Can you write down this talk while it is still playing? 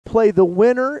play the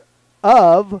winner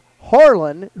of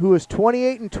Harlan, who is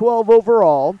 28-12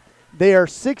 overall. They are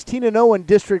 16-0 in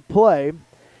district play.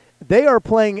 They are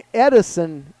playing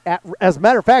Edison, as a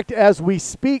matter of fact, as we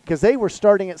speak, because they were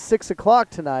starting at 6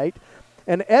 o'clock tonight.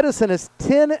 And Edison is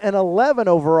 10-11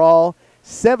 overall,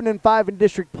 7-5 in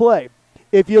district play.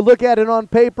 If you look at it on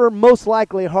paper, most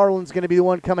likely Harlan's going to be the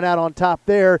one coming out on top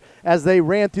there as they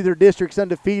ran through their districts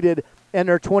undefeated and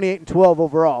they're 28-12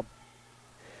 overall.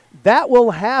 That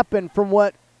will happen from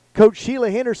what Coach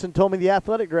Sheila Henderson told me, the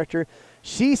athletic director.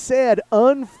 She said,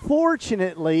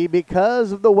 unfortunately,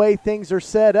 because of the way things are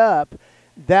set up,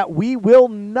 that we will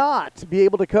not be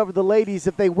able to cover the ladies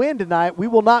if they win tonight. We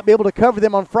will not be able to cover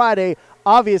them on Friday,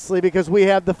 obviously, because we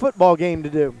have the football game to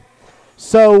do.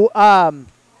 So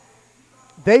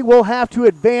they will have to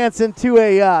advance into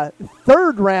a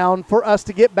third round for us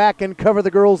to get back and cover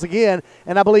the girls again,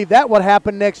 and I believe that would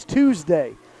happen next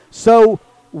Tuesday. So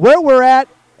where we're at,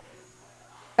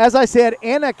 as I said,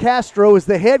 Anna Castro is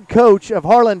the head coach of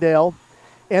Harlandale.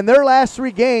 In their last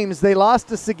 3 games, they lost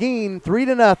to Seguin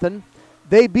 3-0.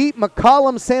 They beat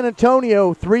McCollum San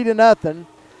Antonio 3-0,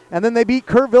 and then they beat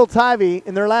Kerrville Tivy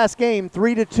in their last game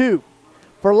 3-2.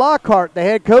 For Lockhart, the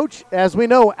head coach, as we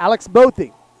know, Alex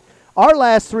Bothy. Our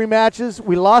last 3 matches,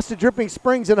 we lost to Dripping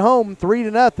Springs at home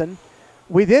 3-0.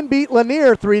 We then beat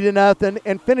Lanier 3-0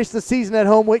 and finished the season at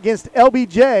home against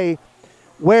LBJ,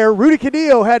 where Rudy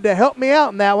Cadillo had to help me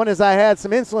out in that one as I had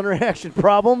some insulin reaction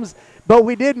problems, but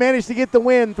we did manage to get the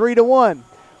win 3-1.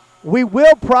 We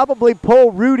will probably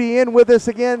pull Rudy in with us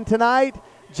again tonight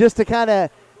just to kind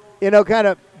of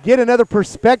get another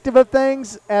perspective of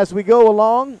things as we go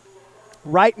along.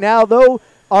 Right now, though,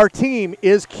 our team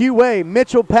is QA,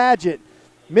 Mitchell Padgett.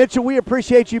 Mitchell, we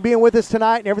appreciate you being with us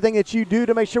tonight and everything that you do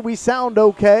to make sure we sound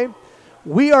okay.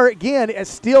 We are, again, at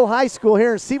Steele High School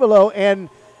here in Cibolo, and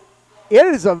it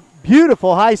is a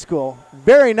beautiful high school.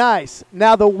 Very nice.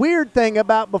 Now, the weird thing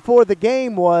about before the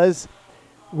game was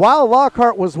while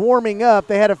Lockhart was warming up,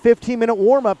 they had a 15-minute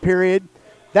warm-up period.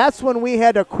 That's when we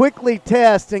had to quickly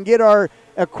test and get our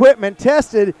equipment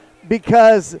tested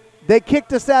because they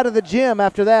kicked us out of the gym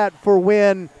after that for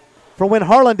when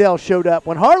Harlandale showed up.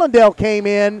 When Harlandale came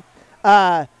in,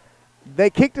 they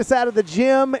kicked us out of the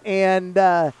gym and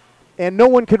no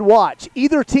one could watch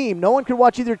either team. No one could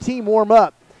watch either team warm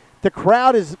up. The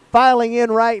crowd is filing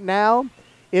in right now.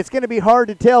 It's going to be hard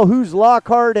to tell who's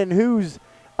Lockhart and who's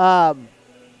Harlandale,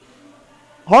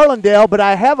 but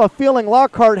I have a feeling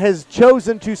Lockhart has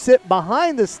chosen to sit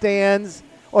behind the stands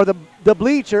or the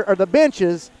bleacher or the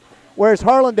benches, whereas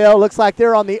Harlandale looks like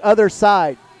they're on the other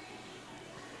side.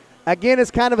 Again,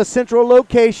 it's kind of a central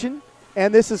location,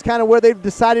 and this is kind of where they've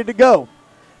decided to go.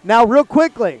 Now, real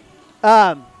quickly,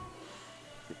 I'm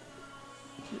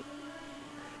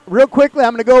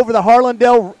going to go over the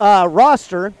Harlandale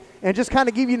roster and just kind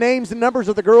of give you names and numbers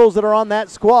of the girls that are on that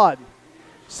squad.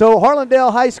 So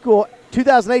Harlandale High School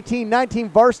 2018-19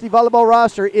 varsity volleyball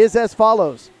roster is as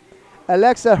follows.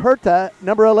 Alexa Herta,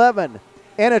 number 11.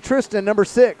 Anna Tristan, number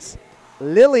 6.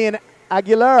 Lillian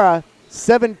Aguilera,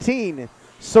 17.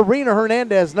 Serena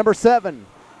Hernandez, number 7.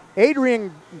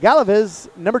 Adrian Galaviz,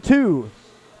 number 2.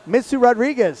 Mitsu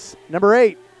Rodriguez, number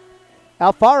 8.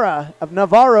 Alfara of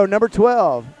Navarro, number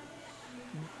 12.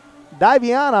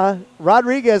 Diviana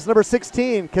Rodriguez, number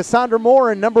 16. Cassandra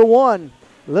Morin, number 1.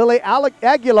 Lily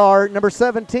Aguilar, number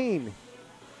 17.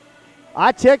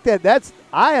 I checked that.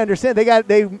 I understand.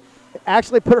 They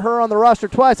actually put her on the roster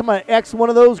twice. I'm going to X one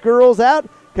of those girls out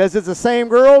because it's the same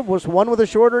girl, was one with a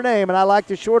shorter name, and I like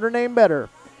the shorter name better.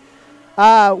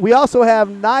 We also have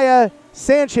Naya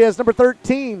Sanchez, number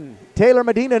 13. Taylor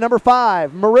Medina, number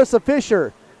 5. Marissa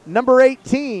Fisher, number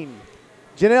 18.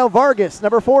 Janelle Vargas,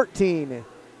 number 14.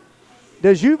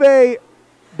 Dejuve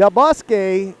Del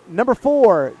Bosque, number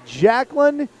 4.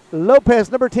 Jacqueline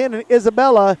Lopez, number 10. And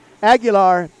Isabella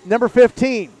Aguilar, number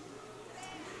 15.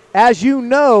 As you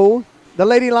know, the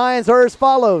Lady Lions are as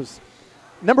follows.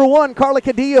 Number 1, Carla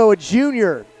Cadillo, a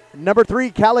junior. Number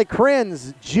 3, Callie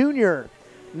Krenz, junior.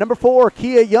 Number 4,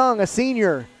 Kia Young, a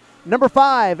senior. Number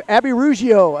 5, Abby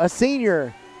Ruggio, a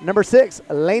senior. Number 6,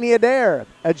 Lainey Adair,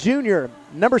 a junior.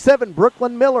 Number 7,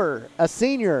 Brooklyn Miller, a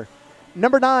senior.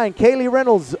 Number 9, Kaylee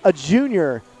Reynolds, a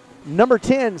junior. Number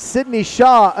 10, Sydney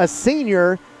Shaw, a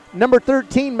senior. Number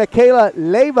 13, Michaela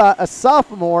Leva, a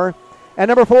sophomore. And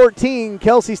number 14,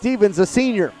 Kelsey Stevens, a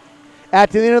senior.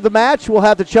 At the end of the match, we'll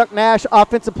have the Chuck Nash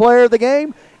Offensive Player of the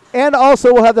Game, and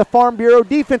also we'll have the Farm Bureau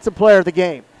Defensive Player of the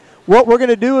Game. What we're going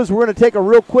to do is we're going to take a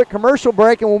real quick commercial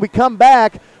break, and when we come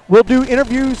back, we'll do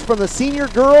interviews from the senior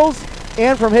girls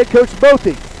and from head coach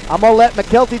Bothy. I'm going to let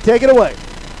McKelty take it away.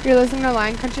 You're listening to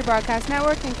Lion Country Broadcast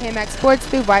Network and KMX Sports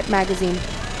through Vype Magazine.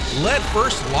 Let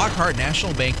First Lockhart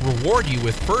National Bank reward you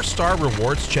with First Star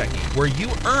Rewards Checking, where you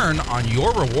earn on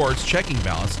your rewards checking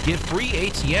balance, get free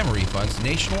ATM refunds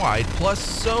nationwide, plus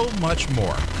so much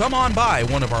more. Come on by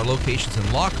one of our locations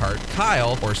in Lockhart,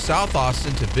 Kyle, or South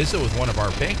Austin to visit with one of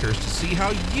our bankers to see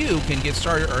how you can get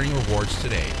started earning rewards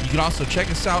today. You can also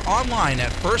check us out online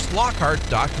at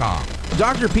firstlockhart.com.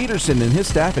 Dr. Peterson and his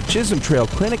staff at Chisholm Trail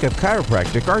Clinic of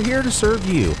Chiropractic are here to serve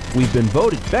you. We've been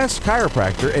voted Best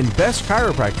Chiropractor and Best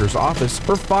Chiropractor's Office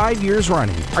for 5 years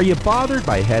running. Are you bothered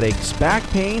by headaches, back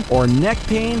pain, or neck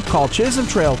pain? Call Chisholm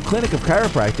Trail Clinic of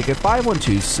Chiropractic at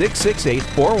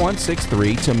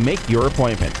 512-668-4163 to make your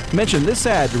appointment. Mention this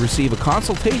ad to receive a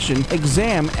consultation,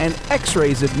 exam, and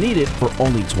x-rays if needed for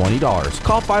only $20.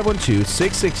 Call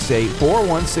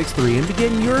 512-668-4163 and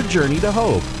begin your journey to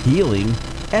hope, healing,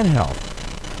 and health.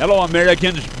 Hello,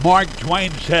 Americans. Mark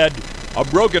Twain said, "A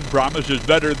broken promise is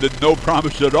better than no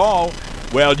promise at all."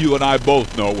 Well, you and I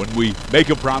both know when we make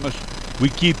a promise, we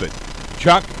keep it.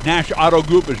 Chuck Nash Auto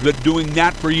Group has been doing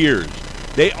that for years.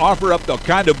 They offer up the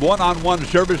kind of one-on-one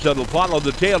service that'll follow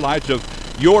the taillights of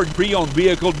your pre-owned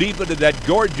vehicle deep into that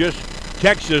gorgeous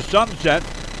Texas sunset.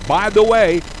 By the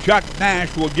way, Chuck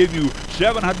Nash will give you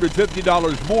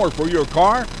 $750 more for your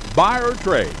car, buy or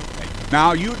trade. And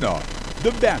now you know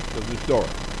the best of the story.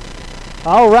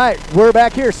 All right, we're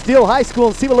back here, Steele High School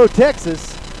in Cibolo,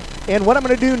 Texas. And what I'm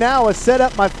going to do now is set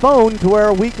up my phone to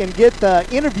where we can get the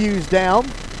interviews down.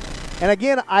 And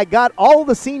again, I got all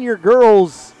the senior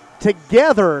girls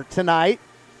together tonight.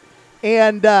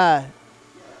 And I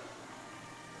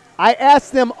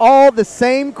asked them all the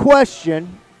same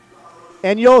question.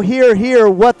 And you'll hear here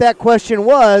what that question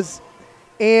was.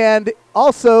 And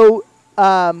also,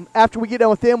 after we get done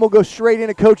with them, we'll go straight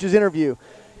into Coach's interview.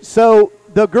 So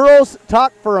the girls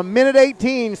talk for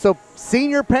 1:18. So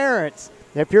senior parents,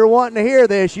 if you're wanting to hear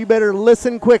this, you better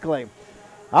listen quickly.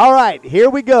 All right, here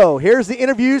we go. Here's the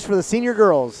interviews for the senior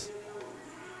girls.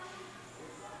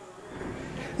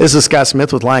 This is Scott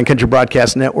Smith with Lion Country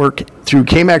Broadcast Network through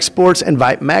KMAX Sports and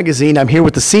Vype Magazine. I'm here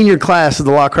with the senior class of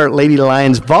the Lockhart Lady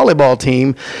Lions volleyball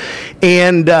team.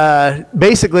 And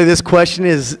basically this question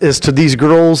is to these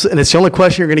girls, and it's the only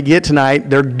question you're going to get tonight.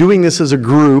 They're doing this as a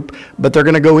group, but they're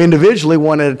going to go individually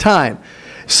one at a time.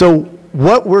 So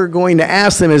what we're going to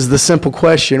ask them is the simple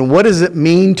question: what does it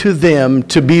mean to them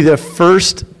to be the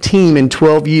first team in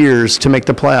 12 years to make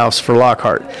the playoffs for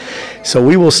Lockhart? So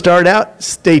we will start out,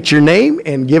 state your name,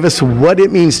 and give us what it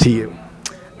means to you.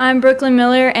 I'm Brooklyn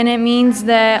Miller, and it means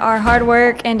that our hard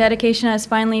work and dedication has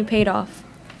finally paid off.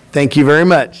 Thank you very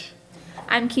much.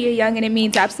 I'm Kia Young, and it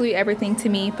means absolutely everything to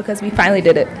me because we finally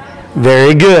did it.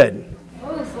 Very good.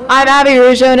 I'm Abby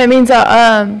Rougeau, and it means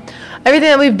everything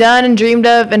that we've done and dreamed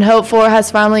of and hoped for has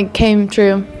finally came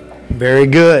true. Very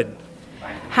good.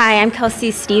 Hi, I'm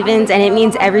Kelsey Stevens, and it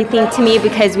means everything to me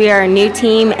because we are a new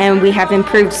team and we have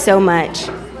improved so much.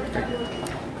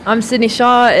 I'm Sydney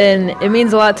Shaw, and it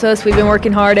means a lot to us. We've been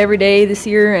working hard every day this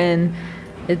year, and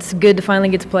it's good to finally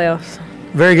get to playoffs.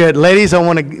 Very good. Ladies, I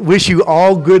want to wish you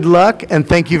all good luck, and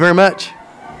thank you very much.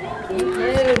 Thank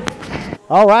you.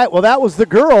 All right, well, that was the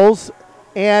girls,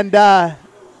 and I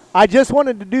just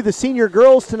wanted to do the senior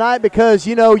girls tonight because,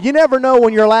 you know, you never know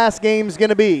when your last game is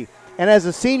going to be. And as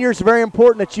a senior, it's very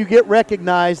important that you get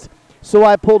recognized, so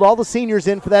I pulled all the seniors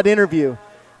in for that interview.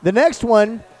 The next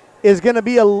one is going to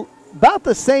be about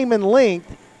the same in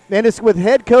length, and it's with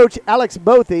head coach Alex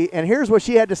Bothy, and here's what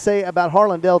she had to say about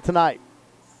Harlandale tonight.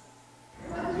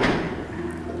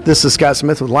 This is Scott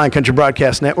Smith with Lion Country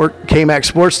Broadcast Network, KMAX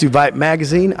Sports through Vype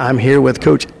Magazine. I'm here with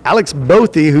Coach Alex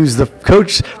Bothy, who's the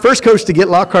first coach to get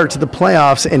Lockhart to the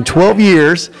playoffs in 12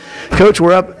 years. Coach,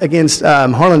 we're up against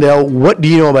Harlandale. What do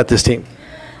you know about this team?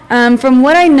 From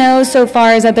what I know so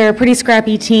far is that they're a pretty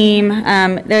scrappy team.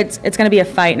 It's going to be a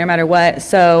fight no matter what.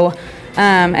 So,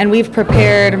 and we've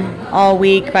prepared all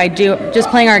week by just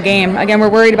playing our game. Again, we're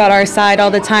worried about our side all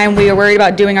the time. We are worried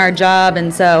about doing our job,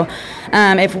 and so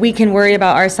if we can worry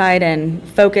about our side and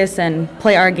focus and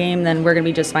play our game, then we're going to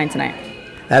be just fine tonight.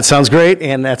 That sounds great,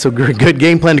 and that's a good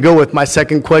game plan to go with. My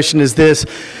second question is this.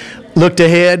 Looked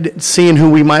ahead, seeing who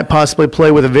we might possibly play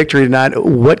with a victory tonight,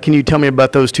 what can you tell me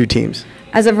about those two teams?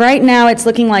 As of right now, it's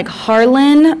looking like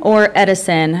Harlan or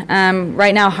Edison.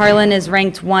 Right now, Harlan is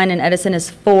ranked 1 and Edison is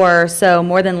 4, so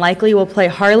more than likely we'll play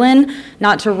Harlan,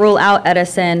 not to rule out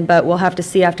Edison, but we'll have to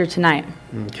see after tonight.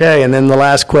 Okay, and then the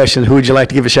last question, who would you like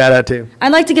to give a shout out to?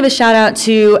 I'd like to give a shout out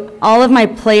to all of my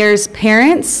players'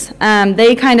 parents.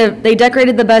 They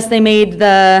decorated the bus, they made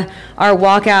our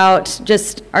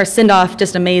walkout, our send-off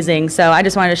just amazing. So I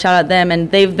just wanted to shout out them,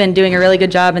 and they've been doing a really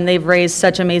good job, and they've raised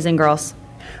such amazing girls.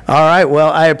 All right,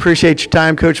 well, I appreciate your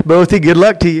time, Coach Bothy. Good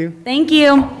luck to you. Thank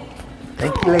you.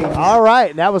 Thank you, ladies. All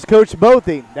right, and that was Coach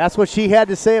Bothy. That's what she had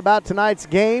to say about tonight's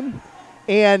game.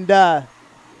 And I'm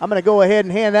going to go ahead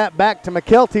and hand that back to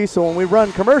McKelty, so when we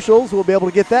run commercials, we'll be able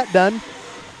to get that done.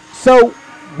 So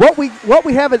what we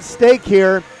have at stake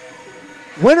here,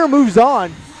 winner moves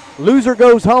on, loser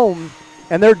goes home,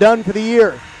 and they're done for the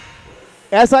year.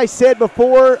 As I said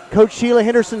before, Coach Sheila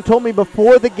Henderson told me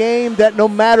before the game that no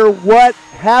matter what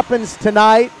happens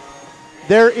tonight,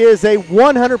 there is a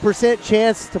 100%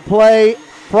 chance to play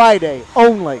Friday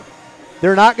only.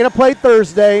 They're not going to play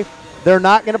Thursday. They're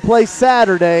not going to play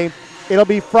Saturday. It'll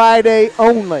be Friday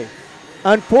only.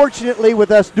 Unfortunately, with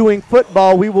us doing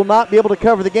football, we will not be able to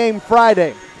cover the game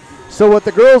Friday. So what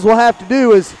the girls will have to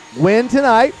do is win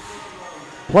tonight,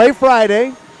 play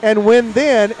Friday, and win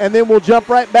then, and then we'll jump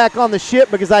right back on the ship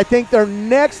because I think their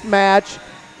next match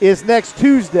is next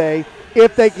Tuesday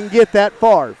if they can get that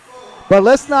far. But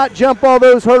let's not jump all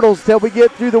those hurdles till we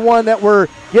get through the one that we're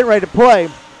getting ready to play,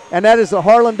 and that is the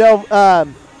Harlandale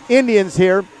Indians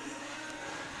here.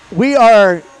 We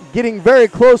are getting very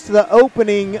close to the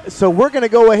opening, so we're going to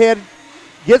go ahead,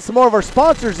 get some more of our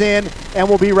sponsors in, and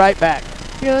we'll be right back.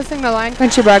 You're listening to Lion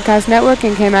Country Broadcast Network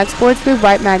and KMAX Sports through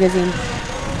Vype Magazine.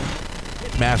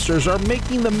 Masters are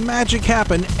making the magic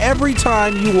happen every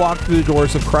time you walk through the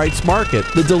doors of Kreitz Market.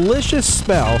 The delicious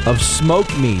smell of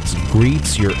smoked meats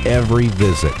greets your every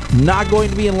visit. Not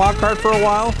going to be in Lockhart for a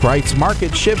while? Kreitz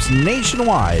Market ships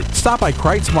nationwide. Stop by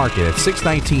Kreitz Market at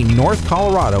 619 North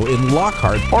Colorado in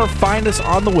Lockhart or find us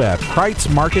on the web,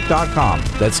 KreitzMarket.com.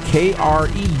 That's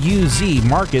KREUZ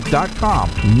Market.com.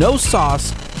 No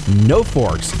sauce, no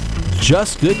forks,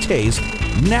 just good taste,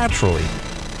 naturally.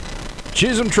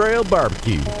 Chisholm Trail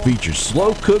Barbecue features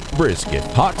slow-cooked brisket,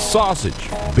 hot sausage,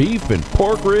 beef, and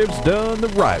pork ribs done the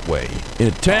right way. In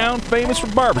a town famous for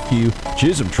barbecue,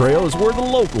 Chisholm Trail is where the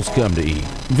locals come to eat.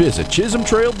 Visit Chisholm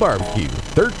Trail Barbecue,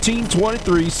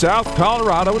 1323 South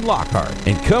Colorado in Lockhart,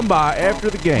 and come by after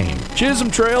the game. Chisholm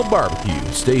Trail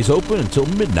Barbecue stays open until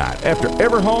midnight after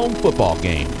every home football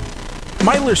game.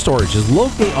 Meitler Storage is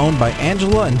locally owned by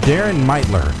Angela and Darren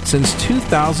Meitler since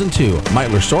 2002.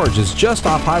 Meitler Storage is just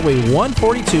off Highway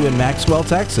 142 in Maxwell,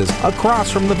 Texas,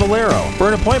 across from the Valero. For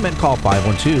an appointment, call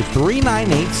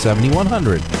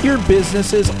 512-398-7100. Your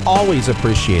business is always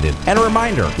appreciated. And a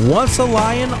reminder, once a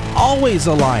lion, always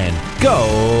a lion.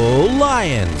 Go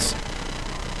Lions!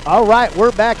 All right,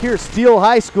 we're back here at Steele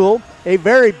High School, a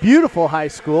very beautiful high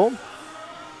school.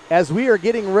 As we are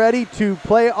getting ready to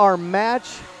play our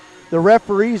match, the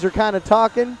referees are kind of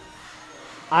talking.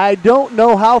 I don't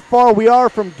know how far we are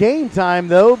from game time,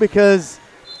 though, because,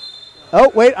 oh,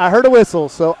 wait, I heard a whistle,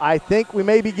 so I think we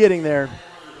may be getting there.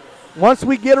 Once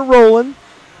we get it rolling,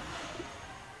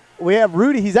 we have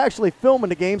Rudy. He's actually filming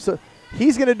the game, so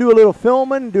he's going to do a little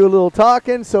filming, do a little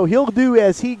talking, so he'll do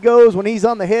as he goes. When he's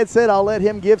on the headset, I'll let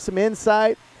him give some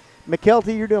insight.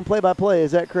 McKelty, you're doing play-by-play,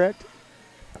 is that correct?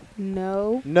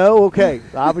 No. No? Okay.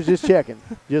 I was just checking.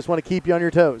 Just want to keep you on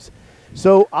your toes.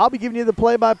 So I'll be giving you the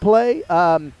play-by-play.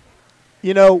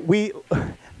 You know, we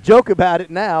joke about it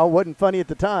now. Wasn't funny at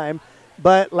the time.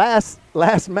 But last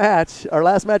match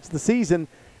of the season,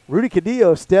 Rudy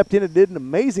Cadillo stepped in and did an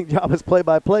amazing job as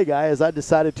play-by-play guy as I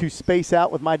decided to space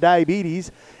out with my diabetes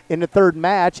in the third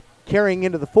match, carrying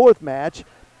into the fourth match.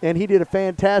 And he did a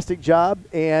fantastic job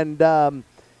and I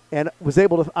was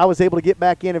able to get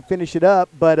back in and finish it up.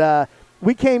 But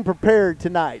we came prepared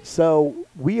tonight, so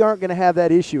we aren't going to have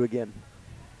that issue again.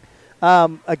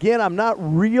 Again, I'm not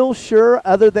real sure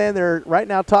other than they're right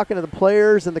now talking to the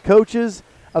players and the coaches,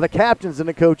 the captains and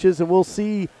the coaches, and we'll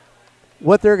see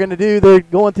what they're going to do. They're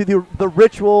going through the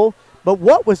ritual. But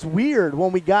what was weird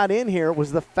when we got in here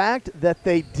was the fact that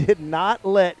they did not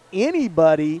let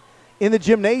anybody in the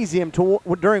gymnasium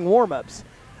during warm-ups.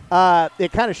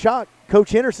 It kind of shocked Coach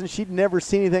Henderson. She'd never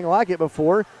seen anything like it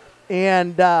before,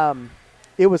 and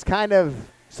it was kind of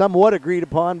somewhat agreed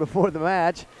upon before the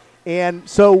match. And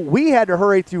so we had to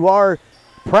hurry through our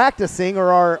practicing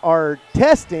or our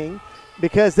testing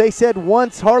because they said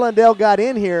once Harlandale got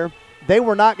in here, they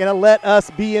were not going to let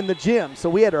us be in the gym. So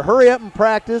we had to hurry up and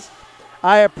practice.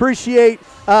 I appreciate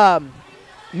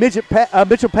Mitchell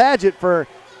Padgett for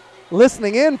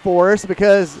listening in for us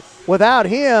because without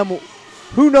him,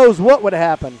 who knows what would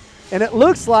happen. And it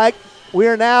looks like we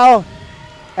are now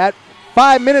at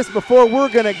 5 minutes before we're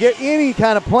going to get any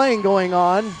kind of playing going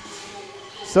on.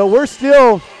 So we're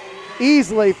still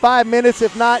easily 5 minutes,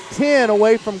 if not 10,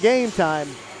 away from game time.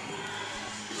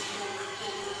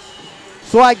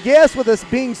 So I guess with us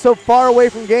being so far away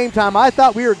from game time, I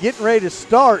thought we were getting ready to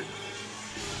start.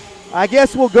 I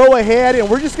guess we'll go ahead and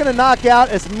we're just going to knock out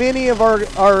as many of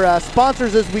our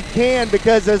sponsors as we can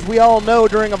because as we all know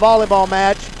during a volleyball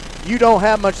match, you don't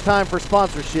have much time for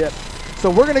sponsorship. So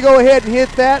we're going to go ahead and hit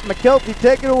that. McKelty,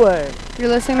 take it away. You're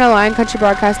listening to Lion Country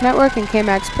Broadcast Network and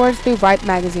KMAX Sports through Vype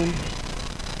Magazine.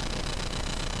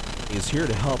 Is here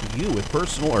to help you with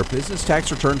personal or business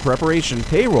tax return preparation,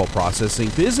 payroll processing,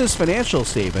 business financial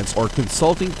statements, or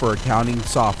consulting for accounting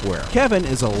software. Kevin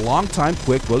is a longtime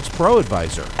QuickBooks Pro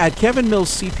advisor. At Kevin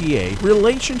Mills CPA,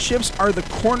 relationships are the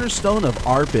cornerstone of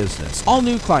our business. All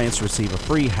new clients receive a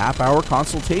free half-hour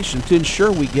consultation to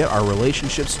ensure we get our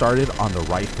relationship started on the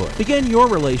right foot. Begin your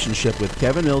relationship with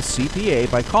Kevin Mills CPA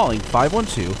by calling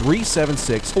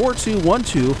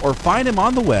 512-376-4212 or find him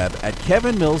on the web at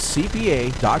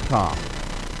kevinmillscpa.com.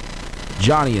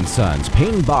 Johnny & Sons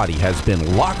Paint and Body has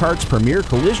been Lockhart's premier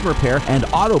collision repair and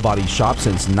auto body shop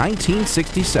since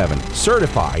 1967.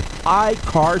 Certified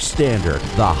I-CAR standard,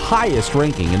 the highest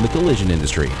ranking in the collision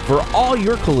industry. For all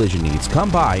your collision needs, come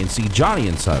by and see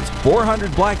Johnny & Sons,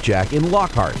 400 Blackjack in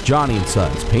Lockhart. Johnny &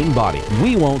 Sons Paint and Body.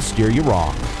 We won't steer you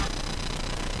wrong.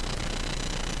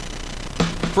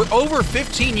 For over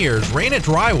 15 years, Raina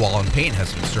Drywall and Paint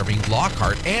has been serving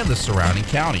Lockhart and the surrounding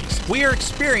counties. We are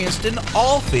experienced in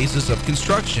all phases of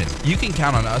construction. You can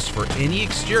count on us for any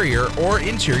exterior or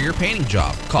interior painting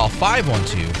job. Call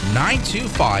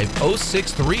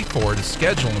 512-925-0634 to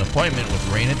schedule an appointment with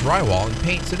Raina Drywall and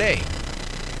Paint today.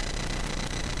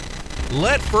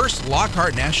 Let First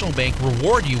Lockhart National Bank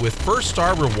reward you with First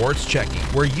Star Rewards Checking,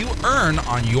 where you earn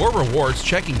on your rewards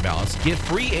checking balance, get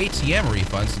free ATM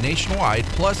refunds nationwide,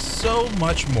 plus so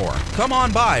much more. Come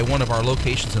on by one of our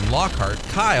locations in Lockhart,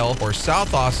 Kyle, or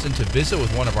South Austin to visit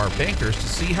with one of our bankers to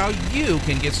see how you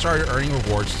can get started earning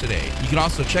rewards today. You can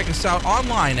also check us out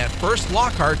online at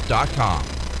firstlockhart.com.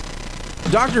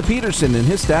 Dr. Peterson and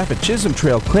his staff at Chisholm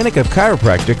Trail Clinic of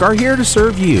Chiropractic are here to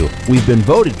serve you. We've been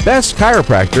voted Best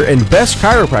Chiropractor and Best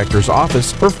Chiropractor's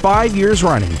Office for 5 years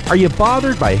running. Are you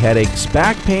bothered by headaches,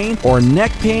 back pain, or neck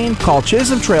pain? Call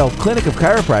Chisholm Trail Clinic of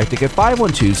Chiropractic at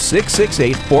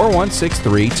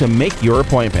 512-668-4163 to make your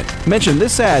appointment. Mention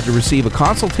this ad to receive a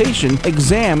consultation,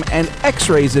 exam, and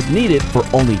x-rays if needed for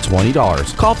only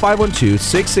 $20. Call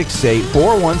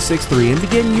 512-668-4163 and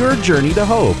begin your journey to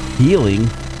hope, healing,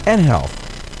 and health.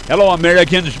 Hello,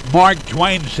 Americans. Mark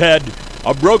Twain said,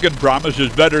 "A broken promise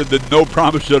is better than no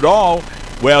promise at all."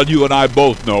 Well, you and I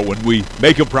both know when we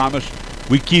make a promise,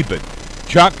 we keep it.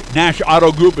 Chuck Nash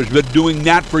Auto Group has been doing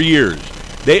that for years.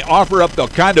 They offer up the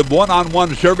kind of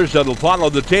one-on-one service that'll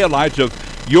follow the taillights of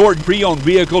your pre-owned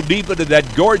vehicle deep into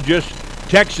that gorgeous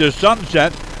Texas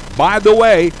sunset. By the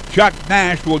way, Chuck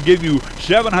Nash will give you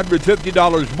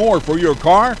 $750 more for your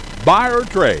car, buy or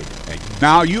trade. And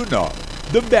now you know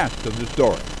the best of the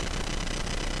story.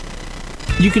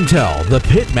 You can tell the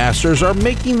Pitmasters are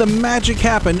making the magic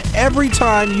happen every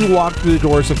time you walk through the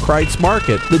doors of Kreitz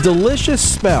Market. The delicious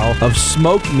smell of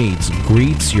smoked meats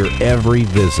greets your every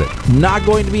visit. Not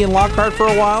going to be in Lockhart for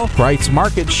a while? Kreitz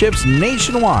Market ships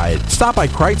nationwide. Stop by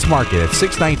Kreitz Market at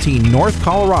 619 North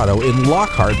Colorado in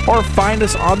Lockhart or find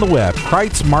us on the web,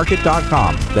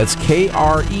 kreitzmarket.com. That's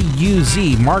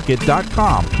KREUZ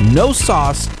market.com. No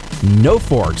sauce, no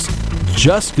forks,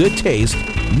 just good taste,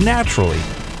 naturally.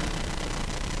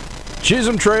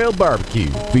 Chisholm Trail Barbecue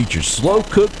features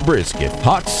slow-cooked brisket,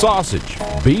 hot sausage,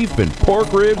 beef, and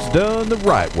pork ribs done the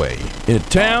right way. In a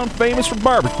town famous for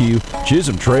barbecue,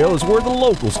 Chisholm Trail is where the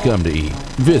locals come to eat.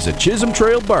 Visit Chisholm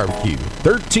Trail Barbecue,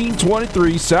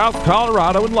 1323 South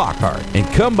Colorado in Lockhart, and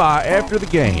come by after the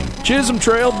game. Chisholm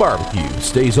Trail Barbecue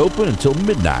stays open until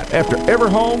midnight after every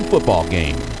home football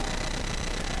game.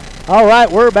 All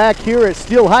right, we're back here at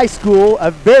Steele High School,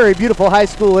 a very beautiful high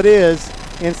school it is,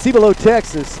 in Cibolo,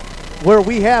 Texas, where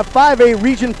we have 5A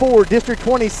Region 4 District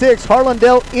 26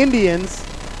 Harlandale Indians,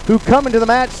 who come into the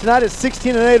match tonight at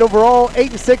 16-8 overall,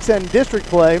 8-6 in district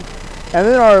play. And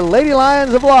then our Lady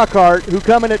Lions of Lockhart, who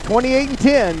come in at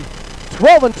 28-10,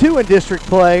 12-2 in district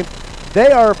play.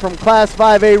 They are from Class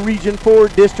 5A Region 4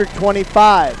 District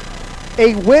 25.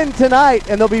 A win tonight,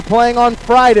 and they'll be playing on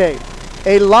Friday.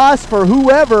 A loss for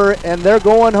whoever, and they're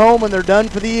going home and they're done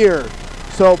for the year.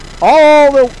 So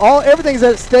everything's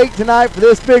at stake tonight for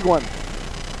this big one.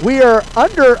 We are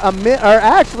under a minute, or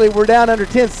actually we're down under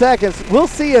 10 seconds. We'll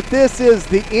see if this is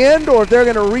the end or if they're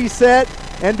going to reset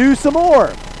and do some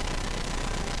more.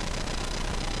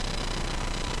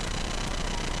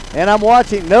 And I'm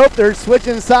watching. Nope, they're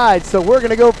switching sides. So we're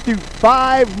going to go through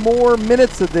 5 more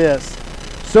minutes of this.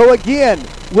 So again,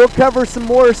 we'll cover some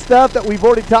more stuff that we've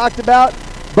already talked about,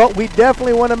 but we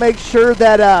definitely want to make sure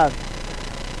that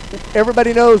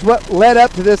everybody knows what led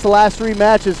up to this, the last 3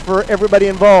 matches for everybody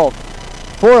involved.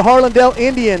 For Harlandale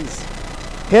Indians,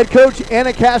 head coach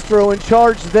Anna Castro in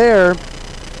charge there.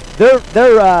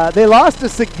 They lost to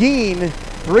Seguin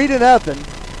 3-0.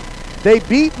 They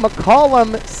beat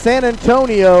McCollum San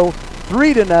Antonio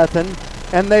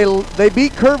 3-0, and they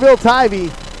beat Kerrville Tivy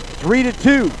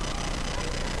 3-2.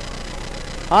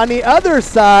 On the other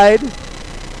side,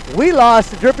 we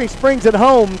lost to Dripping Springs at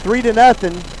home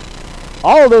 3-0.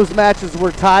 All of those matches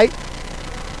were tight.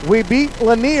 We beat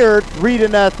Lanier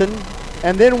 3-0,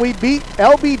 and then we beat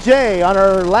LBJ on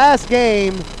our last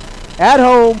game at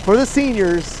home for the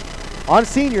seniors on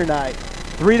senior night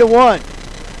 3-1.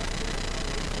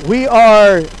 We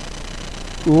are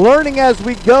learning as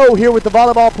we go here with the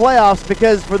volleyball playoffs,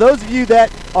 because for those of you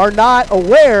that are not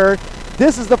aware,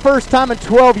 this is the first time in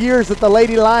 12 years that the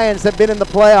Lady Lions have been in the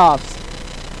playoffs.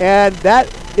 And that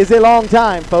is a long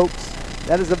time, folks.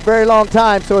 That is a very long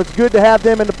time, so it's good to have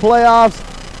them in the playoffs.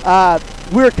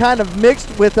 We're kind of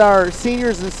mixed with our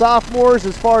seniors and sophomores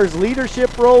as far as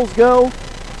leadership roles go.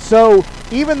 So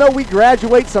even though we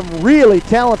graduate some really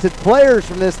talented players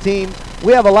from this team,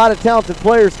 we have a lot of talented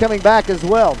players coming back as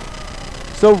well.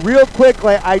 So real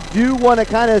quickly, I do want to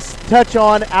kind of touch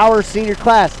on our senior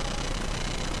class.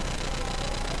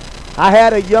 I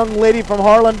had a young lady from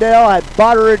Harlandale. I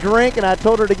bought her a drink and I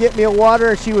told her to get me a water,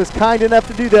 and she was kind enough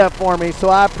to do that for me, so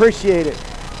I appreciate it.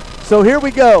 So here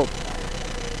we go.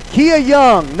 Kia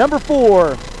Young, number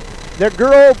 4. That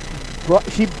girl,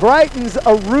 she brightens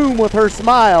a room with her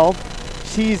smile.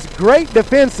 She's great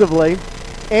defensively,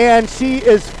 and she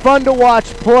is fun to watch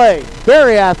play.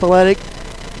 Very athletic.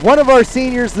 One of our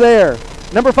seniors there.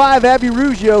 Number 5, Abby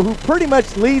Ruggiero, who pretty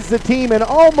much leads the team in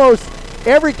almost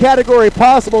every category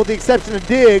possible with the exception of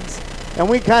digs, and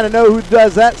we kind of know who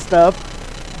does that stuff.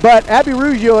 But Abby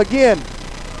Ruggiero, again,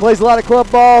 plays a lot of club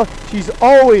ball. She's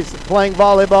always playing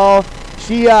volleyball.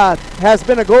 She has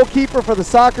been a goalkeeper for the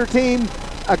soccer team,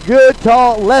 a good,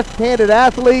 tall, left-handed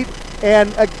athlete,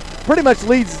 and pretty much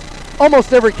leads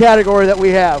almost every category that we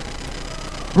have.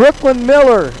 Brooklyn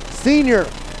Miller, senior.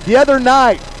 The other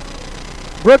night,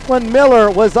 Brooklyn Miller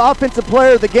was offensive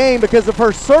player of the game because of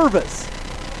her service.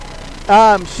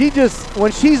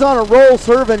 When she's on a roll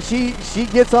serving, she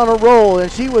gets on a roll,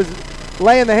 and she was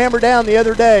laying the hammer down the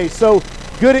other day. So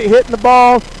good at hitting the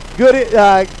ball, good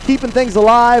at keeping things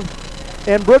alive.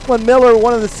 And Brooklyn Miller,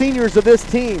 one of the seniors of this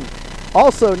team.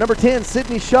 Also, number 10,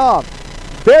 Sydney Shaw.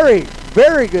 Very,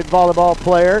 very good volleyball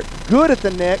player, good at the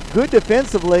net, good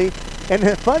defensively. And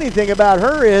the funny thing about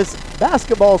her is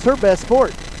basketball is her best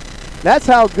sport. That's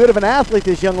how good of an athlete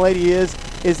this young lady is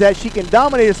that she can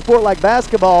dominate a sport like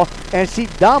basketball, and she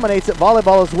dominates at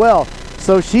volleyball as well.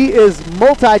 So she is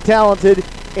multi-talented,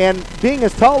 and being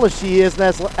as tall as she is and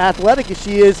as athletic as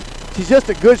she is, she's just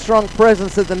a good, strong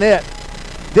presence at the net.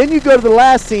 Then you go to the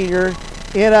last senior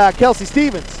in Kelsey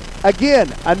Stevens.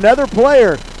 Again, another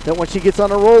player that when she gets on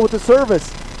a roll with the service,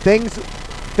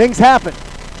 things happen.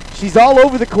 She's all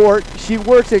over the court. She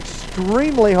works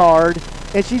extremely hard,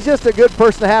 and she's just a good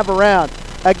person to have around.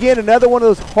 Again, another one of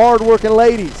those hard-working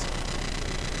ladies.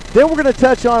 Then we're going to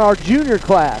touch on our junior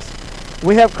class.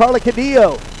 We have Carla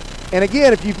Cadillo. And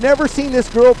again, if you've never seen this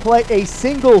girl play a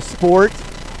single sport,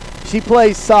 she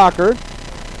plays soccer.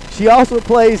 She also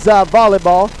plays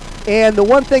volleyball. And the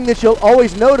one thing that you'll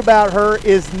always note about her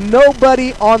is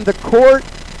nobody on the court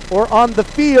or on the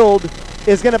field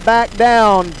is going to back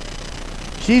down.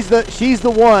 She's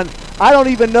the one. I don't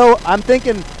even know. I'm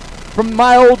thinking from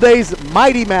my old days,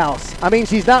 Mighty Mouse. I mean,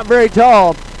 she's not very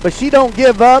tall, but she don't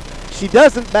give up. She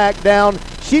doesn't back down.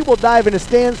 She will dive into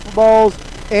stands for balls,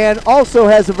 and also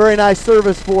has a very nice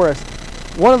service for us.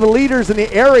 One of the leaders in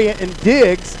the area in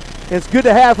digs, and it's good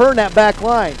to have her in that back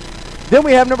line. Then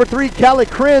we have number 3, Callie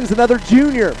Krenz, another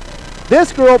junior.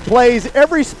 This girl plays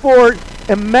every sport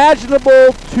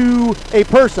imaginable to a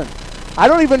person. I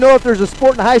don't even know if there's a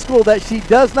sport in high school that she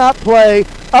does not play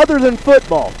other than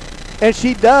football. And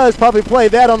she does probably play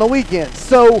that on the weekends.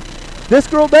 So this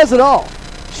girl does it all.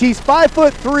 She's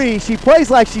 5'3". She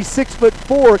plays like she's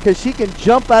 6'4" because she can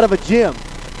jump out of a gym.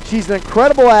 She's an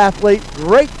incredible athlete,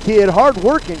 great kid,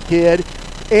 hard-working kid.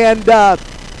 And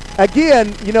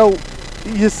again, you know,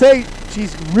 you say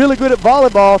she's really good at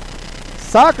volleyball.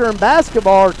 Soccer and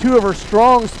basketball are 2 of her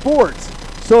strong sports.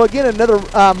 So again, another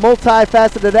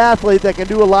multifaceted athlete that can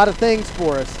do a lot of things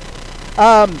for us.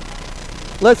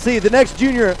 Let's see, the next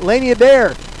junior, Lania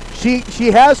Dare.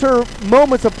 She has her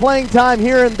moments of playing time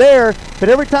here and there, but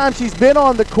every time she's been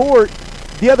on the court,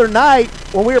 the other night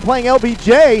when we were playing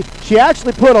LBJ, she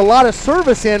actually put a lot of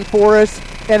service in for us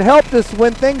and helped us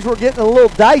when things were getting a little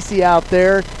dicey out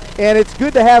there. And it's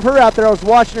good to have her out there. I was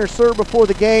watching her serve before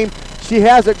the game. She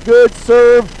has a good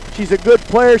serve. She's a good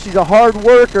player. She's a hard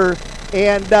worker.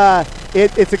 And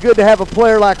it's a good to have a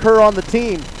player like her on the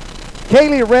team.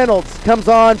 Kaylee Reynolds comes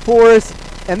on for us.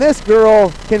 And this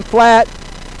girl can flat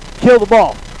kill the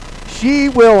ball. She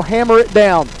will hammer it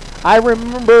down. I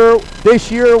remember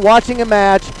this year watching a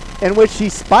match in which she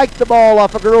spiked the ball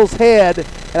off a girl's head,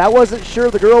 and I wasn't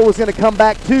sure the girl was going to come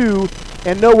back to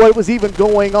and know what was even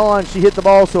going on. She hit the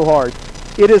ball so hard.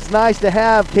 It is nice to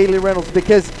have Kaylee Reynolds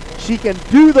because she can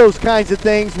do those kinds of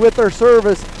things with her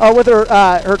service, with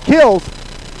her kills,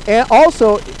 and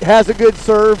also has a good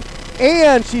serve,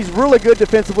 and she's really good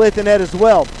defensively at the net as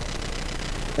well.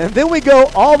 And then we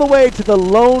go all the way to the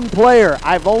lone player.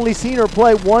 I've only seen her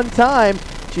play one time.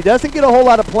 She doesn't get a whole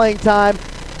lot of playing time,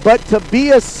 but to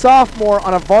be a sophomore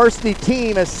on a varsity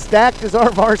team, as stacked as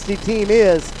our varsity team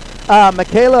is,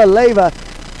 Michaela Leva,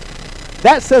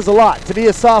 that says a lot to be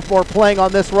a sophomore playing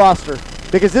on this roster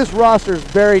because this roster is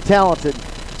very talented.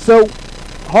 So,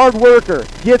 hard worker,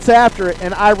 gets after it.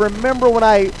 And I remember when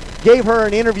I gave her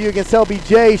an interview against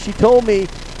LBJ, she told me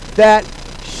that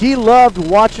she loved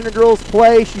watching the girls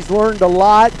play. She's learned a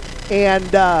lot, and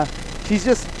she's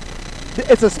just,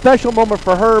 it's a special moment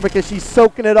for her because she's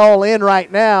soaking it all in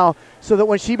right now so that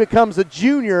when she becomes a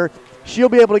junior, she'll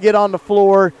be able to get on the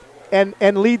floor and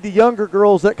lead the younger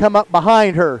girls that come up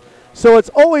behind her. So it's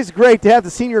always great to have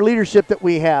the senior leadership that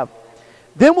we have.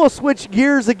 Then we'll switch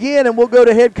gears again, and we'll go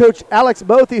to head coach Alex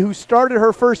Bothy, who started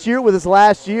her first year with us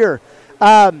last year.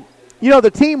 You know,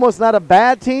 the team was not a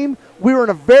bad team. We were in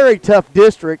a very tough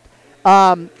district,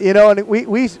 you know, and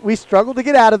we struggled to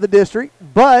get out of the district,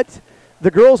 but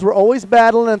the girls were always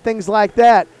battling and things like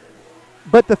that.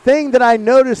 But the thing that I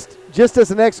noticed just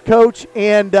as an ex-coach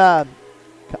and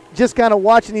just kind of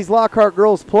watching these Lockhart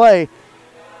girls play,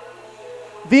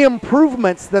 the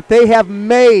improvements that they have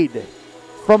made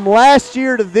from last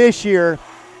year to this year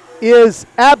is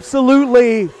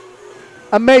absolutely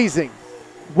amazing.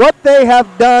 What they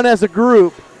have done as a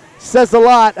group says a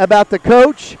lot about the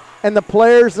coach and the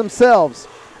players themselves.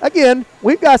 Again,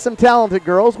 we've got some talented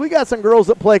girls. We got some girls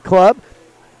that play club.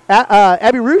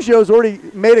 Abby Ruggio's already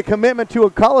made a commitment to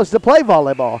a college to play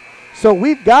volleyball. So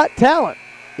we've got talent.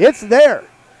 It's there.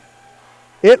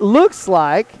 It looks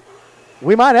like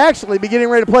we might actually be getting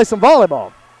ready to play some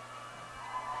volleyball.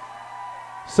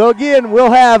 So again,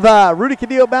 we'll have Rudy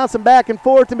Cadillo bouncing back and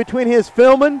forth in between his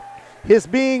filming, his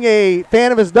being a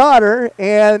fan of his daughter,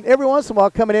 and every once in a while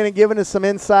coming in and giving us some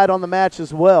insight on the match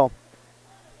as well.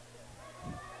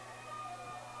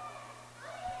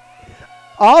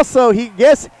 Also, he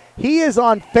is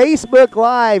on Facebook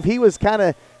Live. He was kind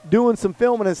of doing some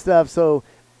filming and stuff, so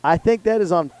I think that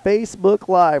is on Facebook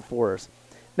Live for us.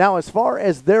 Now, as far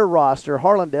as their roster,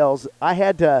 Harlandale's, I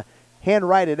had to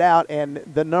handwrite it out, and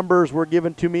the numbers were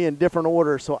given to me in different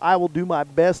order, so I will do my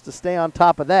best to stay on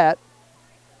top of that.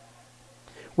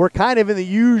 We're kind of in the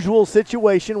usual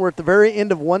situation. We're at the very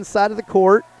end of one side of the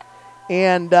court,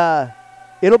 and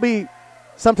it'll be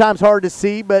sometimes hard to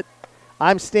see, but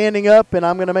I'm standing up, and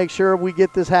I'm going to make sure we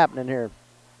get this happening here.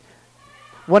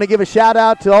 Want to give a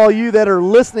shout-out to all you that are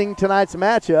listening tonight's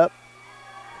matchup.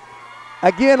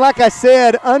 Again, like I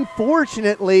said,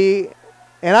 unfortunately,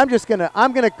 and I'm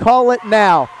going to call it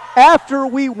now. After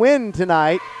we win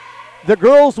tonight, the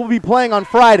girls will be playing on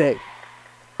Friday.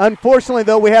 Unfortunately,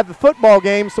 though, we have the football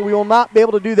game, so we will not be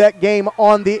able to do that game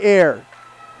on the air.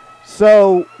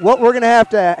 So what we're going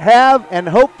to have and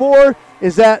hope for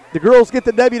is that the girls get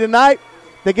the W tonight,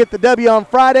 they get the W on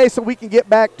Friday, so we can get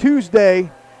back Tuesday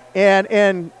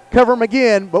and cover them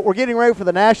again. But we're getting ready for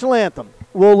the national anthem.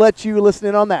 We'll let you listen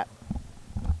in on that.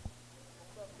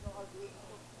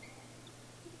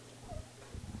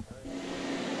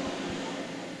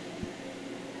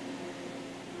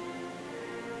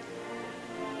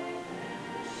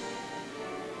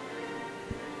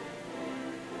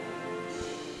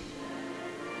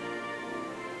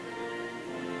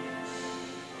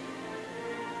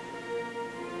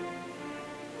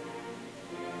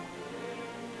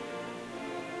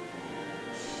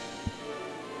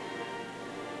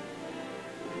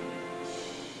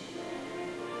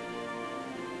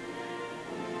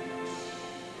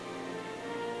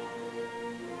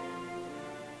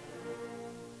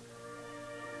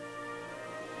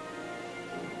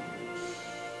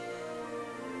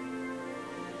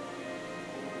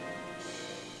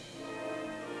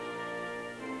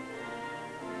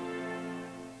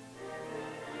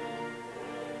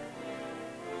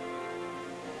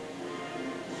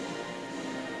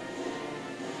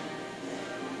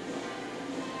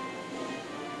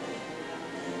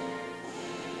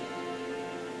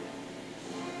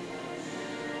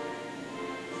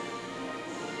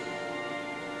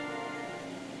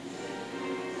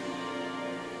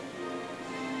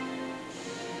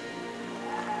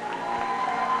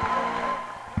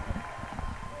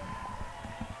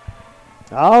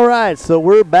 All right, so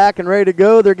we're back and ready to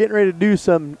go. They're getting ready to do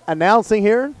some announcing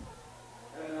here.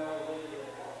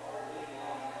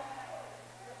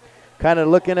 Kind of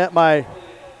looking at my.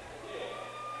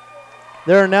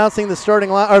 They're announcing the starting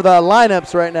line or the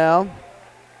lineups right now.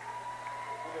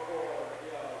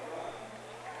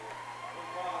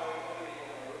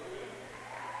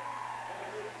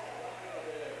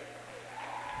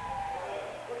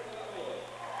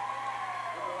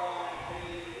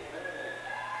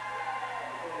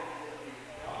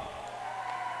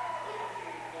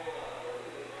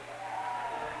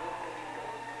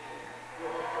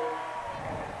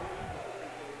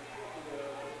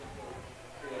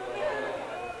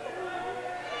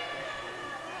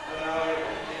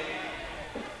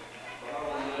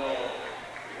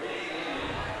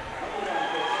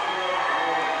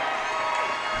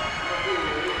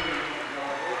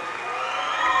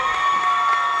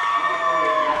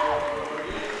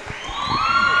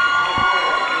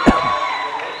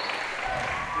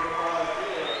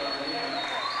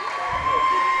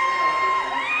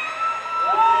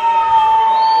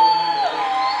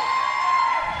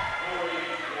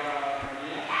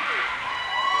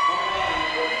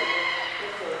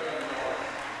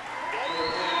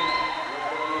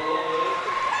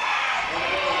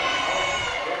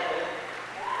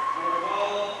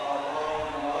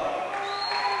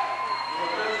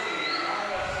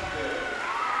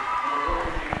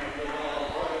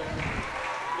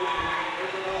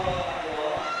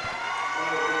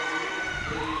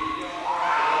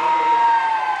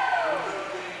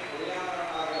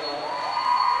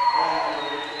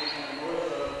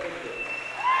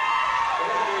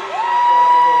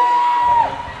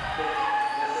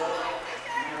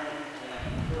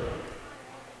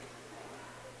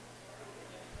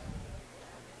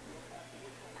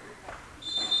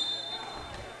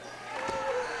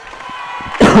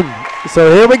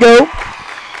 So here we go.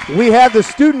 We have the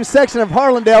student section of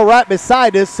Harlandale right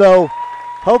beside us, so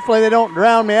hopefully they don't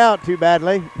drown me out too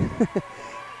badly.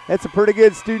 That's a pretty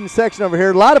good student section over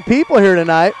here. A lot of people here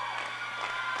tonight.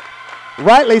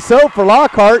 Rightly so for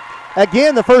Lockhart.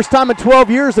 Again, the first time in 12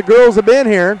 years the girls have been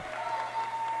here.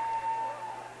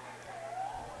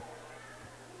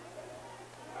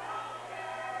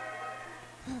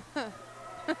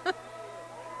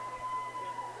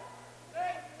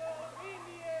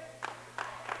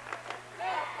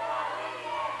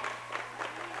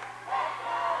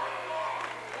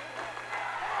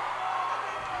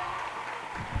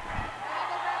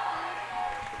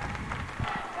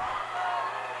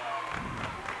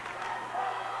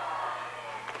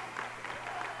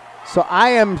 So I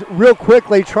am real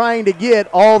quickly trying to get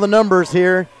all the numbers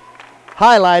here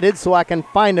highlighted so I can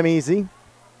find them easy.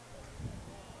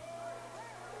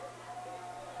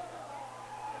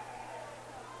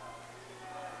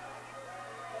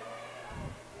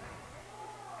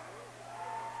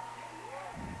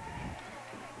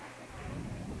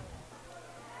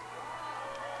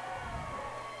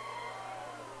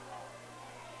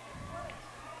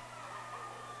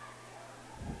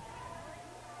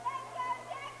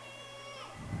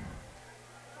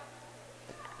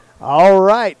 All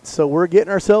right, so we're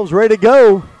getting ourselves ready to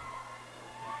go.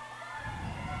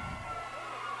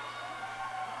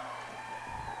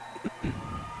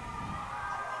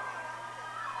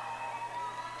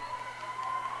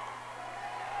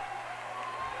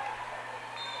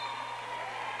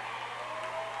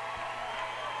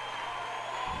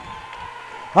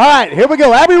 All right, here we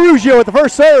go. Abby Ruggiero with the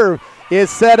first serve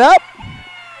is set up.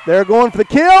 They're going for the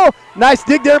kill. Nice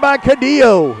dig there by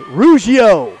Cadillo.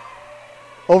 Ruggiero.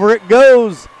 Over it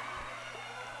goes.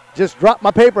 Just dropped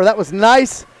my paper. That was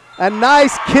nice. A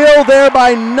nice kill there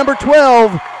by number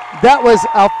 12. That was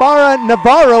Alfara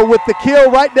Navarro with the kill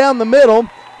right down the middle.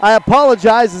 I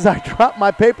apologize as I dropped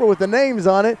my paper with the names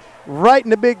on it right in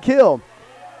the big kill.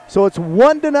 So it's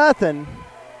 1-0.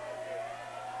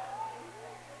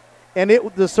 And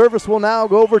the service will now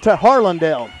go over to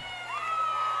Harlandale.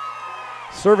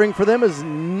 Serving for them is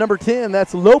number 10.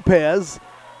 That's Lopez.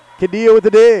 Cadillo with the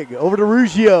dig. Over to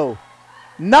Ruggiero.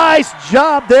 Nice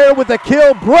job there with the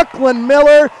kill. Brooklyn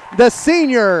Miller, the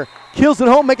senior, kills it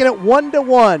home, making it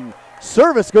 1-1.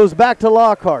 Service goes back to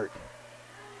Lockhart.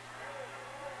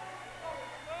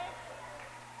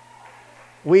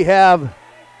 We have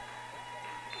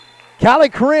Callie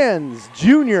Krenz,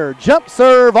 junior, jump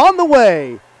serve on the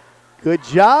way. Good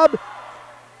job.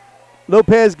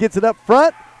 Lopez gets it up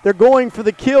front. They're going for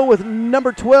the kill with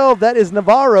number 12. That is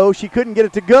Navarro. She couldn't get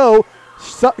it to go.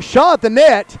 Shaw at the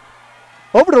net.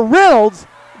 Over to Reynolds.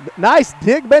 Nice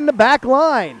dig bend the back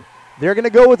line. They're going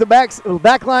to go with the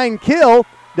back line kill.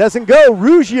 Doesn't go.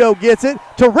 Ruggiero gets it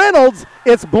to Reynolds.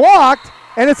 It's blocked.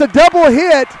 And it's a double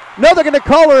hit. No, they're going to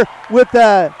call her with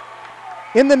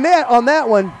in the net on that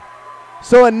one.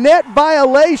 So a net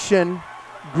violation.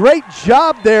 Great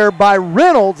job there by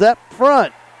Reynolds up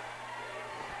front.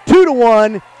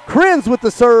 2-1. Krenz with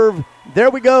the serve. There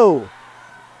we go.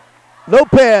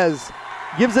 Lopez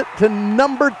gives it to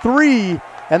number 3.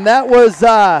 And that was,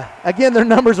 again, their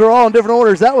numbers are all in different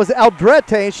orders. That was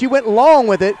Aldrete, and she went long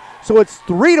with it. So it's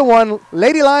 3-1.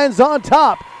 Lady Lions on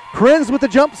top. Krenz with the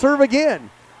jump serve again.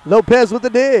 Lopez with the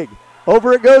dig.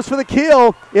 Over it goes for the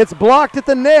kill. It's blocked at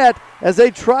the net as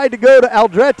they tried to go to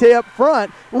Aldrete up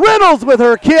front. Reynolds with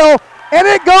her kill, and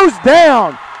it goes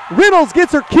down. Reynolds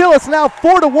gets her kill. It's now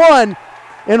 4-1.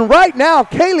 And right now,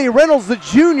 Kaylee Reynolds, the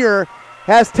junior,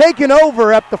 has taken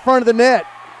over up the front of the net.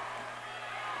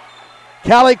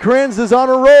 Callie Krenz is on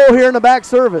a roll here in the back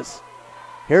service.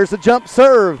 Here's the jump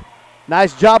serve.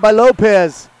 Nice job by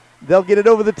Lopez. They'll get it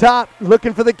over the top,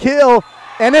 looking for the kill,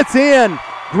 and it's in.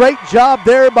 Great job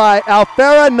there by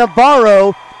Alfera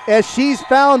Navarro as she's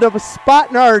found a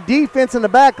spot in our defense in the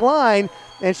back line,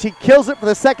 and she kills it for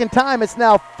the second time. It's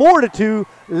now 4-2.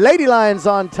 Lady Lions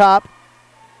on top,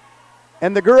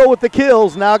 and the girl with the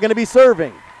kills now going to be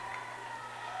serving.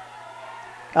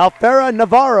 Alfera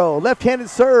Navarro, left-handed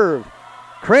serve.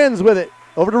 Krenz with it,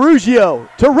 over to Ruggio,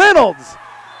 to Reynolds.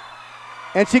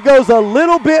 And she goes a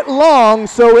little bit long,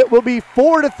 so it will be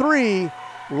 4-3.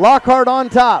 Lockhart on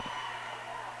top.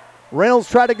 Reynolds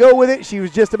tried to go with it. She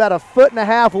was just about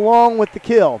 1.5 feet long with the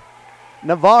kill.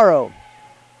 Navarro,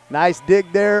 nice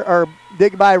dig there, or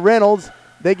dig by Reynolds.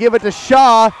 They give it to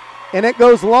Shaw, and it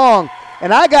goes long.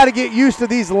 And I got to get used to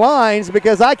these lines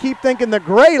because I keep thinking the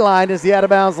gray line is the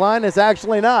out-of-bounds line. It's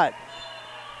actually not.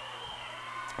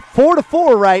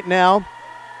 4-4 right now.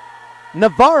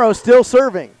 Navarro still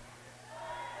serving.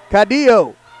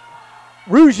 Cadillo,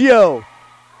 Ruggio,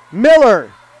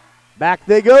 Miller. Back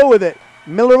they go with it.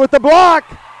 Miller with the block.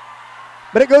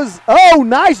 But it goes, oh,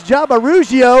 nice job by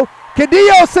Ruggio.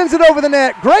 Cadillo sends it over the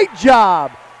net. Great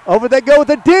job. Over they go with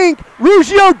a dink.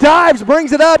 Ruggio dives,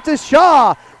 brings it up to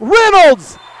Shaw.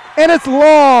 Reynolds, and it's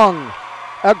long.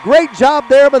 A great job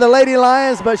there by the Lady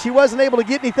Lions, but she wasn't able to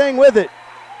get anything with it.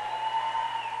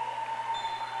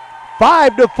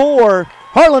 5-4,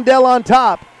 Harlandale on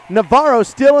top. Navarro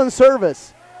still in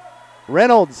service.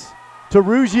 Reynolds to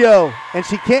Ruggio, and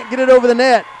she can't get it over the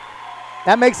net.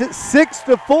 That makes it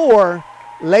 6-4.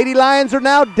 Lady Lions are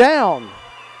now down.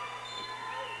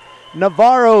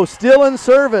 Navarro still in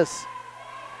service.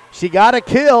 She got a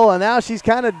kill, and now she's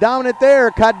kind of dominant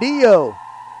there. Cadillo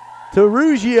to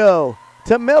Ruggio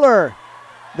to Miller.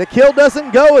 The kill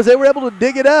doesn't go as they were able to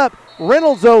dig it up.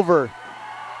 Reynolds over.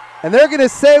 And they're going to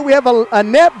say we have a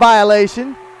net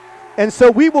violation, and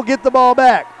so we will get the ball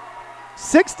back.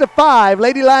 6-5,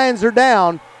 Lady Lions are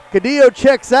down. Cadillo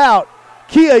checks out.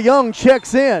 Kia Young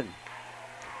checks in.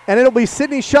 And it'll be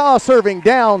Sydney Shaw serving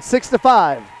down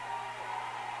 6-5.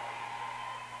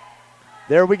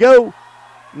 There we go.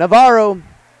 Navarro.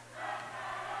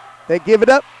 They give it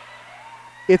up.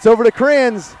 It's over to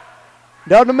Krenz.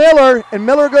 Down to Miller, and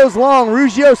Miller goes long.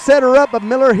 Ruggio set her up, but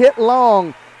Miller hit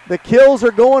long. The kills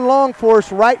are going long for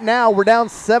us right now. We're down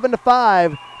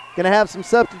 7-5. Going to have some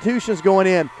substitutions going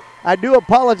in. I do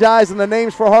apologize in the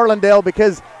names for Harlandale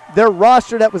because their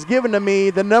roster that was given to me,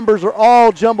 the numbers are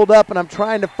all jumbled up, and I'm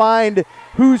trying to find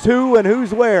who's who and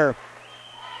who's where.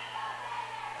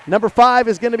 Number 5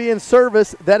 is going to be in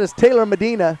service. That is Taylor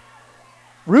Medina.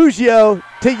 Ruggio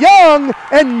to Young,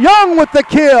 and Young with the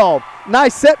kill.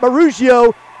 Nice set by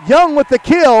Ruggio. Young with the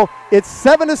kill. It's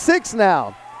 7-6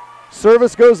 now.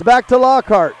 Service goes back to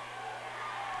Lockhart.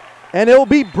 And it will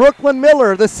be Brooklyn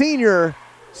Miller, the senior,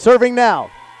 serving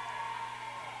now.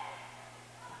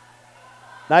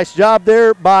 Nice job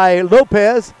there by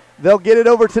Lopez. They'll get it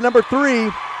over to number 3.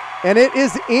 And it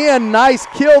is in. Nice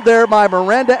kill there by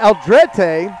Miranda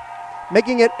Aldrete,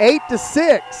 making it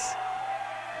 8-6.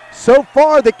 So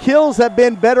far, the kills have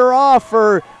been better off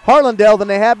for Harlandale than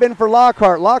they have been for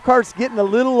Lockhart. Lockhart's getting a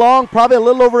little long, probably a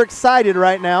little overexcited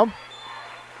right now.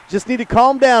 Just need to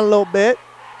calm down a little bit.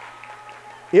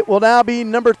 It will now be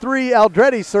number 3,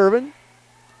 Aldrete serving.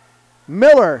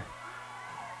 Miller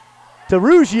to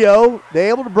Ruggio. They're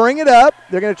able to bring it up.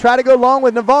 They're going to try to go long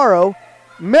with Navarro.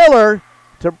 Miller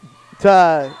to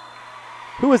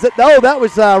who was it? Oh, that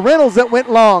was Reynolds that went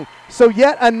long. So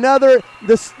yet another,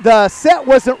 the set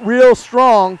wasn't real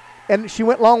strong, and she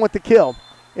went long with the kill.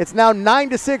 It's now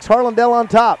 9-6, Harlandale on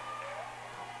top.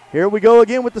 Here we go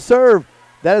again with the serve.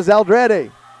 That is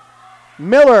Aldrete.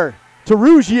 Miller to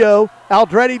Ruggio.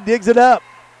 Aldrete digs it up.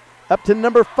 Up to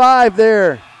number 5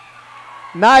 there.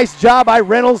 Nice job by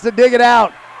Reynolds to dig it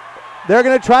out. They're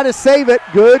going to try to save it.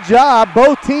 Good job.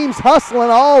 Both teams hustling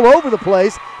all over the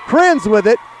place. Krenz with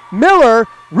it. Miller,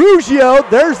 Ruggiero,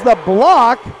 there's the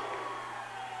block.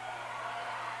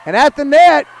 And at the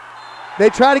net, they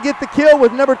try to get the kill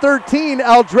with number 13,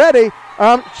 Aldretti.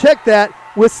 Check that,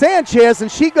 with Sanchez,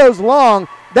 and she goes long.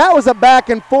 That was a back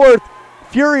and forth,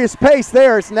 furious pace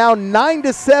there. It's now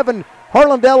 9-7,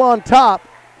 Harlandale on top.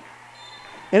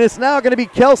 And it's now going to be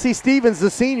Kelsey Stevens, the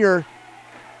senior,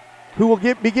 who will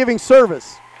be giving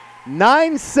service.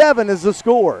 9-7 is the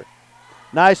score.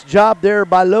 Nice job there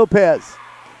by Lopez.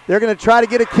 They're going to try to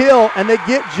get a kill, and they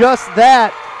get just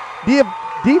that.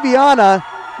 Deviana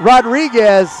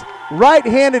Rodriguez,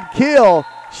 right-handed kill.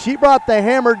 She brought the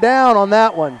hammer down on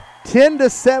that one.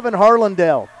 10-7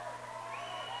 Harlandale.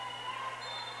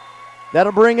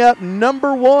 That'll bring up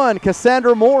number 1,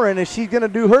 Cassandra Morin, as she's going to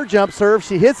do her jump serve.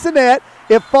 She hits the net.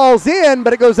 It falls in,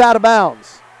 but it goes out of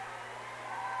bounds.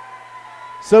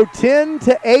 So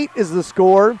 10-8 is the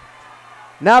score.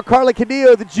 Now Carly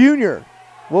Cadillo, the junior,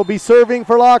 will be serving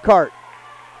for Lockhart.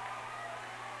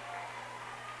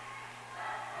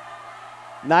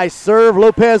 Nice serve,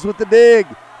 Lopez with the dig.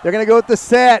 They're going to go with the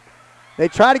set. They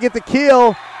try to get the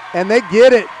kill, and they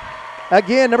get it.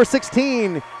 Again, number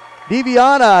 16,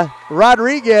 Deviana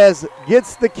Rodriguez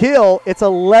gets the kill. It's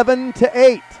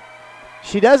 11-8.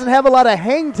 She doesn't have a lot of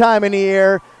hang time in the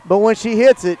air, but when she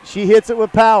hits it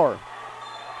with power.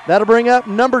 That'll bring up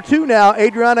number 2 now,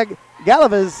 Adriana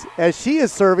Galvez, as she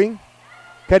is serving.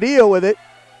 Cadillo with it.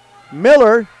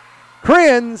 Miller,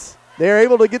 Krenz, they're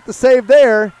able to get the save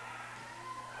there.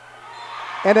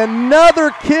 And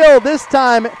another kill, this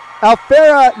time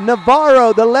Alfera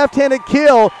Navarro, the left-handed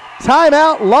kill.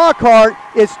 Timeout Lockhart.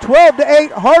 It's 12-8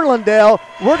 Harlandale.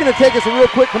 We're going to take us a real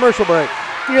quick commercial break.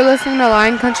 You're listening to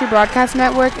Lion Country Broadcast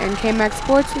Network and KMAX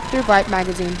Sports through Vype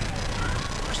Magazine.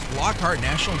 Lockhart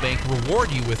National Bank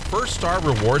reward you with First Star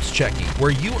Rewards Checking,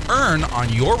 where you earn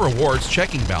on your rewards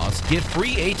checking balance, get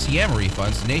free ATM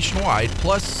refunds nationwide,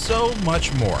 plus so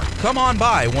much more. Come on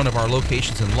by one of our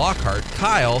locations in Lockhart,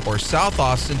 Kyle, or South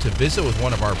Austin to visit with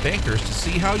one of our bankers to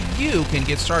see how you can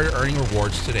get started earning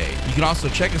rewards today. You can also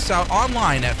check us out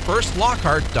online at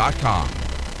firstlockhart.com.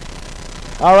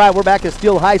 All right, we're back at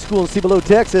Steele High School in Cibolo,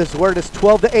 Texas, where it is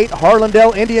 12-8.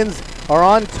 Harlandale Indians are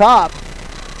on top.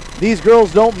 These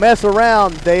girls don't mess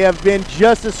around. They have been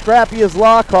just as scrappy as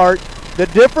Lockhart. The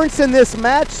difference in this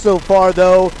match so far,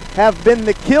 though, have been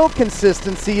the kill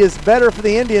consistency is better for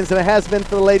the Indians than it has been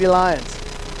for the Lady Lions.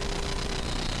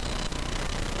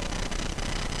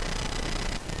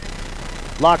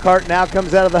 Lockhart now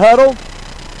comes out of the huddle,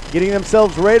 getting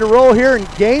themselves ready to roll here in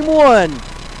game 1.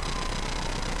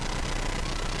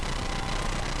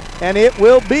 And it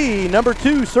will be number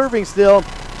 2 serving still.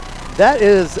 That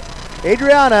is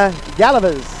Adriana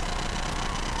Galvez.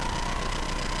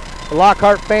 The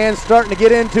Lockhart fans starting to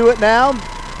get into it now.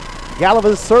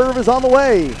 Galvez's serve is on the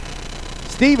way.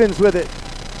 Stevens with it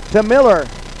to Miller.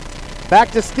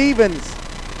 Back to Stevens.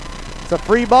 It's a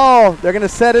free ball. They're going to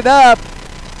set it up.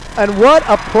 And what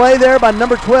a play there by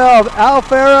number 12,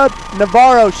 Alfera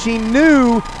Navarro. She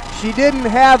knew she didn't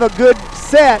have a good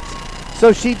set,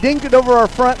 so she dinked it over our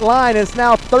front line. It's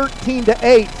now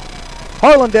 13-8.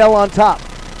 Harlandale on top.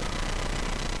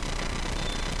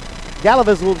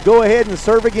 Galvez will go ahead and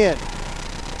serve again.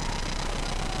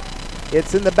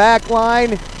 It's in the back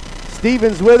line.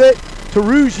 Stevens with it to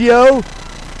Ruggiero,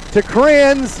 to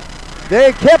Krenz.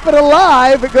 They kept it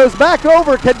alive. It goes back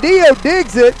over. Cadillo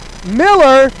digs it.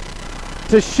 Miller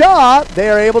to Shaw.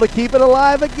 They are able to keep it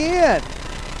alive again.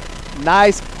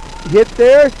 Nice hit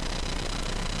there.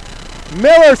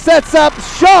 Miller sets up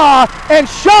Shaw, and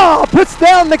Shaw puts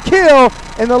down the kill,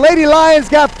 and the Lady Lions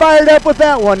got fired up with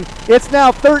that one. It's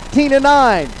now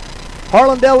 13-9.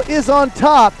 Harlandale is on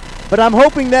top, but I'm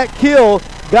hoping that kill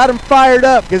got them fired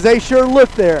up because they sure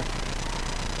looked there.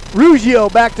 Ruggiero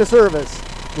back to service.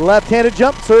 Left-handed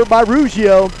jump serve by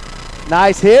Ruggiero.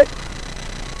 Nice hit.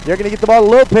 They're going to get the ball to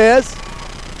Lopez.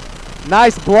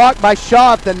 Nice block by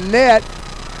Shaw at the net.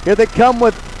 Here they come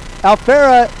with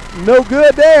Alfera. No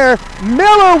good there.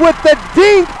 Miller with the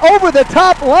dink over the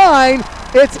top line.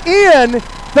 It's in.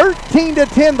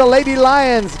 13-10. The Lady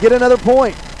Lions get another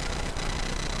point.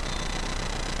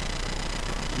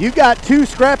 You got 2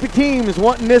 scrappy teams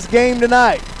wanting this game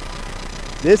tonight.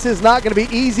 This is not going to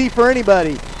be easy for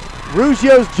anybody.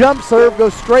 Ruggio's jump serve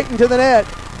goes straight into the net.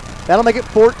 That'll make it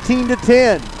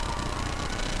 14-10.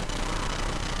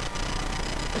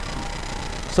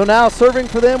 So now serving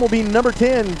for them will be number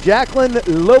 10, Jacqueline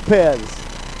Lopez.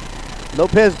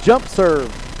 Lopez jump serve.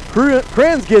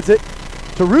 Krenz gets it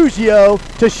to Ruggiero,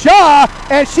 to Shaw,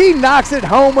 and she knocks it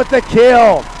home with the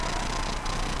kill.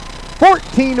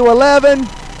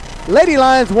 14-11. Lady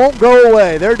Lions won't go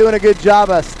away. They're doing a good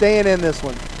job of staying in this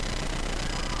one.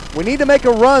 We need to make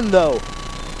a run, though.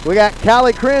 We got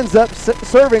Callie Krenz up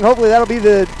serving. Hopefully that'll be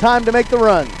the time to make the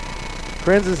run.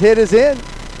 Krenz's hit is in.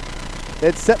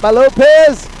 It's set by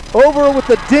Lopez. Over with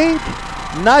the dink.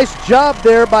 Nice job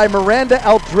there by Miranda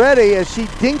Aldretti as she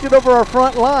dinked it over our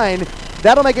front line.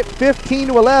 That'll make it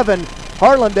 15-11.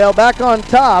 Harlandale back on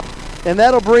top, and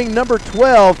that'll bring number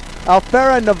 12,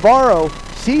 Alfara Navarro.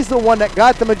 She's the one that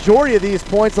got the majority of these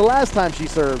points the last time she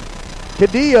served.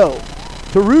 Cadillo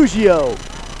to Ruggiero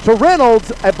to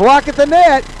Reynolds, a block at the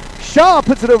net. Shaw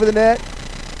puts it over the net.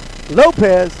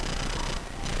 Lopez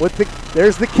with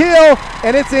there's the kill,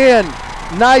 and it's in.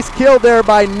 Nice kill there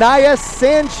by Naya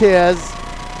Sanchez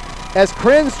as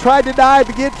Krenz tried to dive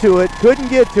to get to it, couldn't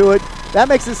get to it. That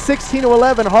makes it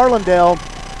 16-11 Harlandale,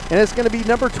 and it's going to be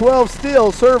number 12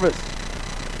 still, service.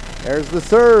 There's the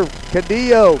serve,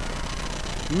 Cadillo.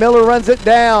 Miller runs it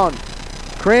down.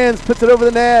 Krenz puts it over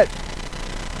the net.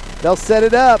 They'll set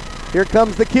it up. Here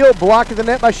comes the kill, blocked at the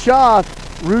net by Shaw.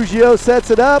 Ruggiero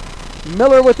sets it up.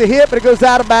 Miller with the hit, but it goes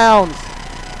out of bounds.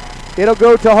 It'll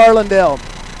go to Harlandale.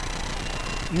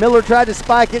 Miller tried to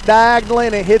spike it diagonally,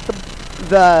 and it hit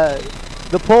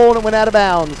the pole, and it went out of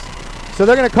bounds. So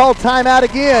they're going to call timeout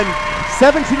again.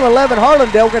 17-11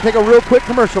 Harlandale. We're going to take a real quick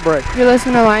commercial break. You're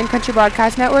listening to Lion Country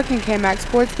Broadcast Network and KMAX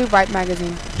Sports through Vype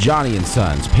Magazine. Johnny &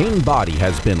 Sons Paint and Body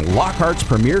has been Lockhart's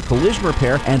premier collision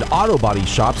repair and auto body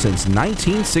shop since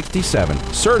 1967.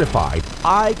 Certified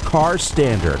I-CAR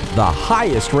standard, the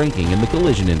highest ranking in the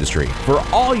collision industry. For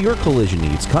all your collision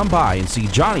needs, come by and see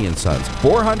Johnny & Sons,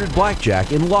 400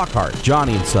 Blackjack in Lockhart.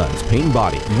 Johnny & Sons Paint and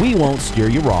Body. We won't steer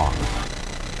you wrong.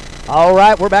 All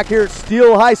right, we're back here at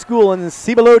Steele High School in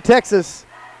Cibolo, Texas,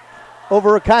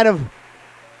 over kind of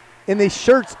in the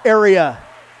Schertz area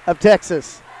of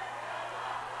Texas.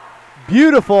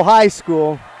 Beautiful high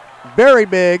school, very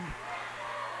big.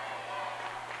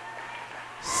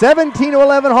 17-11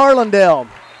 Harlandale.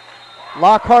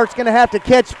 Lockhart's going to have to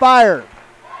catch fire.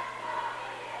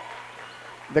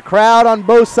 The crowd on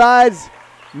both sides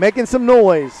making some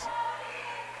noise.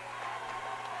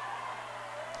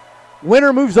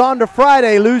 Winner moves on to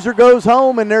Friday. Loser goes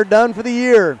home, and they're done for the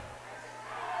year.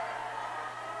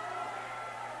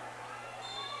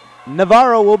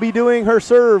 Navarro will be doing her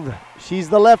serve. She's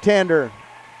the left-hander.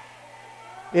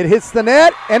 It hits the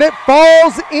net, and it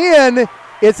falls in.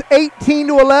 It's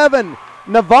 18-11.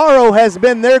 Navarro has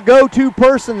been their go-to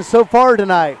person so far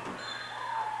tonight.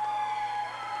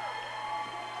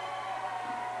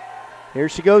 Here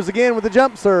she goes again with the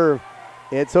jump serve.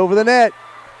 It's over the net.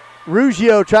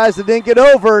 Ruggiero tries to dink it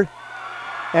over,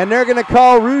 and they're going to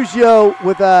call Ruggiero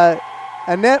with a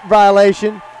net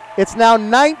violation. It's now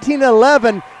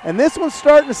 19-11, and this one's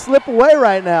starting to slip away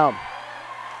right now.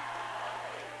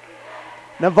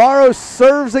 Navarro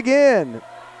serves again.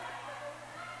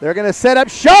 They're going to set up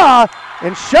Shaw,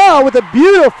 and Shaw with a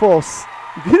beautiful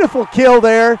kill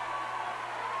there.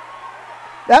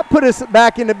 That put us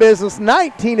back into business,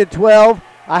 19-12.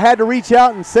 I had to reach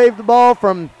out and save the ball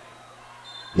from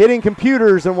hitting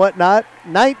computers and whatnot.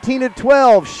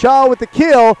 19-12, Shaw with the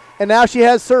kill, and now she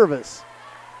has service.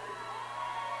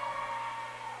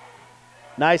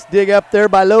 Nice dig up there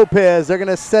by Lopez. They're going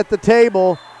to set the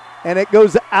table, and it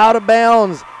goes out of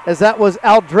bounds as that was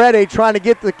Aldretti trying to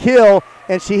get the kill,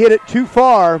 and she hit it too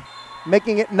far,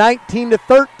 making it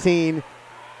 19-13.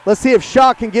 Let's see if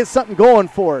Shaw can get something going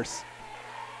for us.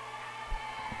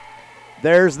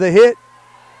 There's the hit.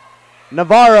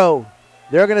 Navarro,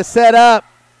 they're going to set up,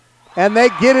 and they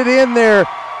get it in there.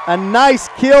 A nice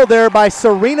kill there by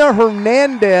Serena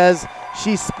Hernandez.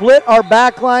 She split our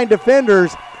backline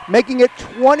defenders, making it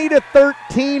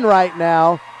 20-13 right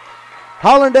now.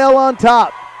 Harlandale on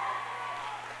top.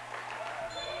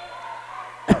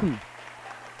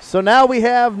 So now we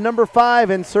have number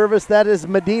 5 in service. That is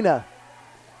Medina.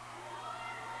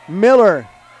 Miller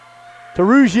to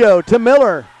Ruggiero to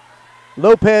Miller.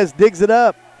 Lopez digs it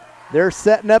up. They're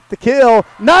setting up the kill.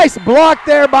 Nice block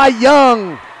there by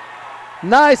Young.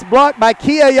 Nice block by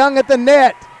Kia Young at the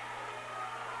net.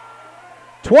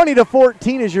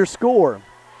 20-14 is your score.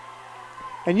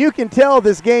 And you can tell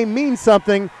this game means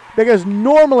something because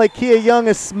normally Kia Young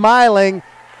is smiling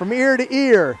from ear to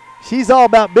ear. She's all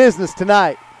about business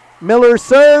tonight. Miller's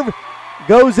serve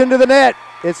goes into the net.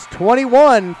 It's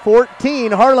 21-14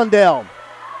 Harlandale.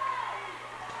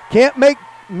 Can't make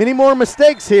many more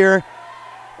mistakes here,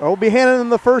 or we'll be handing them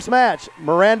the first match.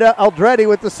 Miranda Aldretti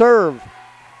with the serve.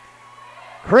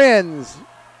 Krenz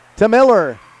to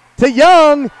Miller to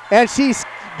Young, and she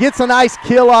gets a nice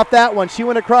kill off that one. She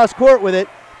went across court with it.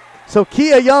 So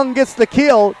Kia Young gets the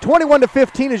kill.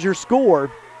 21-15 is your score.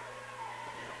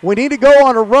 We need to go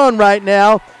on a run right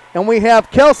now, and we have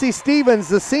Kelsey Stevens,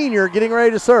 the senior, getting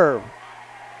ready to serve.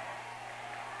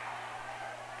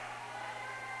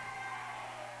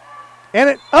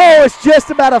 And it's just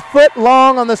about a foot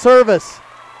long on the service.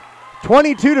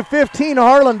 22-15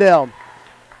 Harlandale.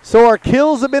 So our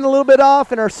kills have been a little bit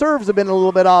off and our serves have been a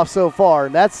little bit off so far.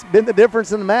 And that's been the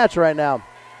difference in the match right now.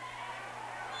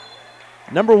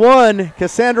 Number 1,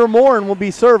 Cassandra Morin will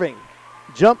be serving.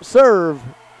 Jump serve.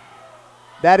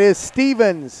 That is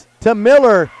Stevens to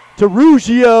Miller to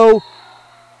Ruggiero.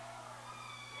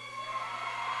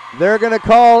 They're going to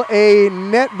call a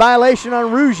net violation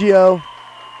on Ruggiero.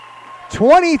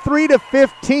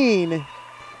 23-15.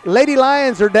 Lady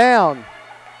Lions are down.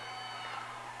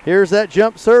 Here's that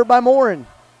jump serve by Morin.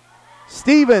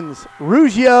 Stevens,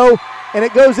 Ruggiero, and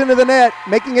it goes into the net,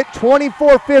 making it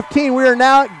 24-15. We are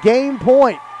now at game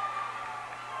point.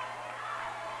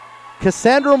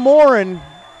 Cassandra Morin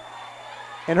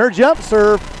and her jump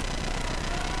serve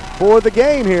for the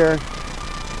game here.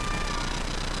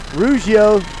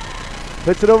 Ruggiero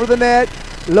puts it over the net.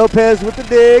 Lopez with the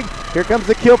dig. Here comes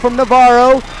the kill from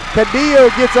Navarro. Cadillo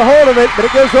gets a hold of it, but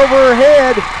it goes over her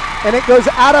head, and it goes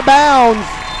out of bounds.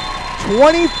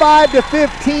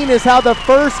 25-15 is how the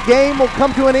first game will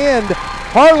come to an end.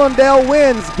 Harlandale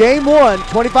wins game 1,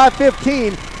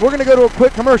 25-15. We're going to go to a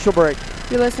quick commercial break.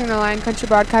 You're listening to Lion Country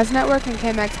Broadcast Network and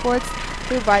KMX Sports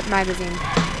through Vype Magazine.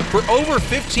 For over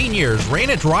 15 years,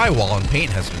 Raina Drywall and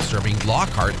Paint has been serving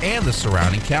Lockhart and the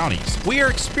surrounding counties. We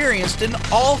are experienced in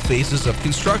all phases of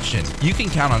construction. You can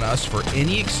count on us for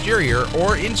any exterior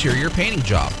or interior painting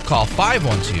job. Call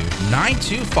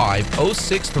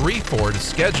 512-925-0634 to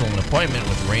schedule an appointment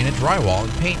with Raina Drywall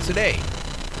and Paint today.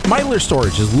 Meitler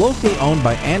Storage is locally owned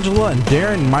by Angela and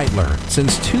Darren Meitler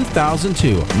since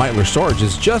 2002. Meitler Storage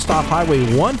is just off Highway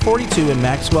 142 in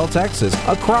Maxwell, Texas,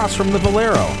 across from the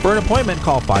Valero. For an appointment,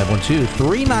 call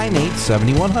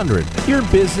 512-398-7100. Your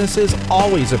business is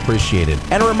always appreciated.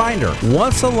 And a reminder,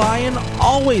 once a lion,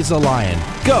 always a lion.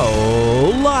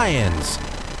 Go Lions!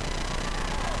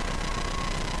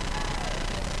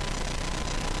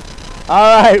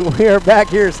 All right, we are back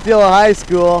here at Steele High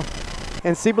School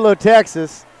in Cibolo,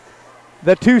 Texas.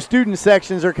 The two student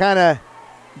sections are kind of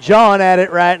jawing at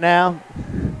it right now.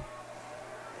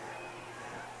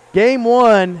 Game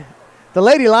 1, the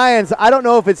Lady Lions, I don't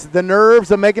know if it's the nerves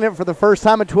of making it for the first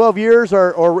time in 12 years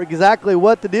or exactly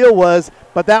what the deal was,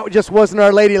 but that just wasn't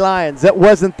our Lady Lions. That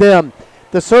wasn't them.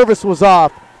 The service was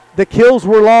off. The kills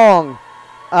were long.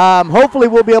 Hopefully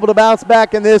we'll be able to bounce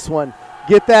back in this one,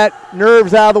 get that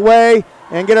nerves out of the way,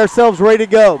 and get ourselves ready to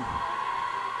go.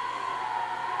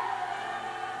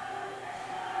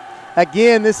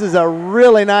 Again, this is a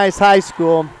really nice high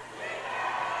school.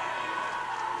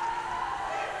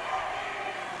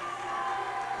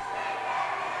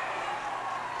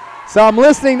 So I'm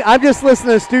just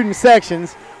listening to student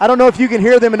sections. I don't know if you can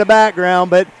hear them in the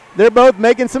background, but they're both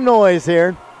making some noise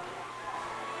here.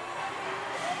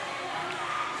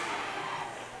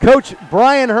 Coach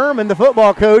Brian Herman, the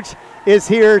football coach, is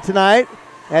here tonight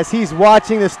as he's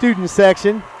watching the student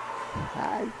section.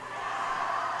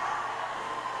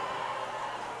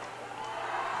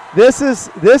 This is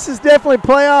definitely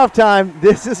playoff time.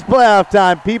 This is playoff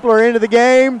time. People are into the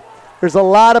game. There's a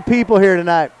lot of people here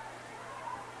tonight.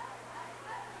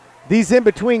 These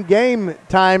in-between game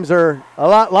times are a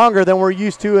lot longer than we're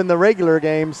used to in the regular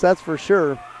games, that's for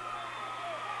sure.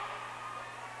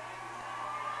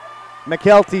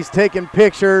 McKelty's taking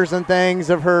pictures and things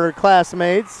of her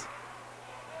classmates.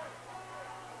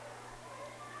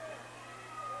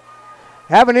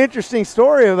 Have an interesting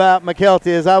story about McKelty.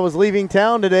 As I was leaving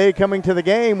town today, coming to the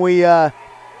game, we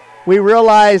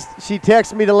realized, she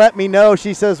texted me to let me know.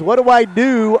 She says, "What do I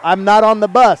do? I'm not on the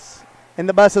bus," and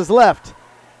the bus has left.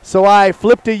 So I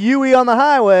flipped a UE on the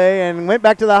highway and went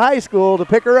back to the high school to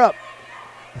pick her up.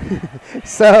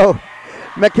 So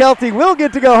McKelty will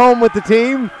get to go home with the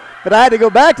team, but I had to go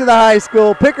back to the high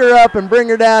school, pick her up, and bring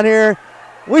her down here.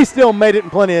 We still made it in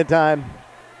plenty of time.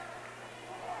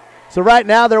 So right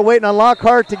now they're waiting on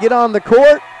Lockhart to get on the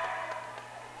court.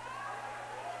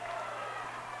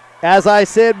 As I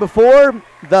said before,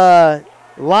 the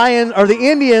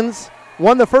Indians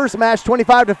won the first match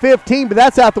 25-15, but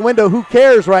that's out the window. Who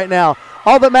cares right now?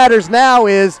 All that matters now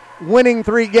is winning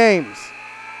 3 games.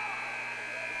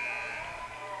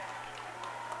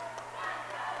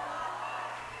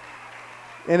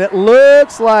 And it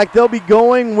looks like they'll be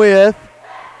going with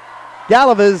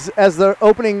Galavas as the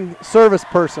opening service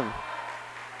person.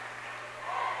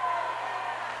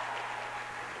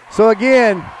 So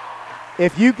again,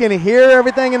 if you can hear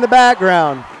everything in the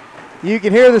background, You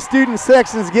can hear the student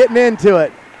sections getting into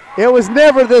it. It was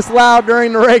never this loud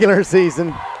during the regular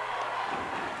season.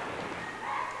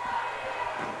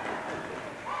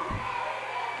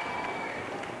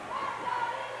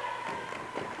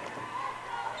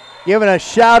 Giving a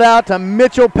shout out to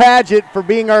Mitchell Padgett for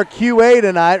being our QA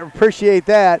tonight. Appreciate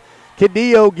that.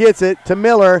 Cadillo gets it to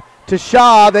Miller, to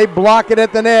Shaw. They block it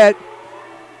at the net.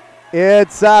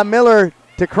 It's Miller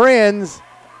to Krenz.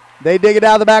 They dig it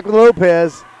out of the back with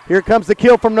Lopez. Here comes the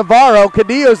kill from Navarro.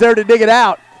 Cadillo's there to dig it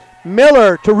out.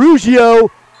 Miller to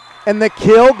Ruggiero, and the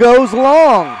kill goes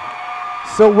long.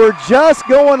 So we're just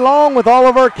going long with all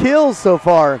of our kills so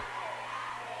far.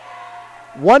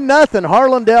 1-0,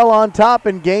 Harlandale on top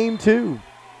in game 2.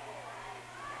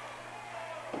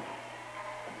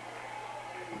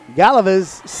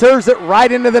 Galaviz serves it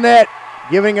right into the net,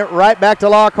 giving it right back to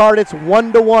Lockhart. It's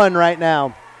 1-1 right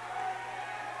now.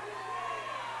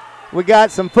 We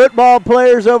got some football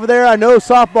players over there. I know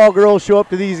softball girls show up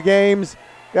to these games.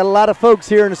 Got a lot of folks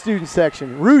here in the student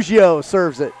section. Ruggiero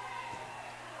serves it.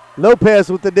 Lopez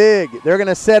with the dig. They're going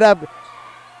to set up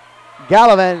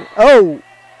Gallivan. Oh,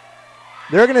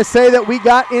 they're going to say that we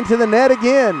got into the net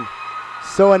again.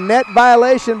 So a net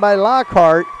violation by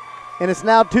Lockhart, and it's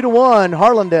now 2-1,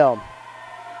 Harlandale.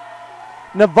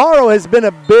 Navarro has been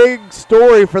a big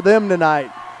story for them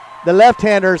tonight. The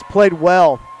left-handers played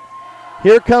well.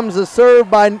 Here comes a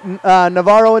serve by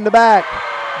Navarro in the back.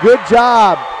 Good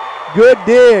job. Good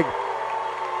dig.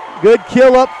 Good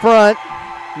kill up front.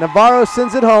 Navarro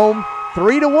sends it home.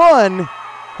 3-1.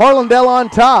 Harlandale on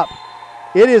top.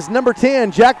 It is number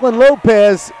 10, Jacqueline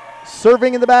Lopez,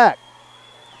 serving in the back.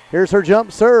 Here's her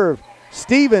jump serve.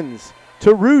 Stevens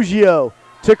to Ruggiero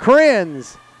to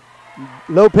Krenz.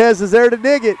 Lopez is there to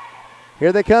dig it.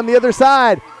 Here they come the other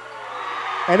side.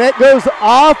 And it goes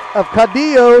off of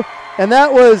Cadillo, and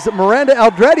that was Miranda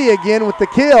Aldretti again with the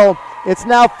kill. It's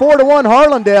now 4-1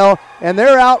 Harlandale, and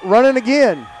they're out running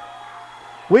again.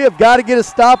 We have got to get a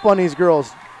stop on these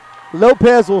girls.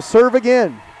 Lopez will serve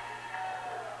again.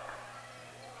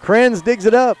 Krenz digs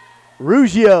it up.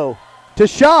 Ruggiero to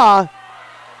Shaw.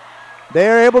 They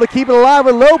are able to keep it alive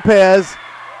with Lopez.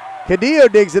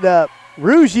 Cadillo digs it up.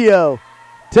 Ruggiero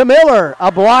to Miller.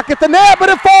 A block at the net, but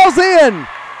it falls in.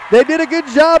 They did a good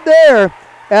job there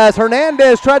as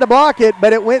Hernandez tried to block it,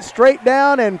 but it went straight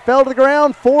down and fell to the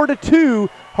ground. 4-2,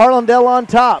 Harlandale on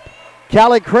top.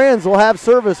 Callie Krenz will have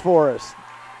service for us.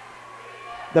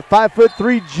 The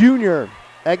 5'3" junior.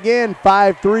 Again,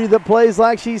 5'3" that plays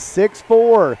like she's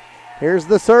 6'4". Here's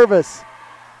the service.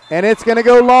 And it's going to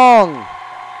go long.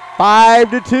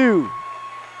 5-2.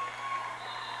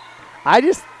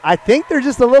 I think they're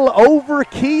just a little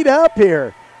over-keyed up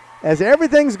here. As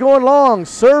everything's going long,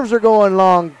 serves are going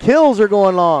long, kills are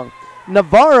going long.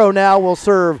 Navarro now will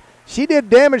serve. She did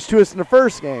damage to us in the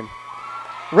first game.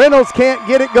 Reynolds can't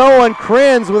get it going.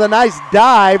 Krenz with a nice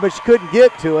dive, but she couldn't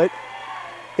get to it.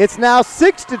 It's now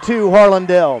 6-2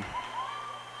 Harlandale.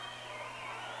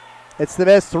 It's the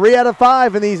best 3 out of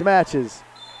 5 in these matches.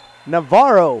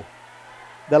 Navarro,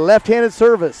 the left-handed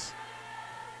service.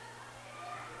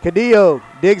 Cadillo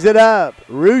digs it up.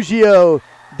 Ruggiero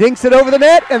dinks it over the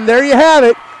net, and there you have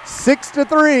it.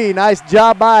 6-3. Nice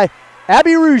job by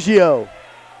Abby Ruggiero.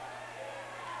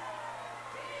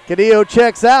 Cadillo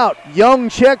checks out. Young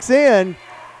checks in,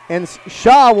 and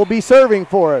Shaw will be serving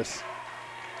for us.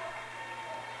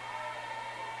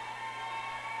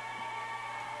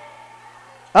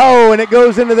 Oh, and it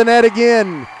goes into the net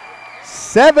again.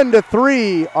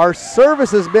 7-3. Our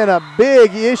service has been a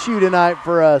big issue tonight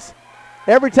for us.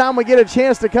 Every time we get a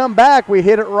chance to come back, we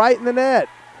hit it right in the net.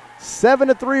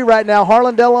 7-3 right now,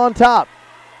 Harlandale on top.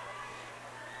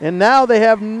 And now they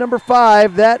have number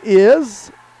 5, that is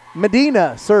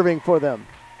Medina serving for them.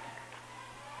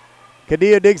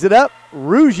 Cadillo digs it up.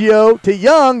 Ruggiero to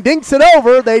Young, dinks it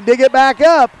over. They dig it back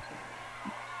up.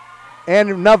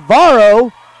 And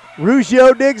Navarro,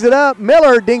 Ruggiero digs it up.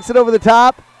 Miller dinks it over the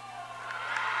top.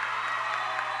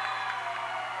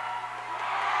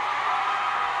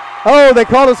 Oh, they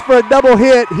called us for a double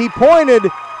hit. He pointed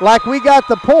like we got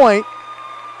the point,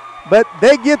 but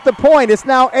they get the point. It's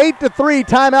now 8-3.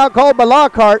 Timeout called by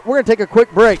Lockhart. We're going to take a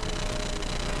quick break.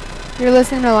 You're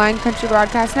listening to Lion Country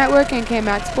Broadcast Network and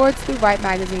KMAX Sports through Vype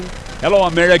Magazine. Hello,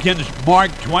 Americans. Mark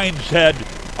Twain said,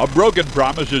 a broken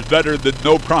promise is better than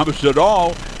no promise at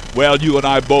all. Well, you and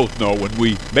I both know when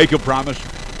we make a promise,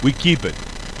 we keep it.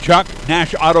 Chuck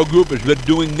Nash Auto Group has been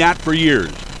doing that for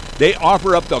years. They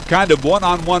offer up the kind of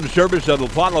one-on-one service that'll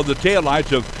follow the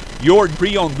taillights of your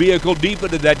pre-owned vehicle deep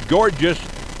into that gorgeous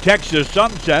Texas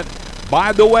sunset.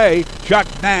 By the way, Chuck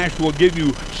Nash will give you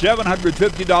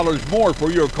 $750 more for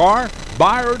your car,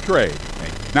 buy or trade.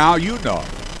 And Now you know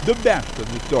the best of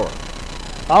the story.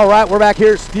 All right, we're back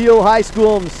here at Steele High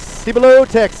School in Cibolo,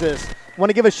 Texas. Want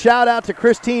to give a shout out to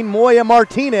Christine Moya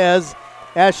Martinez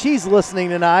as she's listening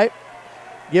tonight.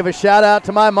 Give a shout out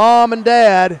to my mom and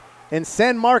dad in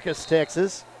San Marcos,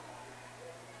 Texas.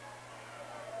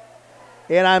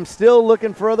 And I'm still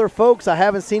looking for other folks. I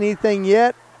haven't seen anything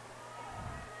yet.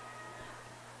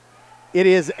 It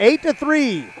is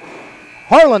 8-3,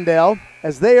 Harlandale,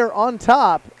 as they are on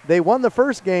top. They won the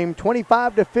first game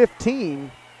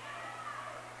 25-15.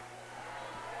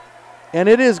 And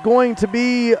it is going to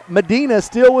be Medina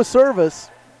still with service.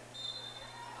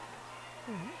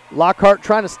 Lockhart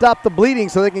trying to stop the bleeding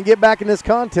so they can get back in this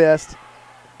contest.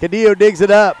 Cadillo digs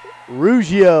it up.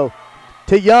 Ruggiero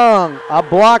to Young. A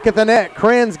block at the net.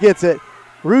 Krenz gets it.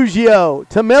 Ruggiero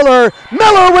to Miller.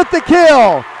 Miller with the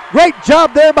kill. Great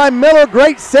job there by Miller.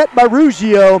 Great set by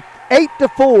Ruggiero.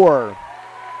 8-4.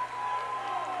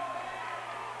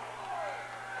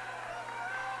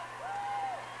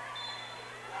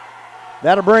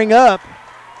 That'll bring up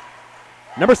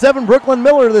number 7, Brooklyn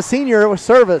Miller, the senior, with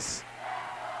service.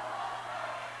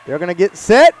 They're going to get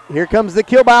set. Here comes the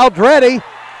kill by Aldretti.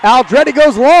 Aldretti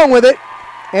goes long with it,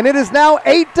 and it is now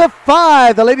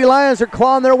 8-5. The Lady Lions are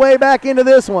clawing their way back into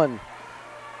this one.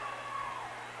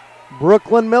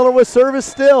 Brooklyn Miller with service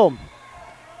still.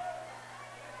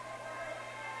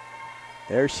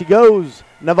 There she goes.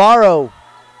 Navarro.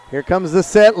 Here comes the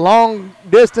set. Long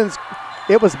distance.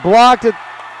 It was blocked at.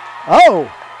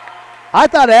 Oh, I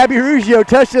thought Abby Ruggiero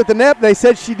touched it at the net. They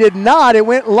said she did not. It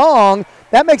went long.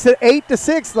 That makes it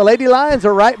 8-6. The Lady Lions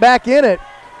are right back in it.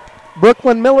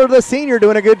 Brooklyn Miller, the senior,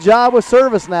 doing a good job with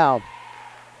service now.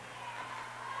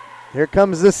 Here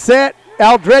comes the set.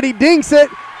 Aldretti dinks it,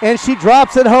 and she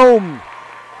drops it home.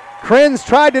 Krenz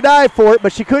tried to dive for it,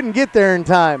 but she couldn't get there in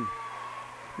time.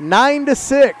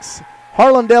 9-6.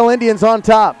 Harlandale Indians on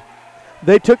top.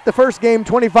 They took the first game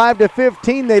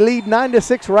 25-15. They lead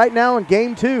 9-6 right now in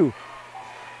game 2.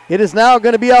 It is now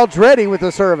going to be Aldretti with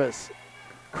the service.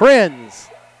 Krenz,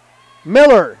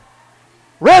 Miller,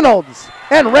 Reynolds,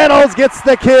 and Reynolds gets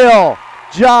the kill.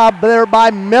 Job there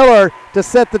by Miller to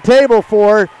set the table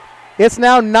for. It's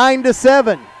now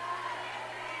 9-7.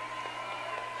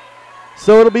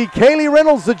 So it'll be Kaylee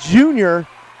Reynolds, the junior.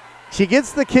 She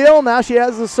gets the kill. Now she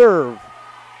has the serve.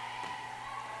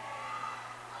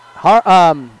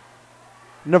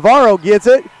 Navarro gets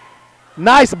it.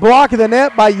 Nice block of the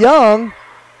net by Young.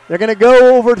 They're going to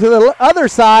go over to the other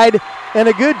side, and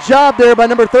a good job there by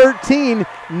number 13,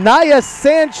 Naya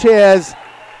Sanchez.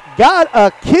 Got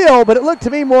a kill, but it looked to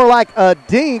me more like a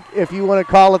dink, if you want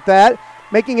to call it that,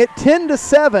 making it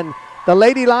 10-7. The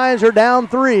Lady Lions are down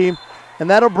 3, and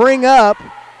that'll bring up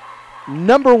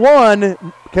number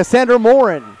 1, Cassandra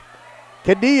Morin.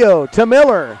 Cadillo to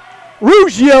Miller.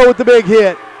 Ruggiero with the big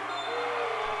hit.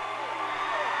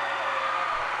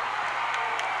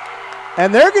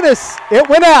 And they're going to, it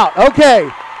went out. Okay,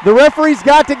 the referees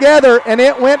got together and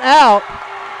it went out.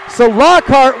 So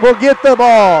Lockhart will get the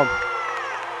ball.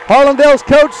 Harlandale's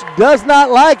coach does not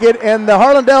like it, and the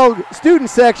Harlandale student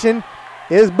section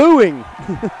is booing.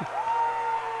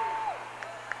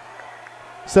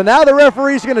 So now the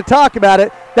referees are going to talk about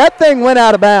it. That thing went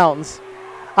out of bounds.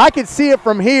 I could see it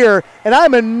from here, and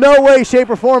I'm in no way, shape,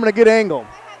 or form in a good angle.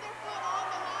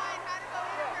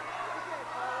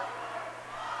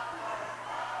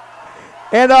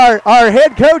 And our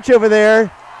head coach over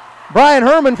there, Brian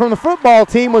Herman from the football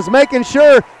team, was making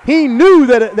sure he knew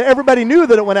that everybody knew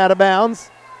that it went out of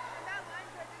bounds.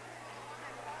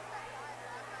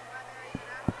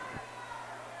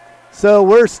 So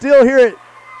we're still here at,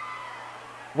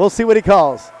 we'll see what he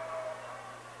calls.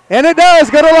 And it does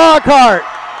go to Lockhart.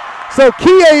 So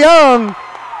Kia Young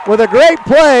with a great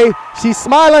play. She's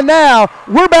smiling now.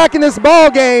 We're back in this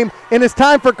ball game, and it's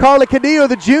time for Carla Cadillo,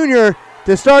 the junior,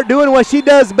 to start doing what she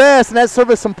does best, and that's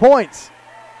service some points.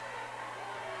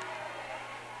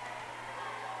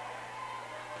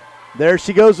 There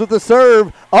she goes with the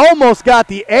serve. Almost got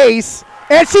the ace,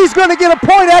 and she's going to get a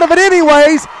point out of it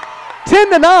anyways.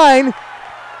 10-9.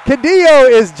 Cadillo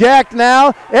is jacked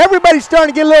now. Everybody's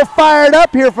starting to get a little fired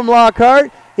up here from Lockhart.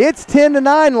 It's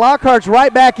 10-9. Lockhart's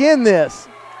right back in this.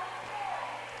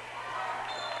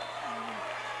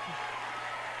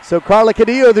 So Carla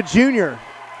Cadillo, the junior.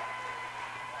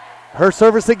 Her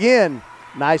service again.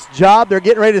 Nice job. They're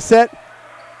getting ready to set.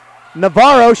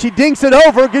 Navarro, she dinks it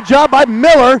over. Good job by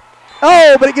Miller.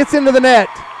 Oh, but it gets into the net.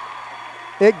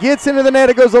 It gets into the net.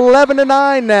 It goes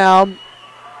 11-9 now.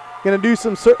 Going to do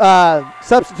some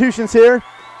substitutions here.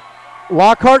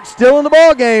 Lockhart still in the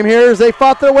ball game here as they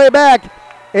fought their way back.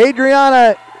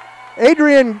 Adrian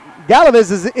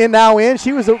Galaviz is now in.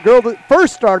 She was the girl that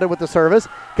first started with the service.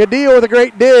 Cadillo with a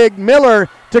great dig. Miller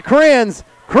to Krenz.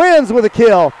 Krenz with a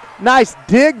kill. Nice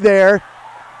dig there.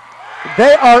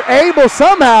 They are able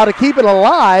somehow to keep it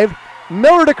alive.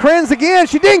 Miller to Krenz again.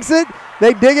 She dinks it.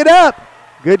 They dig it up.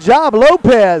 Good job,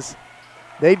 Lopez.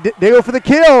 They go for the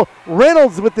kill.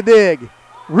 Reynolds with the dig.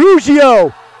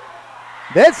 Ruggiero.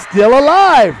 That's still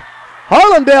alive.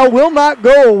 Harlandale will not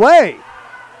go away.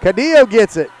 Cadillo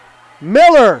gets it.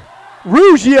 Miller.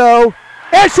 Ruggiero.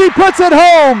 And she puts it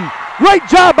home. Great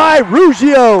job by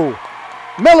Ruggiero.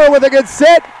 Miller with a good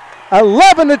set.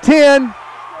 11-10.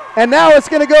 And now it's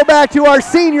going to go back to our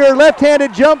senior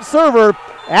left-handed jump server,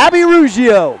 Abby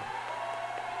Ruggiero.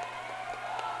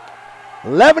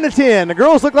 11-10. The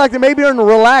girls look like they maybe are in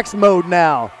relaxed mode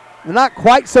now. They're not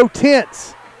quite so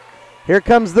tense. Here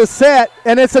comes the set,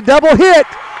 and it's a double hit.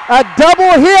 A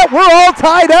double hit. We're all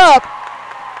tied up.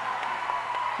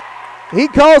 He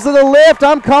calls it a lift.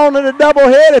 I'm calling it a double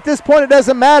hit. At this point, it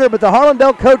doesn't matter, but the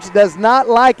Harlandale coach does not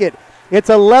like it. It's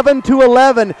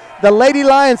 11-11. The Lady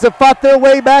Lions have fought their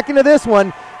way back into this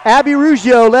one. Abby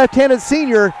Ruggiero, left-handed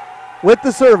senior, with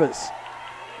the service.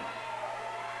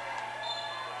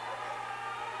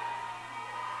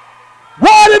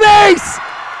 What an ace!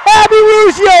 Abby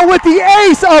Ruggiero with the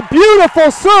ace. A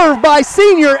beautiful serve by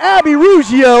senior Abby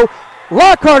Ruggiero.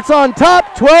 Lockhart's on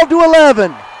top,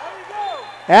 12-11.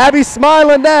 Abby's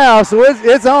smiling now, so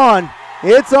it's on.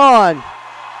 It's on.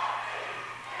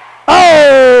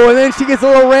 Oh, and then she gets a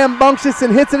little rambunctious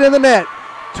and hits it in the net.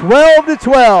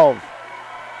 12-12.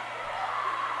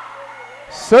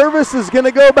 Service is going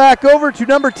to go back over to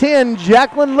number 10,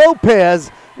 Jacqueline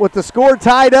Lopez, with the score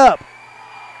tied up.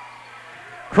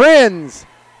 Krenz.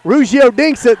 Ruggiero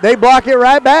dinks it. They block it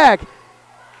right back.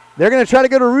 They're going to try to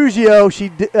go to Ruggiero.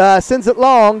 She sends it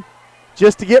long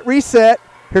just to get reset.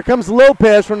 Here comes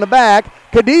Lopez from the back.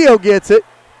 Cadillo gets it.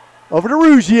 Over to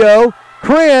Ruggiero.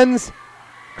 Krenz.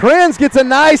 Krenz gets a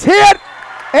nice hit,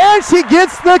 and she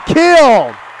gets the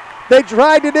kill. They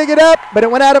tried to dig it up, but it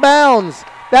went out of bounds.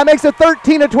 That makes it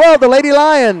 13-12, the Lady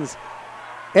Lions.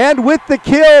 And with the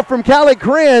kill from Callie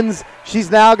Krenz,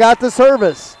 she's now got the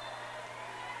service.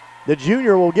 The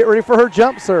junior will get ready for her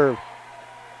jump serve.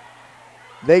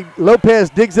 Lopez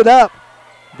digs it up.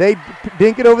 They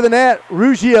dink it over the net.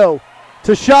 Ruggiero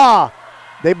to Shaw.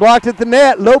 They blocked at the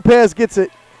net. Lopez gets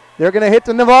it. They're going to hit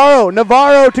to Navarro.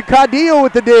 Navarro to Cadillo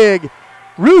with the dig.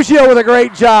 Ruggiero with a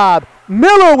great job.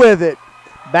 Miller with it.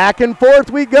 Back and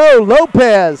forth we go.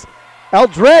 Lopez.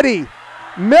 Aldretti.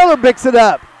 Miller picks it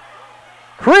up.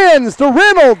 Krenz to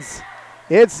Reynolds.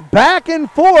 It's back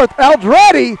and forth.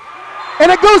 Aldretti.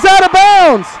 And it goes out of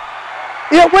bounds.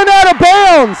 It went out of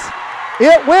bounds.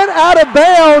 It went out of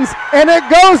bounds, and it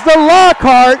goes to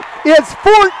Lockhart. It's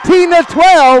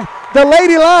 14-12, the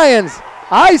Lady Lions.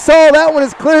 I saw that one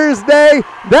as clear as day.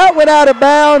 That went out of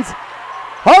bounds.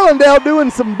 Harlandale doing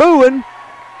some booing,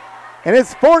 and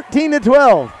it's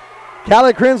 14-12.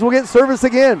 Callie Krenz will get service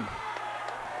again.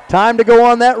 Time to go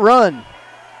on that run.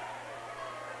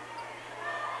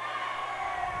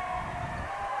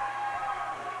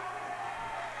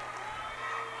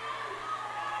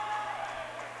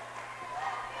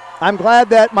 I'm glad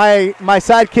that my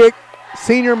sidekick,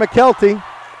 Senior McKelty,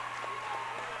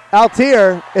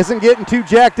 Altier, isn't getting too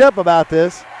jacked up about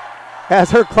this as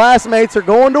her classmates are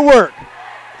going to work.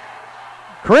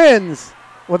 Krenz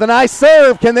with a nice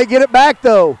serve. Can they get it back,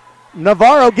 though?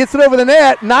 Navarro gets it over the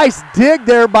net. Nice dig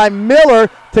there by Miller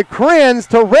to Krenz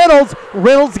to Reynolds.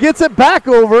 Reynolds gets it back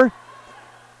over.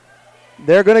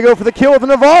 They're going to go for the kill with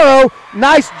Navarro.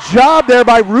 Nice job there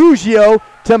by Ruggiero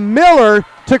to Miller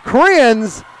to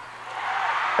Krenz.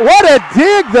 What a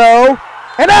dig, though.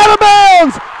 And out of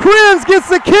bounds. Krenz gets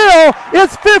the kill.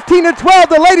 It's 15-12,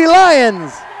 the Lady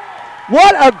Lions.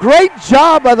 What a great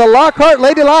job by the Lockhart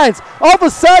Lady Lions. All of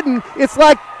a sudden, it's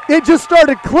like it just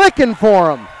started clicking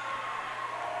for them.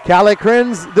 Callie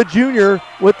Krenz, the junior,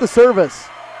 with the service.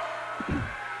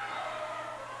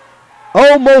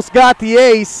 Almost got the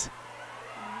ace.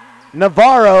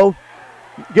 Navarro.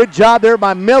 Good job there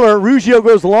by Miller. Ruggiero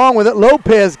goes along with it.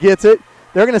 Lopez gets it.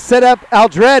 They're going to set up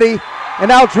Aldretti,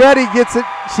 and Aldretti gets it.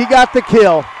 She got the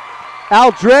kill.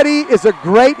 Aldretti is a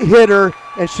great hitter,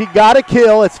 and she got a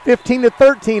kill. It's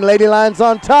 15-13. Lady Lions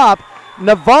on top.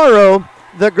 Navarro,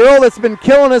 the girl that's been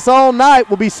killing us all night,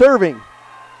 will be serving.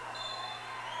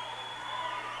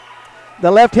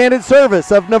 The left-handed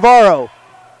service of Navarro.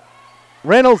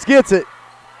 Reynolds gets it.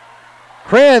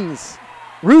 Krenz.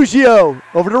 Ruggiero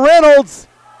over to Reynolds.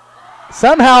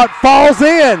 Somehow it falls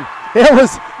in. It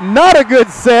was not a good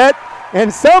set,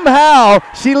 and somehow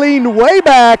she leaned way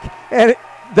back, and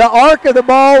the arc of the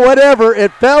ball, whatever,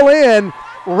 it fell in.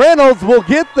 Reynolds will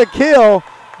get the kill,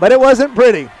 but it wasn't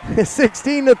pretty.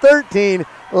 16-13,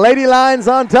 Lady Lions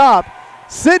on top.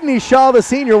 Sydney Shaw, the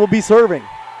senior, will be serving.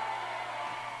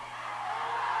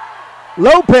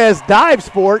 Lopez dives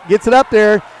for it, gets it up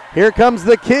there. Here comes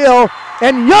the kill,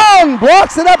 and Young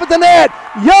blocks it up at the net.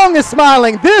 Young is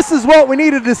smiling. This is what we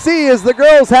needed to see as the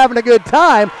girls having a good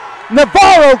time.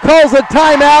 Navarro calls a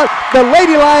timeout. The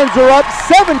Lady Lions are up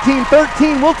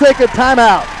 17-13. We'll take a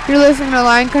timeout. You're listening to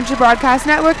Lion Country Broadcast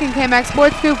Network and KMAX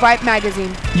Sports through Vype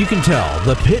Magazine. You can tell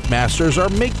the Pitmasters are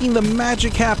making the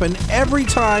magic happen every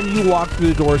time you walk through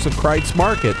the doors of Kreitz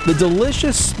Market. The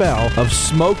delicious smell of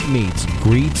smoked meats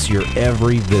greets your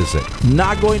every visit.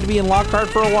 Not going to be in Lockhart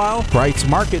for a while? Kreitz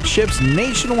Market ships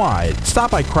nationwide.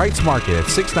 Stop by Kreitz Market at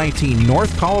 619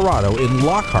 North Colorado in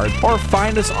Lockhart or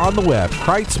find us on the web,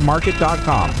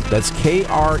 KreitzMarket.com. That's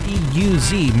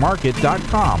KREUZ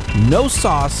Market.com. No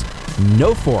sauce,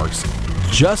 no forks,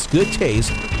 just good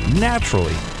taste,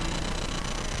 naturally.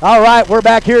 All right, we're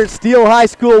back here at Steele High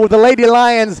School where the Lady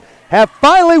Lions have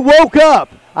finally woke up.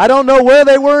 I don't know where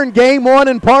they were in game one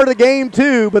and part of game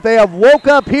two, but they have woke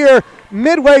up here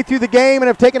midway through the game and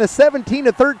have taken a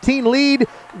 17-13 lead.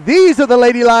 These are the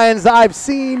Lady Lions I've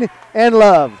seen and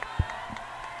loved.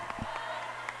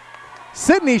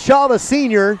 Sydney Shaw, the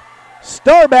senior,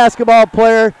 star basketball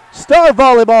player, star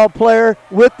volleyball player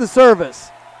with the service.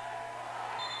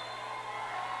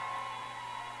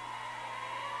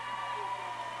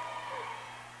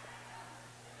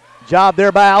 Job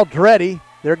there by Aldretti.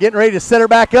 They're getting ready to set her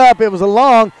back up. It was a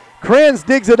long. Krenz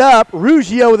digs it up.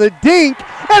 Ruggio with a dink.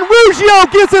 And Ruggio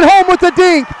gets it home with the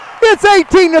dink. It's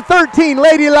 18-13,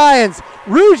 Lady Lions.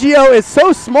 Ruggio is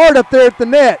so smart up there at the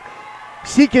net.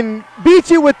 She can beat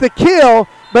you with the kill,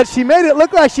 but she made it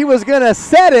look like she was going to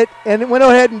set it and went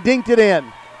ahead and dinked it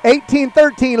in.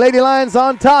 18-13, Lady Lions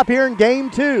on top here in game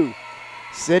two.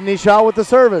 Sydney Shaw with the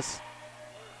service.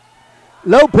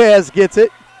 Lopez gets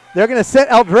it. They're going to set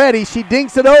Aldretti. She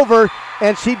dinks it over,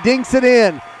 and she dinks it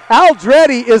in.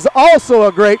 Aldretti is also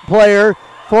a great player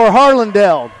for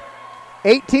Harlandale.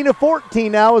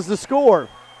 18-14 now is the score.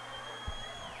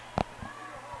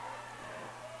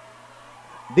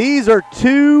 These are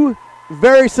two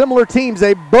very similar teams.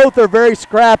 They both are very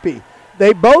scrappy.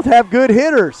 They both have good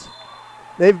hitters.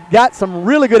 They've got some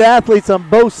really good athletes on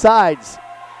both sides.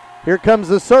 Here comes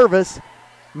the service.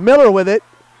 Miller with it.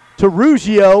 To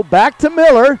Ruggio, back to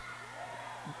Miller.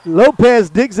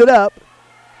 Lopez digs it up.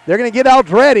 They're going to get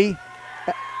Aldretti.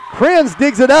 Krenz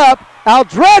digs it up.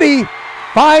 Aldretti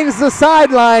finds the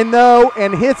sideline, though,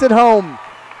 and hits it home.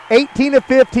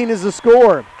 18-15 is the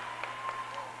score.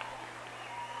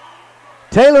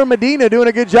 Taylor Medina doing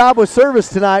a good job with service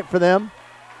tonight for them.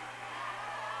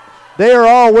 They are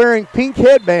all wearing pink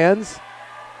headbands.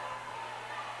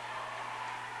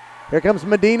 Here comes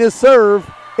Medina's serve.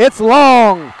 It's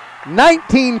long.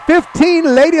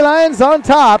 19-15, Lady Lions on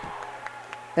top.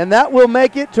 And that will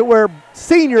make it to where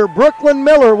senior Brooklyn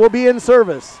Miller will be in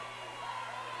service.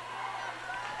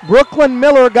 Brooklyn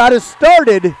Miller got us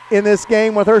started in this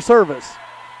game with her service.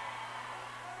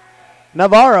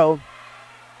 Navarro.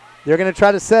 They're going to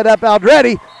try to set up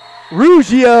Aldretti.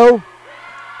 Ruggio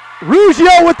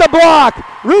with the block.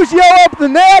 Ruggio up the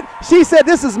net. She said,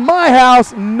 "This is my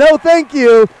house. No, thank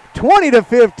you."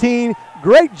 20-15.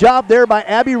 Great job there by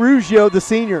Abby Ruggio, the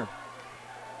senior.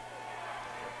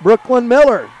 Brooklyn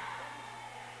Miller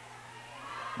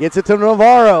gets it to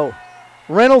Navarro.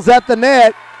 Reynolds at the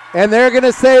net, and they're going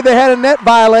to say they had a net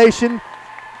violation.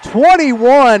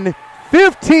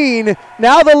 21-15.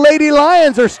 Now the Lady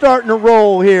Lions are starting to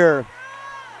roll here.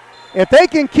 If they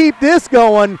can keep this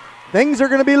going, things are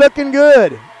going to be looking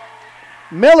good.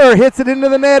 Miller hits it into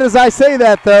the net as I say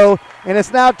that, though, and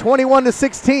it's now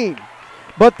 21-16.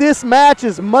 But this match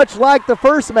is much like the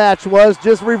first match was,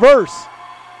 just reverse.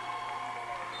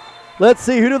 Let's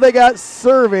see, who do they got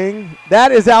serving?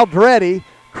 That is Aldretti.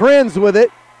 Krenz with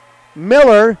it.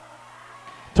 Miller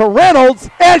to Reynolds,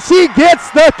 and she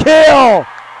gets the kill.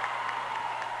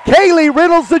 Kaylee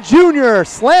Reynolds, the junior,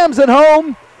 slams it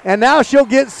home, and now she'll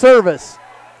get service.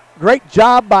 Great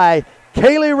job by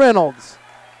Kaylee Reynolds.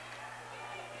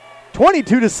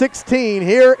 22-16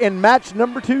 here in match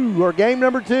number 2, or game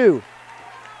number 2.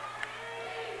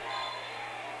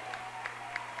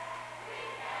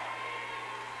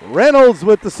 Reynolds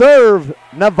with the serve.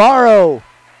 Navarro.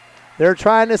 They're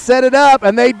trying to set it up,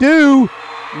 and they do.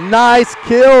 Nice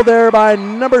kill there by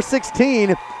number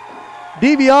 16.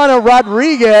 Deviana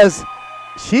Rodriguez.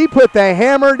 She put the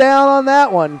hammer down on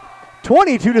that one.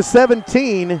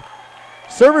 22-17.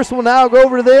 Service will now go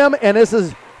over to them, and this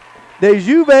is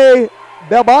Dejuve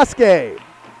Belbosque.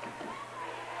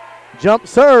 Jump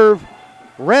serve.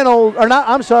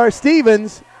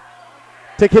 Stevens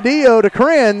to Cadillo to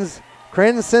Krenz.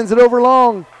 Krenz sends it over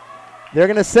long. They're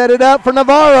going to set it up for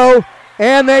Navarro,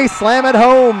 and they slam it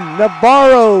home.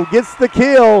 Navarro gets the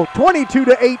kill,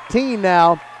 22-18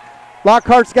 now.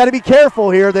 Lockhart's got to be careful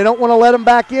here. They don't want to let them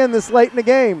back in this late in the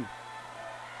game.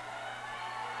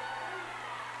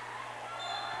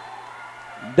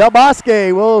 Del Bosque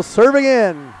will serve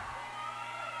again.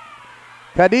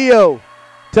 Cadillo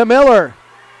to Miller.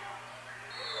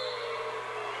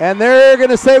 And they're going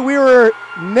to say we were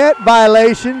net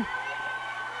violation.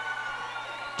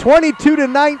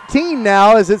 22-19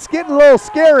 now, as it's getting a little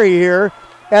scary here,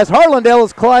 as Harlandale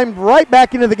has climbed right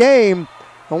back into the game.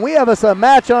 And we have us a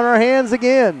match on our hands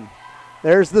again.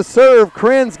 There's the serve.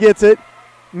 Krenz gets it.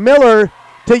 Miller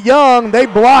to Young. They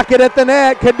block it at the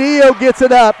net. Cadillo gets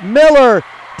it up. Miller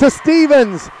to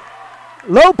Stevens.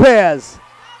 Lopez.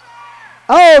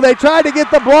 Oh, they tried to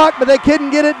get the block, but they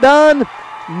couldn't get it done.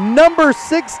 Number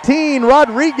 16,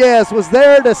 Rodriguez, was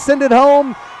there to send it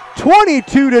home.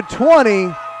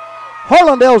 22-20.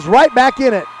 Harlandale's right back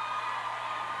in it.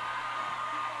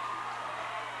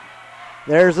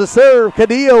 There's the serve.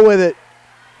 Cadillo with it.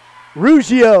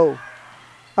 Ruggiero.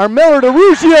 Or Miller to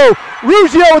Ruggiero.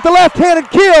 Ruggiero with the left-handed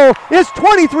kill. It's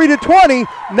 23-20.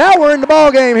 Now we're in the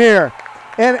ball game here.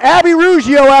 And Abby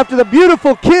Ruggiero, after the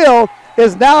beautiful kill,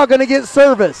 is now going to get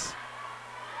service.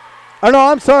 Oh, no,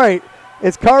 I'm sorry.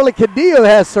 It's Carly Cadillo that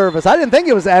has service. I didn't think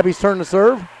it was Abby's turn to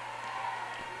serve.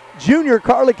 Junior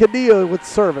Carly Cadillo with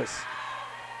service.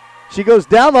 She goes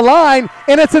down the line,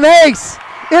 and it's an ace.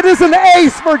 It is an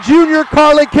ace for junior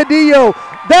Carly Cadillo.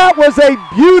 That was a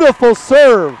beautiful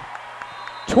serve.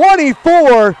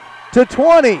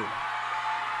 24-20.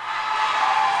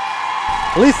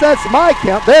 At least that's my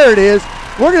count. There it is.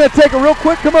 We're going to take a real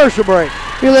quick commercial break.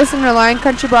 You're listening to Lion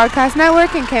Country Broadcast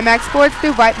Network and KMAX Sports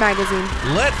through Vype Magazine.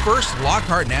 Let First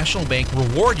Lockhart National Bank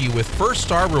reward you with First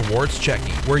Star Rewards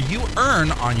Checking, where you earn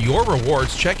on your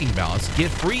rewards checking balance, get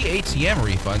free ATM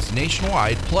refunds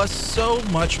nationwide, plus so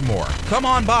much more. Come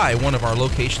on by one of our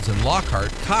locations in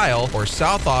Lockhart, Kyle, or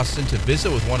South Austin to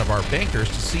visit with one of our bankers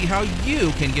to see how you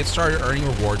can get started earning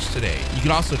rewards today. You can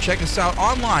also check us out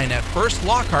online at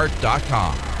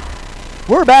firstlockhart.com.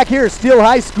 We're back here at Steele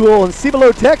High School in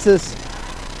Cibolo, Texas.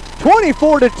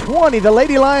 24-20, the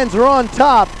Lady Lions are on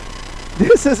top.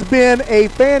 This has been a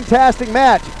fantastic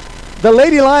match. The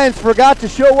Lady Lions forgot to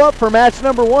show up for match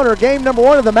number one, or game number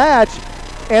one of the match,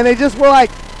 and they just were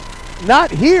like, not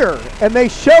here. And they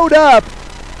showed up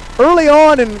early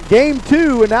on in game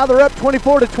two, and now they're up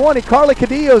 24-20. Carly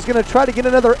Cadillo is going to try to get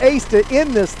another ace to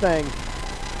end this thing.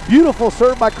 Beautiful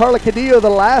serve by Carly Cadillo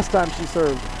the last time she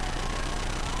served.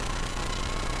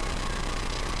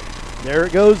 There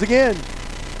it goes again.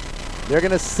 They're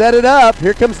going to set it up.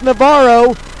 Here comes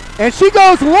Navarro, and she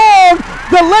goes long.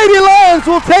 The Lady Lions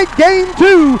will take game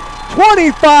two,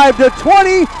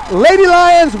 25-20. Lady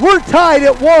Lions, we're tied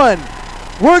at 1.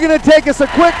 We're going to take us a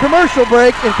quick commercial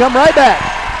break and come right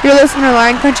back. You're listening to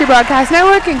Lion Country Broadcast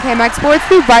Network and KMAX Sports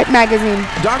through Vype Magazine.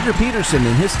 Dr. Peterson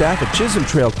and his staff at Chisholm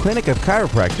Trail Clinic of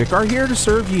Chiropractic are here to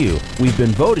serve you. We've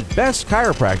been voted Best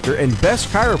Chiropractor and Best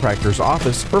Chiropractor's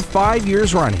Office for 5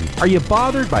 years running. Are you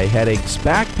bothered by headaches,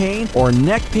 back pain, or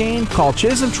neck pain? Call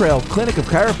Chisholm Trail Clinic of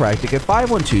Chiropractic at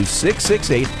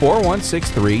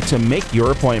 512-668-4163 to make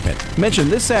your appointment.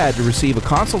 Mention this ad to receive a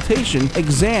consultation,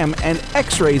 exam, and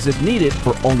x-rays if needed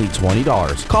for only $20.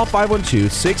 Call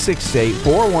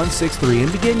 512-668-4163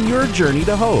 and begin your journey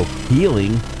to hope,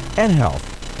 healing, and health.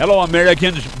 Hello,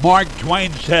 Americans. Mark Twain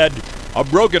said, a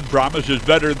broken promise is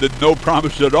better than no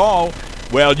promise at all.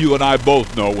 Well, you and I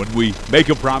both know when we make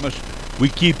a promise, we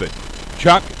keep it.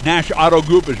 Chuck Nash Auto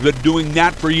Group has been doing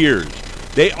that for years.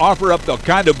 They offer up the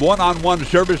kind of one-on-one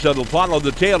service that'll follow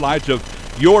the taillights of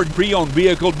your pre-owned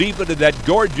vehicle deep into that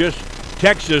gorgeous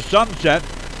Texas sunset.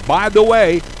 By the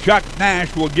way, Chuck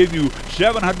Nash will give you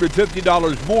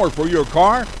 $750 more for your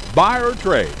car, buy or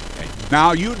trade. And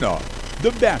now you know the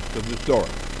best of the story.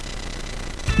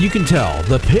 You can tell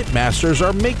the Pitmasters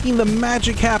are making the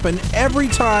magic happen every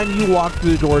time you walk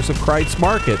through the doors of Kreitz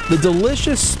Market. The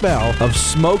delicious smell of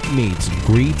smoked meats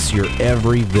greets your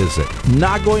every visit.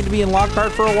 Not going to be in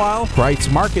Lockhart for a while?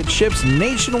 Kreitz Market ships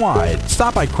nationwide.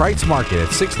 Stop by Kreitz Market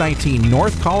at 619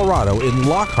 North Colorado in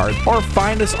Lockhart, or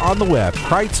find us on the web,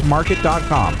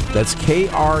 KreitzMarket.com. That's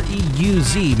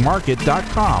KREUZ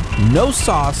Market.com. No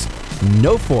sauce,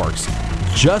 no forks,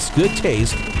 just good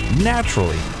taste,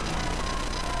 naturally.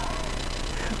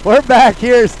 We're back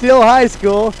here at Steele High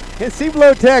School in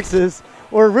Cibolo, Texas,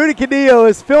 where Rudy Cadillo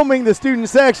is filming the student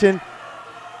section,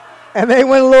 and they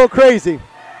went a little crazy.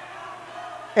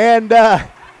 And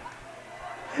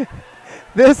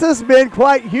This has been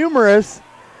quite humorous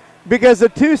because the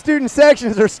two student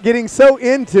sections are getting so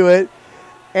into it.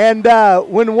 And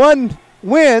when one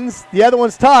wins, the other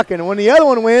one's talking. And when the other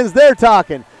one wins, they're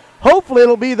talking. Hopefully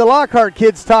it'll be the Lockhart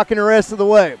kids talking the rest of the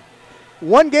way.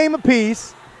 One game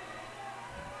apiece.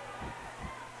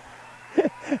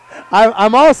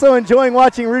 I'm also enjoying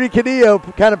watching Rudy Cadillo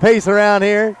kind of pace around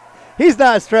here. He's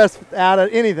not stressed out of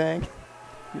anything.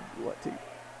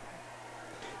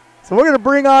 So we're going to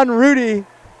bring on Rudy,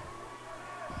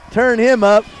 turn him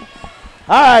up.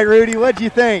 All right, Rudy, what'd you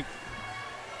think?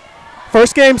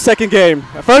 First game, second game.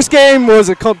 The first game was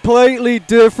a completely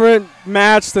different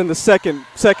match than the second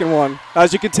one.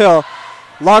 As you can tell,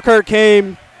 Lockhart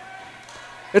came.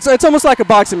 It's almost like a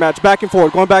boxing match, back and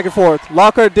forth, going back and forth.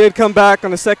 Lockhart did come back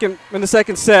in the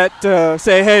second set to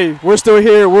say, hey, we're still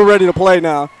here. We're ready to play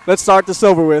now. Let's start this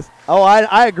over with. Oh,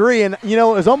 I agree. And, you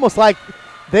know, it was almost like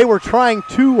they were trying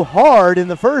too hard in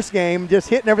the first game, just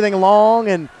hitting everything long,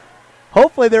 and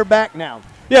hopefully they're back now.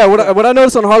 Yeah, what I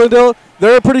noticed on Harlandale,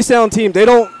 they're a pretty sound team. They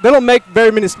don't make very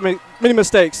many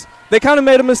mistakes. They kind of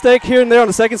made a mistake here and there on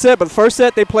the second set, but the first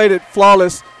set they played it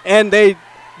flawless, and they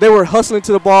were hustling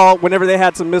to the ball whenever they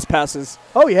had some missed passes.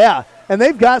 Oh, yeah, and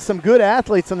they've got some good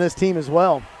athletes on this team as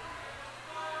well.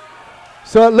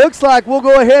 So it looks like we'll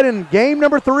go ahead in game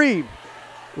number 3.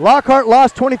 Lockhart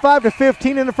lost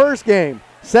 25-15 in the first game.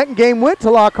 Second game went to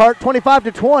Lockhart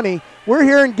 25-20. We're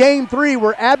here in game 3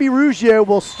 where Abby Ruggiero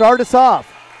will start us off.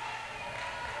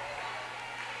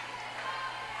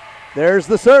 There's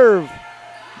the serve.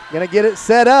 Going to get it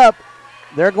set up.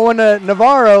 They're going to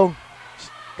Navarro.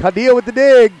 Cadillo with the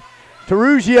dig. To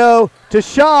Ruggiero. To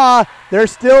Shaw. They're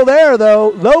still there, though.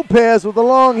 Lopez with a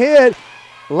long hit.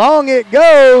 Long it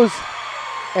goes.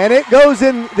 And it goes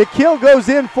in. The kill goes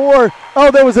in for,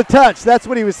 oh, there was a touch. That's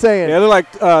what he was saying. Yeah, it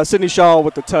looked like Sydney Shaw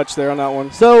with the touch there on that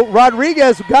one. So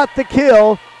Rodriguez got the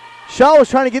kill. Shaw was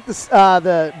trying to get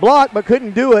the block but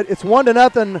couldn't do it. It's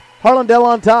 1-0, Harlandale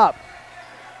on top.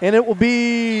 And it will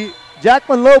be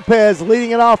Jacqueline Lopez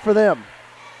leading it off for them.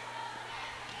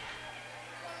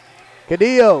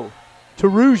 Cadillo to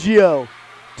Ruggiero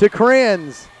to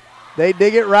Krenz. They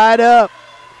dig it right up.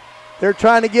 They're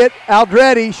trying to get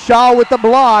Aldretti. Shaw with the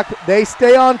block. They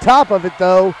stay on top of it,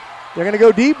 though. They're going to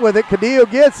go deep with it. Cadillo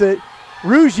gets it.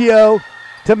 Ruggiero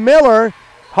to Miller.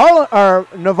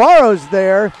 Navarro's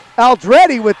there.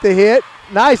 Aldretti with the hit.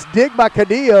 Nice dig by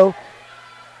Cadillo.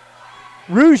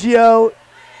 Ruggiero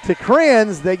to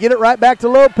Krenz. They get it right back to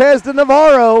Lopez to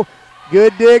Navarro.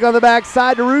 Good dig on the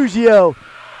backside to Ruggiero.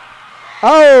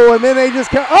 Oh, and then they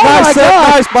just come. Oh, nice my set, God.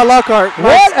 nice by Lockhart.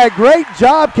 What a great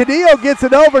job. Cadillo gets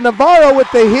it over. Navarro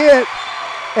with the hit.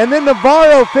 And then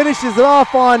Navarro finishes it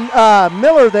off on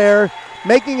Miller there,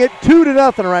 making it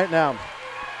 2-0 right now.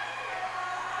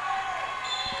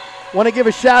 Want to give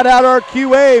a shout out to our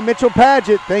QA, Mitchell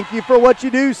Paget. Thank you for what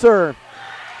you do, sir.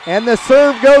 And the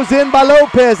serve goes in by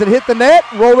Lopez. It hit the net,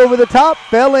 rolled over the top,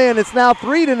 fell in. It's now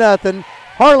 3-0,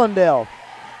 Harlandale.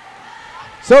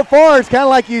 So far, it's kind of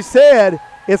like you said,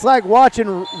 it's like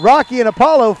watching Rocky and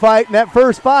Apollo fight in that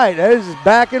first fight. It is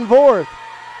back and forth.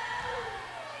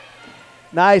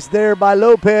 Nice there by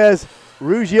Lopez.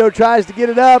 Ruggiero tries to get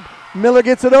it up. Miller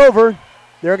gets it over.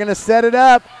 They're going to set it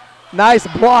up. Nice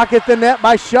block at the net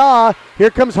by Shaw.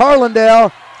 Here comes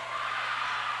Harlandale.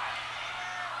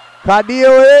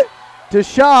 Cadillo it to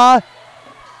Shaw.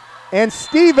 And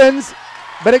Stevens,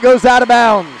 but it goes out of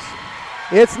bounds.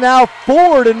 It's now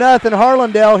 4-0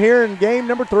 Harlandale here in game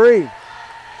number 3.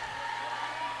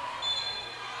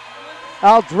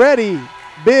 Aldretti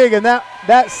big in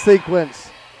that sequence.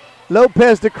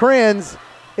 Lopez to Krenz.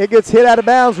 It gets hit out of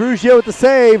bounds. Ruggiero with the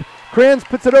save. Krenz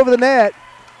puts it over the net.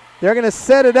 They're going to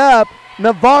set it up.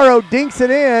 Navarro dinks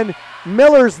it in.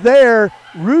 Miller's there.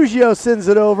 Ruggiero sends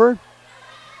it over.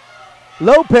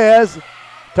 Lopez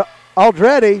to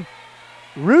Aldretti.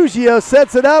 Ruggiero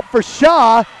sets it up for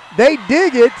Shaw. They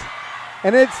dig it,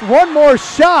 and it's one more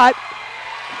shot.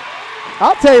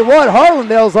 I'll tell you what,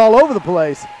 Harlandale's all over the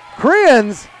place.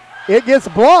 Krenz, it gets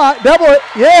blocked. Double it.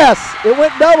 Yes, it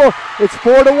went double. It's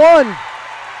 4-1.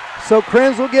 So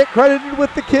Krenz will get credited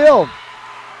with the kill.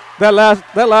 That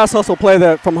last hustle play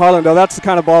from Harlandale, that's the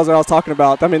kind of balls that I was talking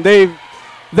about. I mean, they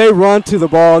run to the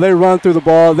ball. They run through the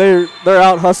ball. They're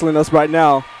out hustling us right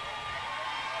now.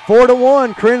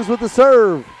 4-1, Krenz with the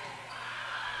serve.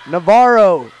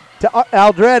 Navarro to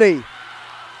Aldretti.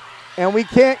 And we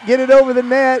can't get it over the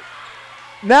net.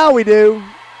 Now we do.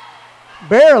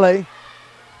 Barely.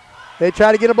 They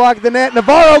try to get a block at the net.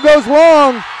 Navarro goes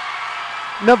long.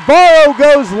 Navarro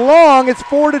goes long. It's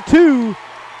 4-2.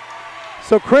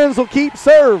 So Krenz will keep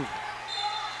serve.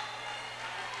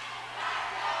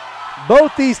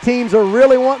 Both these teams are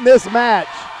really wanting this match.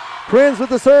 Krenz with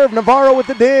the serve, Navarro with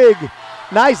the dig.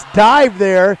 Nice dive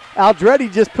there.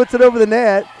 Aldretti just puts it over the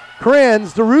net.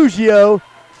 Krenz to Ruggiero.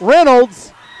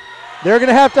 Reynolds, they're going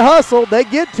to have to hustle. They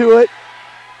get to it.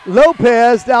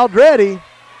 Lopez to Aldretti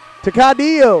to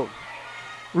Cadillo.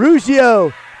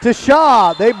 Ruggiero to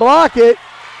Shaw. They block it.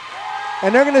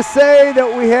 And they're going to say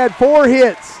that we had 4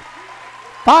 hits.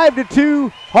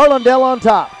 5-2, Harlandale on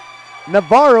top.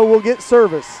 Navarro will get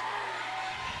service.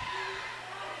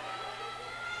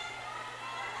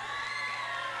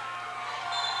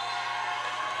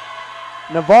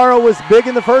 Navarro was big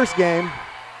in the first game.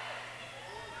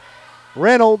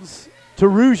 Reynolds to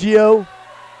Ruggiero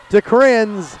to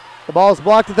Krenz. The ball is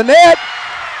blocked at the net.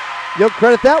 You'll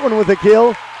credit that one with a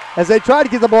kill as they tried to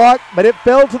get the block, but it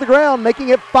fell to the ground, making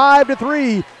it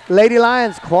 5-3. Lady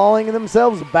Lions clawing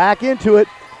themselves back into it.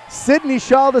 Sydney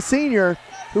Shaw, the senior,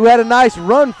 who had a nice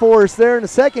run for us there in the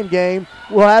second game,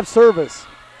 will have service.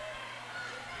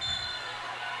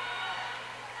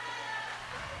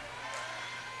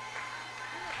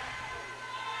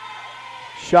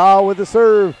 Shaw with the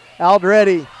serve.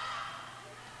 Aldretti.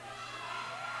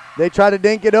 They try to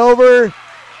dink it over,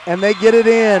 and they get it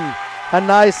in. A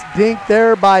nice dink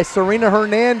there by Serena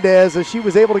Hernandez as she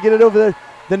was able to get it over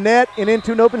the net and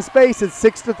into an open space. It's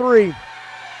 6-3.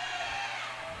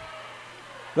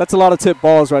 That's a lot of tip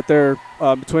balls right there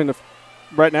between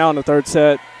right now in the third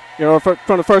set. You know, from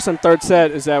the first and third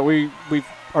set is that we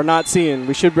are not seeing.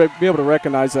 We should be able to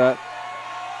recognize that.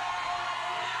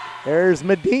 There's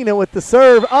Medina with the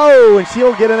serve. Oh, and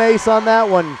she'll get an ace on that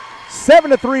one.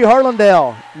 7-3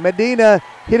 Harlandale. Medina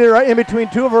hit it right in between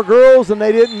two of her girls, and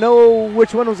they didn't know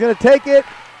which one was going to take it.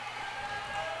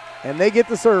 And they get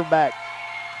the serve back.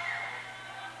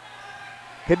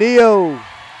 Cadillo,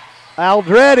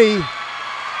 Aldretti,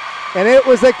 and it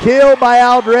was a kill by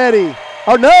Aldretti.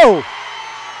 Oh, no.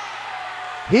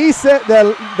 He said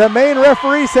the main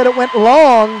referee said it went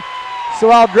long, so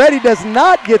Aldretti does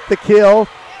not get the kill.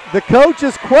 The coach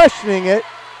is questioning it.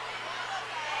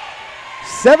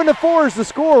 7-4 is the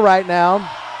score right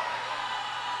now.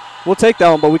 We'll take that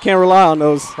one, but we can't rely on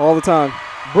those all the time.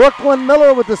 Brooklyn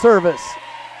Miller with the service.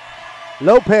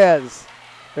 Lopez.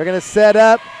 They're going to set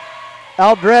up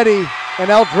Aldretti, and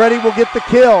Aldretti will get the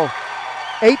kill.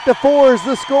 8-4 is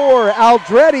the score.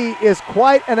 Aldretti is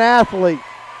quite an athlete.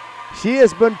 She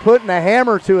has been putting a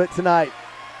hammer to it tonight,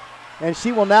 and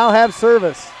she will now have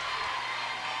service.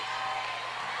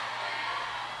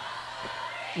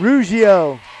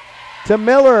 Ruggiero to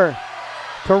Miller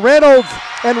to Reynolds,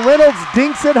 and Reynolds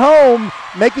dinks it home,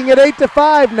 making it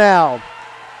 8-5 now.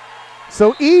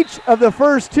 So each of the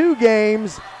first two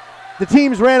games, the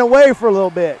teams ran away for a little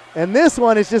bit, and this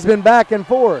one has just been back and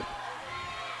forth.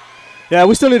 Yeah,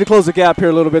 we still need to close the gap here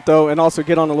a little bit, though, and also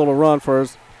get on a little run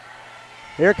first.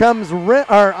 Here comes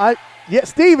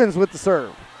Stevens with the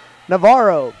serve.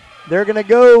 Navarro, they're going to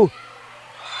go.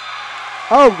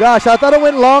 Oh, gosh, I thought it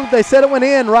went long. They said it went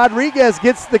in. Rodriguez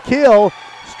gets the kill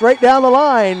straight down the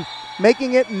line,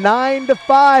 making it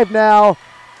 9-5 now.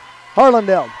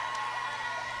 Harlandale.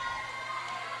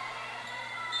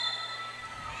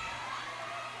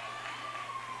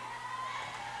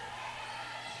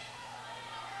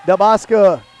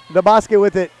 Dabasca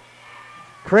with it.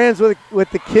 Krenz with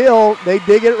the kill. They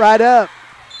dig it right up.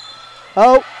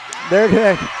 Oh, they're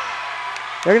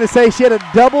gonna say she had a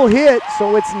double hit,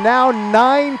 so it's now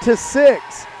 9-6.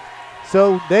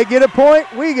 So they get a point,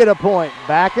 we get a point.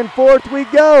 Back and forth we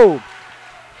go.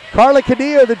 Carla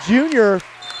Cadillo, the junior,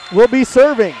 will be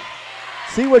serving.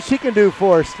 See what she can do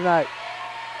for us tonight.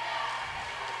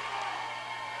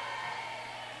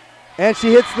 And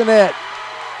she hits the net.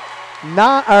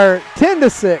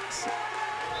 10-6.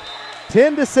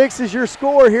 10-6 is your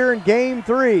score here in game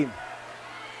 3.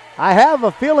 I have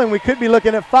a feeling we could be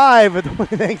looking at 5 with the way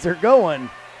things are going.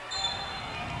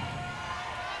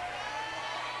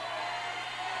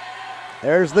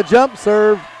 There's the jump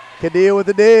serve. Cadillo with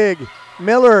the dig.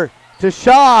 Miller to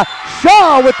Shaw.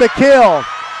 Shaw with the kill.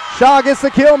 Shaw gets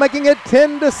the kill, making it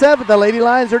 10-7. The Lady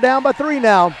Lions are down by 3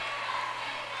 now.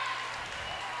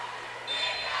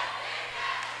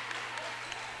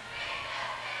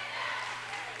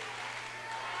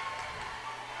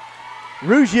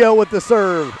 Ruggiero with the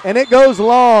serve, and it goes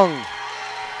long.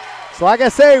 So like I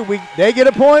say, they get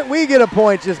a point, we get a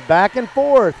point, just back and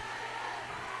forth.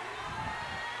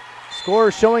 Score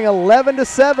is showing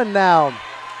 11-7 now.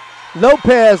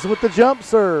 Lopez with the jump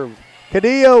serve.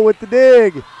 Cadillo with the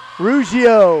dig.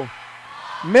 Ruggiero.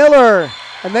 Miller,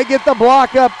 and they get the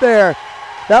block up there.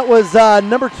 That was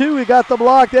number 2 who got the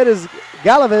block. That is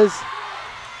Galaviz.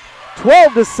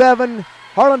 12-7,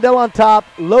 Harlandale on top.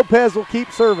 Lopez will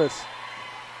keep service.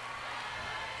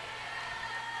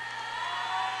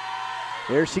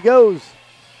 There she goes.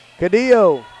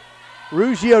 Cadillo.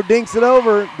 Ruggiero dinks it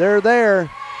over. They're there.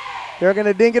 They're going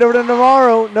to dink it over to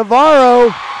Navarro.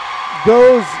 Navarro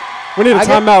goes. We need a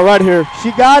timeout right here.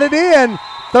 She got it in.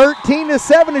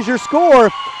 13-7 is your score.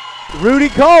 Rudy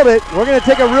called it. We're going to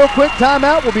take a real quick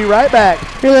timeout. We'll be right back.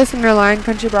 You're listening to Lion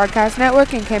Country Broadcast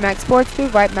Network and KMAX Sports through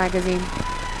Vype Magazine.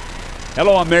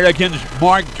 Hello, Americans.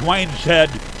 Mark Twain said,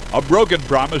 "A broken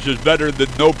promise is better than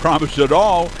no promise at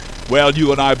all." Well,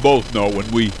 you and I both know when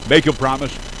we make a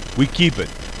promise, we keep it.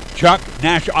 Chuck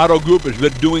Nash Auto Group has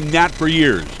been doing that for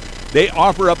years. They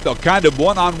offer up the kind of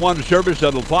one-on-one service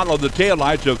that'll follow the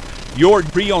taillights of your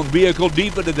pre-owned vehicle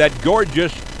deep into that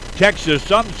gorgeous Texas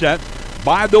sunset.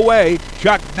 By the way,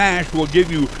 Chuck Nash will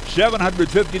give you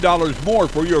 $750 more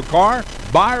for your car,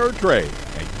 buy or trade.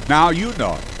 And now you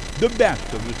know the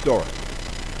best of the story.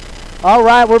 All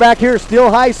right, we're back here, still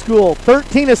high school.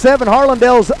 13-7,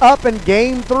 Harlandale's up in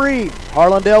game 3.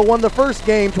 Harlandale won the first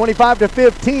game,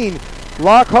 25-15.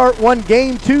 Lockhart won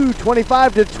game 2,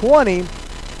 25-20.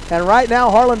 And right now,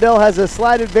 Harlandale has a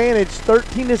slight advantage,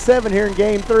 13-7 here in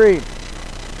game 3.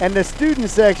 And the student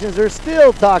sections are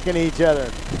still talking to each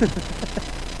other.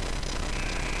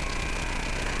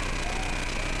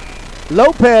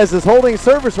 Lopez is holding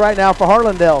service right now for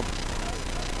Harlandale.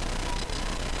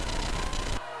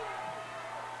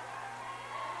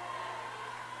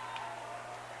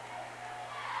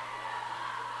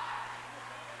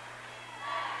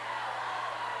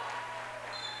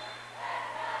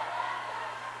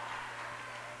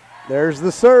 There's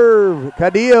the serve.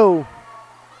 Cadillo,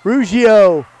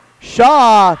 Ruggiero,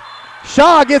 Shaw.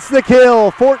 Shaw gets the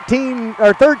kill.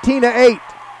 13-8.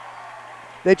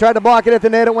 They tried to block it at the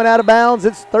net. It went out of bounds.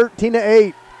 It's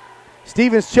 13-8.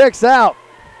 Stevens checks out.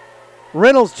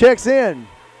 Reynolds checks in.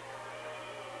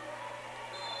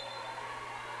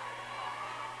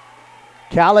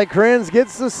 Callie Krenz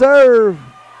gets the serve.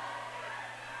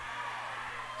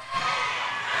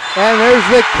 And there's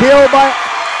the kill by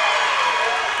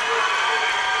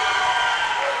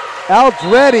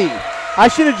Aldretti. I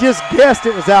should have just guessed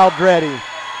it was Aldretti.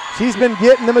 She's been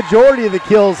getting the majority of the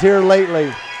kills here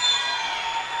lately.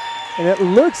 And it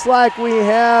looks like we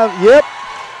have, yep,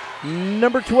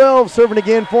 number 12 serving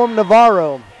again for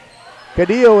Navarro.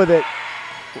 Cadillo with it.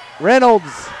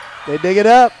 Reynolds, they dig it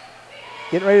up.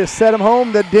 Getting ready to set him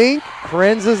home. The dink.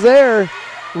 Krenz is there.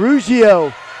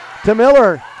 Ruggiero to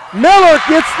Miller. Miller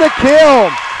gets the kill.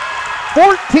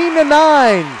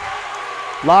 14-9.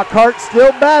 Lockhart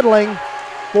still battling.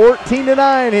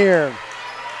 14-9 here.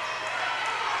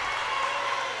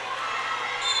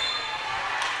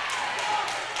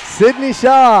 Sydney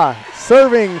Shaw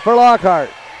serving for Lockhart.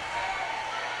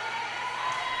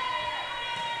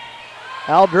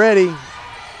 Aldretti,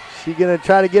 she gonna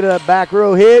try to get a back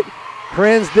row hit.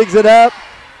 Krenz digs it up.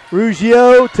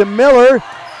 Ruggiero to Miller.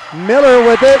 Miller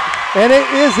with it, and it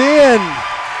is in.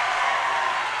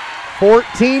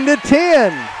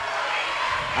 14-10.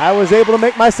 I was able to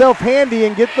make myself handy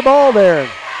and get the ball there.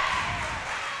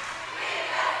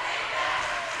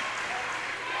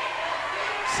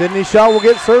 Sydney Shaw will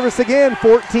get service again,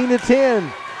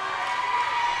 14-10.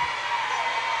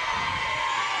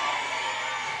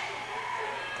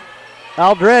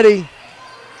 Aldretti,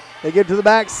 they get to the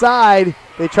backside.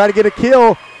 They try to get a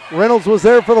kill. Reynolds was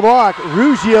there for the block.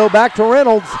 Ruggiero back to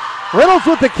Reynolds. Reynolds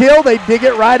with the kill. They dig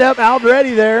it right up.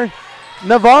 Aldretti there.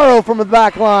 Navarro from the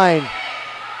back line.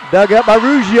 Dug up by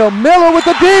Ruggiero. Miller with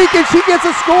the dink, and she gets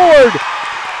it scored.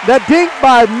 The dink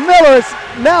by Miller is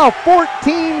now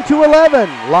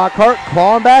 14-11. Lockhart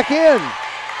clawing back in.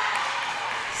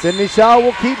 Sydney Shaw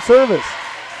will keep service.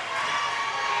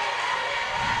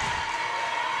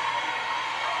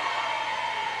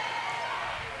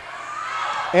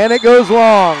 And it goes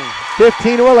long,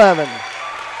 15-11.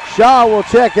 Shaw will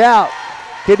check out.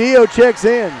 Cadillo checks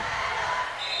in.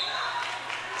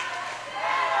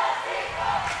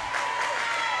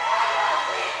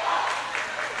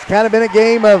 It's kind of been a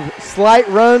game of slight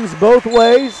runs both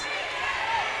ways.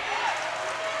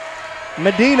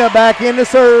 Medina back in to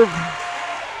serve.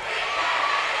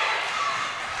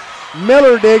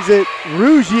 Miller digs it.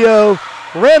 Ruggiero,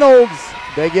 Reynolds,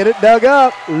 they get it dug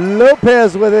up.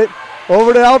 Lopez with it.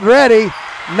 Over to Aldretti.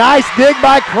 Nice dig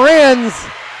by Krenz.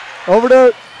 Over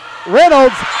to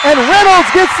Reynolds, and Reynolds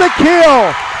gets the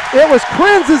kill. It was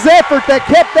Krenz's effort that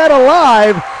kept that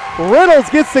alive. Reynolds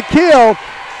gets the kill,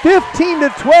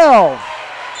 15-12.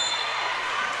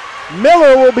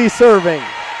 Miller will be serving.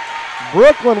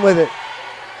 Brooklyn with it.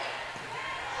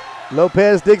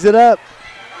 Lopez digs it up.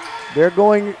 They're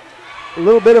going a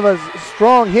little bit of a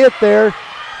strong hit there.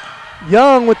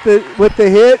 Young with the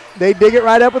hit. They dig it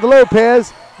right up with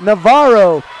Lopez.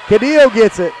 Navarro. Cadillo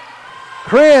gets it.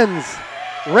 Krenz,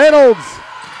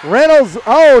 Reynolds,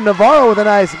 oh, Navarro with a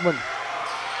nice one.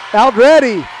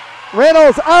 Aldretti,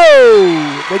 Reynolds,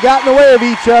 oh, they got in the way of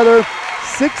each other.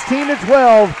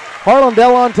 16-12,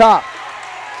 Harlandale on top.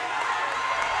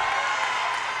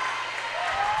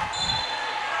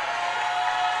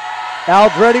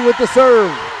 Aldretti with the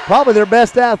serve, probably their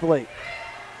best athlete.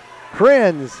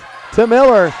 Krenz to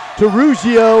Miller, to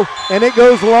Ruggiero, and it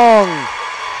goes long.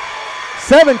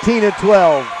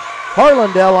 17-12,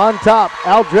 Harlandale on top.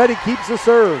 Aldretti keeps the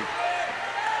serve.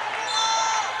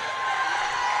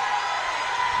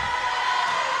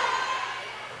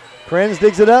 Krenz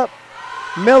digs it up.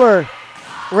 Miller,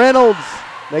 Reynolds,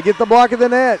 they get the block of the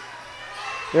net.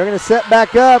 They're going to set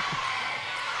back up.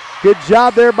 Good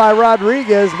job there by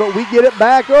Rodriguez, but we get it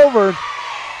back over.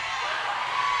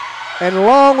 And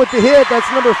long with the hit, that's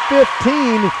number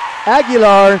 15,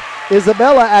 Aguilar.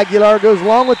 Isabella Aguilar goes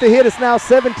long with the hit. It's now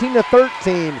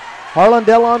 17-13.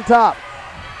 Harlandale on top.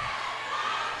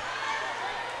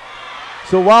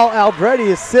 So while Aldretti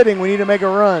is sitting, we need to make a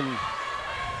run.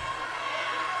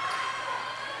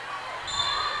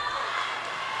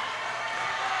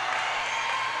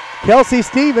 Kelsey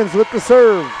Stevens with the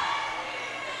serve.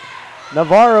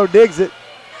 Navarro digs it.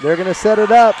 They're going to set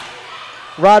it up.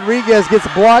 Rodriguez gets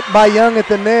blocked by Young at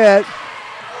the net.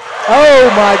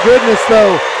 Oh my goodness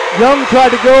though. Young tried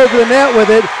to go over the net with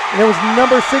it, and it was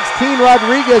number 16,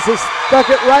 Rodriguez, that stuck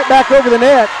it right back over the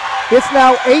net. It's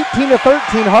now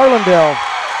 18-13, Harlandale.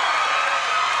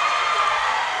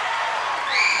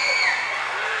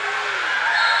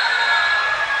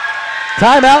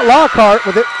 Timeout Lockhart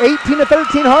with it,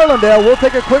 18-13 Harlandale. We'll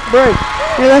take a quick break.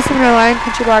 You're listening to Lion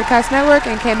Country Broadcast Network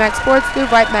and KMAX Sports through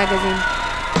Vype Magazine.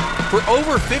 For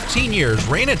over 15 years,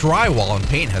 Raina Drywall and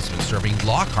Paint has been serving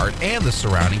Lockhart and the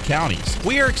surrounding counties.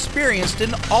 We are experienced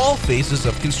in all phases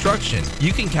of construction.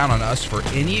 You can count on us for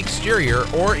any exterior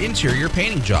or interior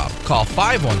painting job. Call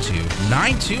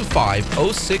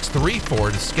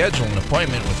 512-925-0634 to schedule an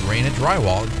appointment with Raina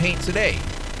Drywall and Paint today.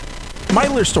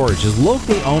 Meitler Storage is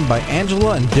locally owned by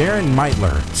Angela and Darren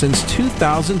Meitler since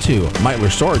 2002. Meitler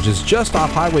Storage is just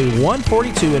off Highway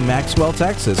 142 in Maxwell,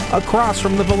 Texas, across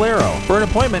from the Valero. For an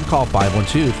appointment, call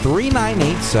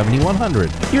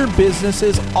 512-398-7100. Your business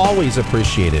is always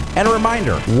appreciated. And a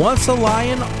reminder, once a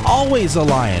Lion, always a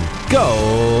Lion.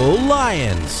 Go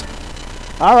Lions!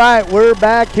 All right, we're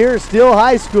back here, still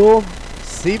high school,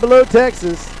 Cibolo,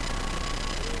 Texas.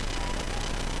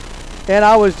 And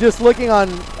I was just looking on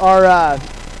our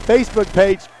Facebook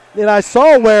page, and I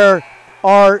saw where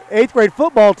our 8th grade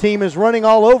football team is running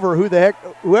all over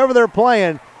whoever they're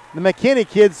playing. The McKinney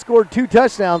kids scored 2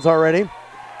 touchdowns already.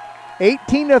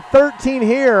 18-13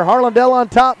 here. Harlandale on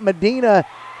top. Medina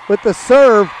with the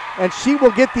serve, and she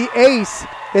will get the ace.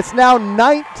 It's now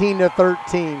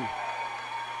 19-13.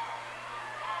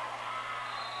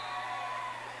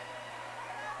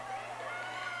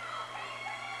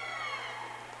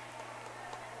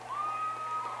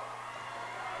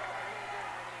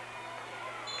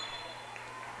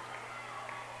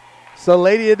 So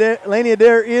Lady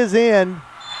Adair is in,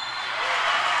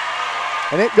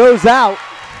 and it goes out.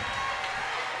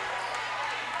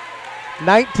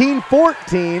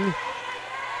 19-14.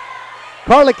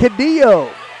 Carla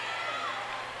Cadillo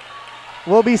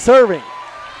will be serving.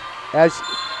 As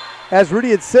Rudy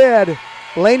had said,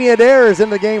 Laney Adair is in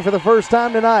the game for the first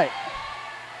time tonight.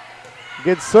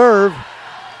 Good serve,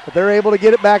 but they're able to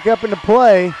get it back up into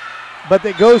play. But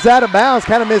it goes out of bounds,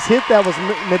 kind of mishit. That was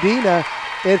Medina.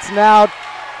 It's now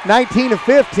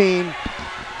 19-15.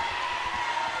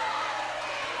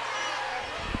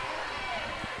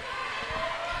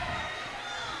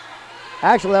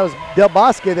 Actually, that was Del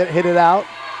Bosque that hit it out.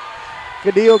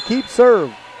 Cadillo keeps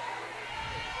serve.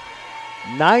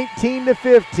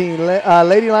 19-15.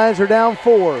 Lady Lions are down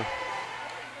 4.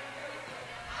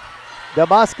 Del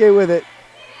Bosque with it.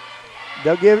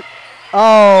 They'll give.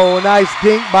 Oh, nice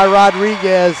dink by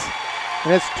Rodriguez.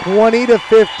 And it's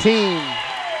 20-15.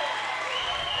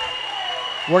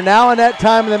 We're now in that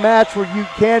time of the match where you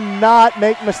cannot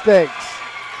make mistakes.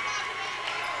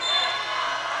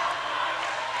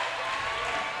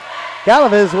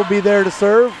 Calavez will be there to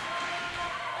serve.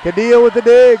 Cadillo with the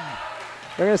dig.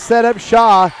 They're going to set up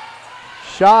Shaw.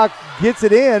 Shaw gets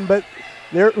it in, but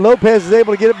Lopez is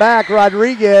able to get it back.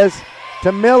 Rodriguez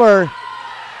to Miller.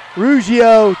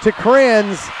 Ruggiero to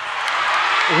Krenz.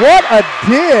 What a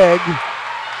dig.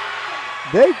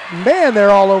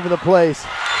 They're all over the place.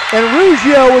 And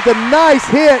Ruggiero with a nice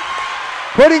hit,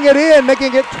 putting it in,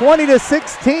 making it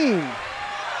 20-16.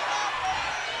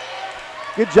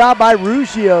 Good job by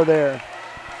Ruggiero there.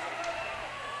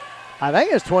 I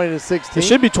think it's 20-16. It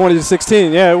should be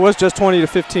 20-16. Yeah, it was just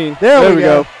 20-15. There we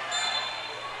go.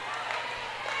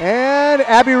 And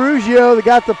Abby Ruggiero, that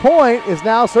got the point, is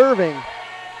now serving.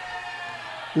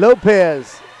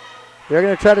 Lopez. They're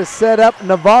going to try to set up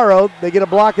Navarro. They get a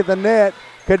block at the net.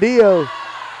 Cadillo.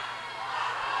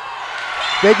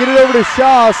 They get it over to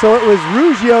Shaw, so it was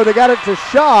Ruggiero that got it to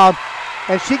Shaw,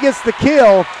 and she gets the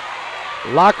kill.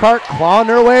 Lockhart clawing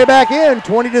their way back in,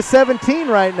 20-17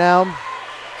 right now.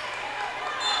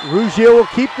 Ruggiero will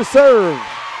keep the serve.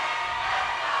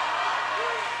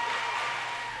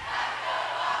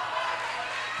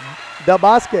 Del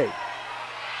Bosque.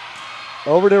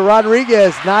 Over to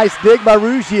Rodriguez. Nice dig by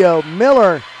Ruggiero.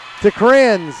 Miller to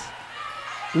Krenz.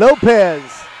 Lopez.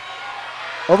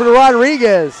 Over to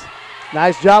Rodriguez.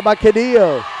 Nice job by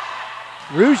Cadillo.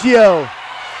 Ruggiero.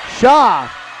 Shaw.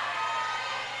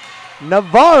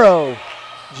 Navarro.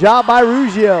 Job by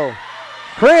Ruggiero.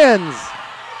 Krenz.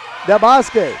 Del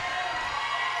Bosque.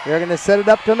 They're going to set it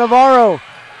up to Navarro.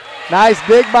 Nice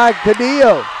dig by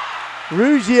Cadillo.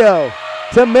 Ruggiero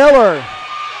to Miller.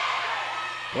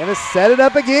 Going to set it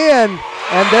up again.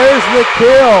 And there's the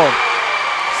kill.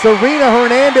 Serena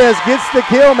Hernandez gets the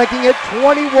kill, making it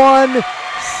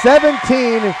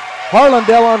 21-17.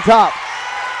 Harlandale on top.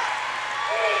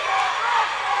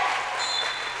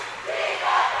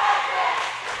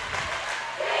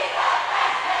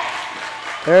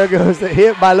 There goes the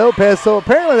hit by Lopez. So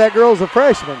apparently that girl's a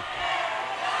freshman.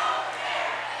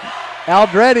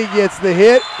 Aldretti gets the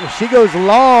hit. She goes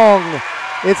long.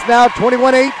 It's now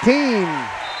 21-18.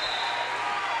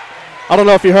 I don't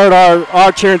know if you heard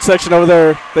our cheering section over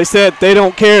there. They said they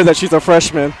don't care that she's a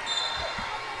freshman.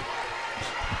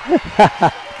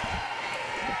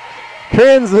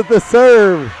 Krenz with the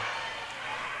serve.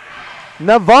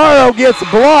 Navarro gets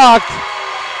blocked,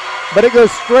 but it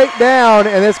goes straight down,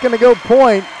 and it's going to go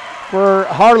point for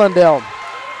Harlandale.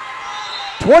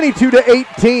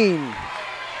 22-18.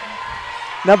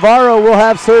 Navarro will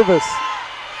have service.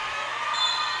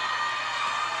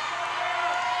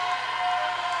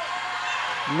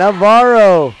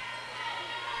 Navarro,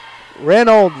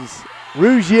 Reynolds,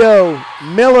 Ruggiero,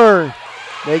 Miller.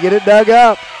 They get it dug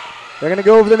up. They're going to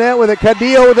go over the net with it.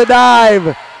 Cadillo with a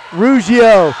dive.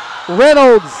 Ruggiero,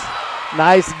 Reynolds.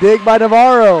 Nice dig by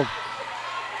Navarro.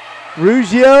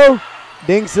 Ruggiero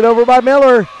dinks it over by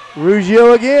Miller.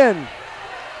 Ruggiero again.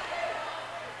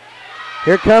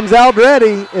 Here comes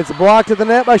Aldretti. It's blocked at the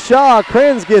net by Shaw.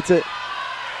 Krenz gets it.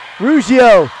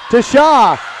 Ruggiero to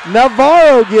Shaw.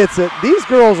 Navarro gets it. These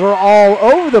girls are all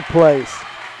over the place.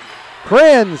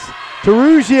 Krenz to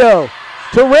Ruggiero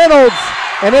to Reynolds,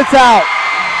 and it's out.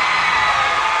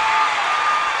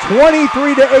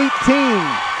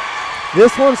 23-18.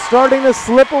 This one's starting to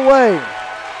slip away.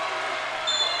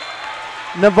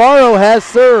 Navarro has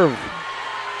served.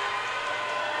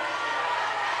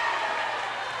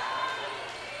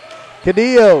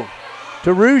 Cadillo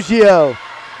to Ruggiero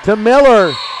to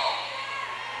Miller.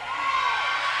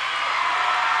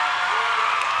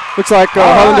 Looks like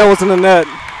Harlandale was in the net.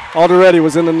 Already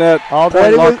was in the net.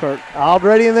 Already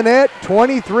in the net.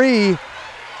 23-19.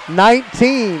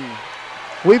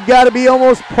 We've got to be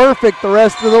almost perfect the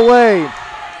rest of the way.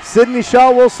 Sydney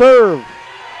Shaw will serve.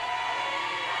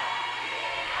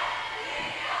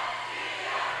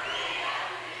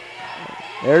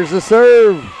 There's the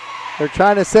serve. They're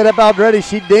trying to set up Aldretti.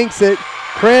 She dinks it.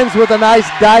 Krenz with a nice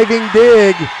diving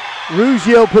dig.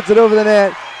 Ruggiero puts it over the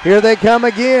net. Here they come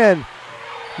again.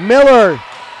 Miller.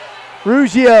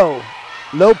 Ruggiero.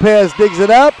 Lopez digs it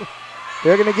up.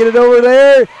 They're going to get it over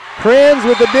there. Krenz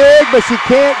with the dig, but she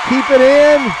can't keep it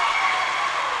in.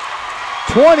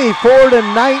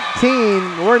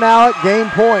 24-19. We're now at game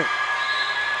point.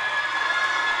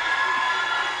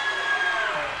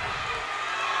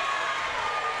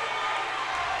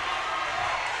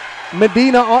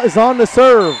 Medina is on the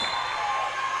serve.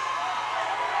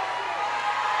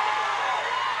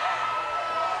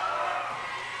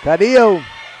 Cadillo,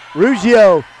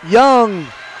 Ruggiero, Young,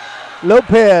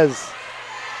 Lopez.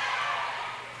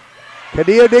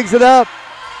 Cadillo digs it up.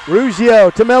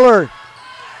 Ruggiero to Miller.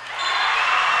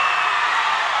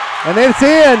 And it's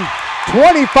in.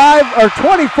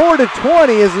 24-20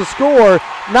 is the score.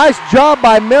 Nice job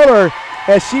by Miller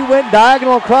as she went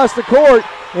diagonal across the court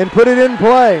and put it in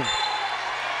play.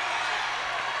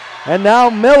 And now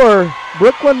Miller,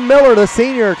 Brooklyn Miller, the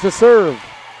senior, to serve.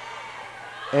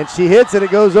 And she hits it.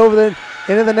 It goes over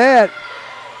into the net.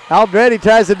 Aldretti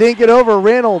tries to dink it over.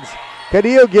 Reynolds.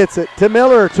 Cadillo gets it to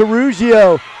Miller, to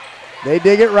Ruggiero. They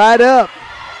dig it right up.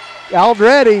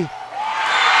 Aldretti.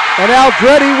 And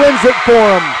Aldretti wins it for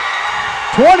him.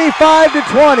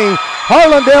 25-20.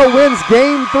 Harlandale wins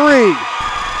game 3.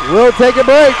 We'll take a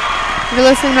break. You're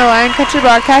listening to Lion Country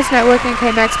Broadcast Network and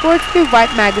KMAX Sports through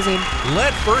Vype Magazine.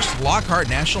 Let First Lockhart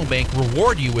National Bank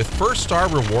reward you with First Star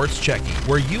Rewards Checking,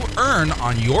 where you earn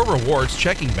on your rewards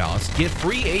checking balance, get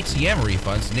free ATM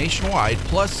refunds nationwide,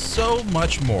 plus so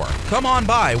much more. Come on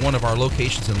by one of our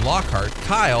locations in Lockhart,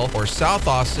 Kyle, or South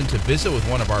Austin to visit with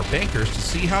one of our bankers to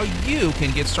see how you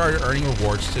can get started earning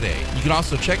rewards today. You can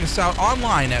also check us out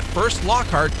online at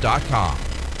firstlockhart.com.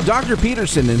 Dr.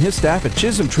 Peterson and his staff at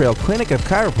Chisholm Trail Clinic of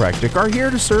Chiropractic are here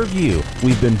to serve you.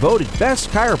 We've been voted Best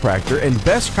Chiropractor and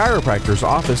Best Chiropractor's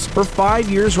Office for 5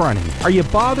 years running. Are you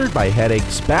bothered by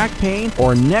headaches, back pain,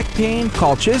 or neck pain?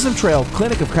 Call Chisholm Trail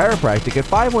Clinic of Chiropractic at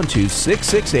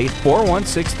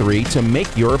 512-668-4163 to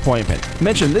make your appointment.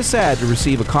 Mention this ad to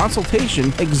receive a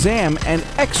consultation, exam, and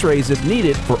x-rays if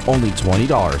needed for only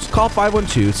 $20. Call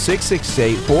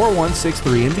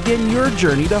 512-668-4163 and begin your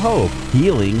journey to hope,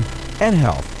 healing, and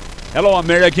health. Hello,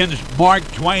 Americans. Mark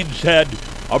Twain said,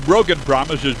 "A broken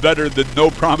promise is better than no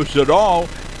promise at all."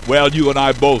 Well, you and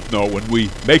I both know when we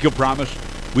make a promise,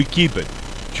 we keep it.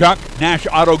 Chuck Nash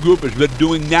Auto Group has been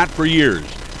doing that for years.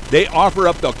 They offer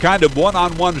up the kind of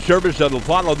one-on-one service that'll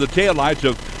follow the taillights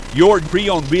of your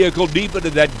pre-owned vehicle deep into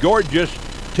that gorgeous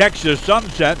Texas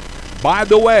sunset. By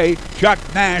the way, Chuck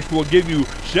Nash will give you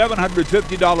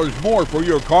 $750 more for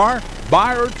your car,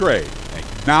 buy or trade. And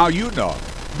now you know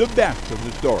the best of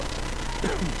the story.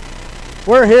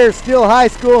 We're here at Steele High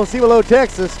School in Cibolo,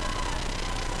 Texas.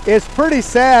 It's pretty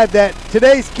sad that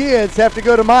today's kids have to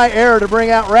go to my era to bring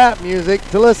out rap music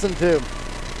to listen to.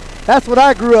 That's what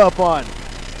I grew up on.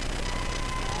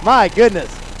 My goodness.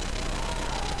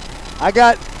 I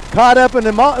got caught up in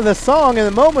the song in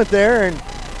the moment there and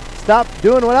stopped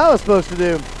doing what I was supposed to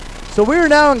do. So we are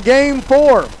now in Game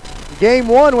 4. Game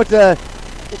 1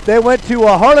 they went to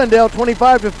Harlandale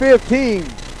 25-15.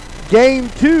 Game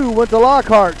 2 went to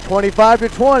Lockhart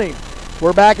 25-20.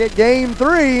 We're back at Game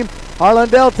 3.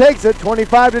 Harlandale takes it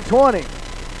 25-20.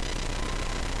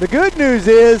 The good news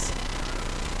is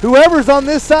whoever's on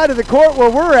this side of the court where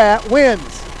we're at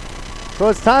wins. So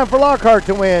it's time for Lockhart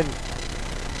to win.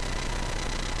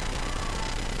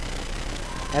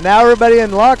 And now everybody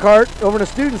in Lockhart over in the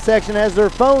student section has their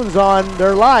phones on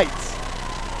their lights.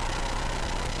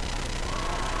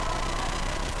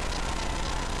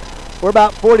 We're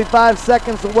about 45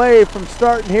 seconds away from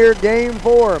starting here Game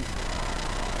 4.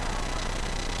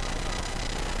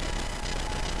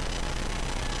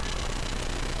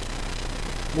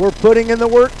 We're putting in the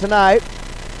work tonight,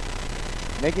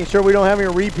 making sure we don't have any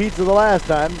repeats of the last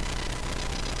time.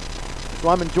 So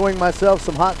I'm enjoying myself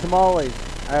some hot tamales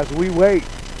as we wait.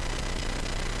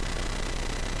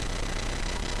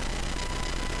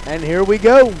 And here we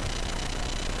go.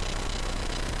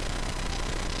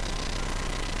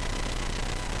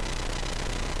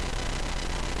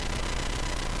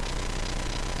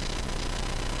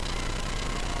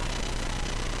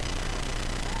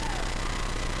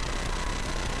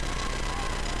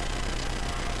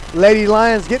 Lady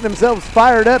Lions getting themselves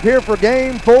fired up here for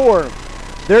Game 4.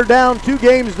 They're down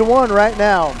 2-1 right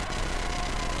now.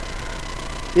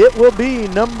 It will be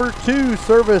number 2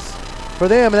 service for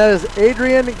them, and that is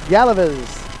Adrian Galaviz.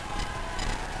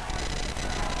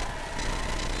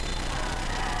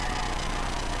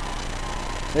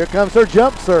 Here comes her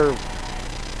jump serve.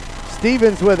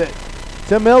 Stevens with it.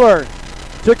 To Miller.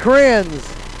 To Krenz.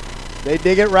 They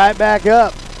dig it right back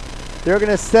up. They're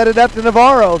going to set it up to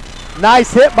Navarro.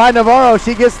 Nice hit by Navarro.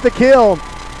 She gets the kill.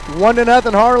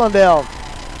 1-0 Harlandale.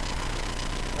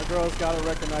 Our girls got to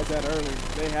recognize that early.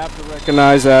 They have to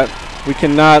recognize that. We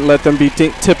cannot let them be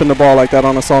tipping the ball like that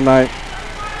on us all night.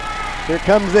 Here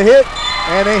comes the hit,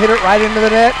 and they hit it right into the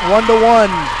net. 1-1.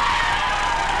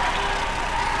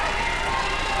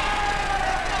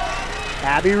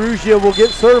 Abby Ruggia will get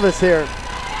service here.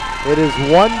 It is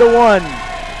 1-1.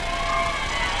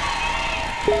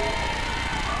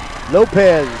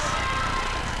 Lopez.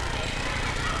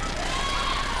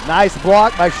 Nice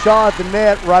block by Shaw at the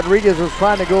net. Rodriguez was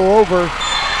trying to go over.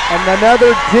 And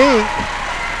another dink.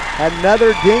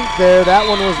 Another dink there. That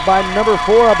one was by number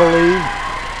 4, I believe.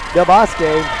 Del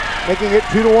Bosque, making it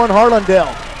 2-1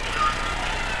 Harlandale.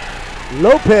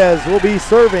 Lopez will be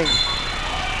serving.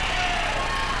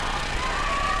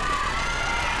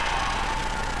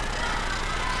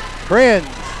 Krenz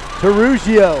to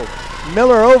Ruggia.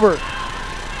 Miller over.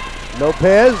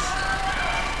 Lopez.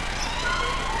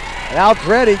 And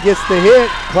Aldretti gets the hit.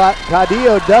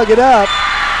 Cadillo dug it up.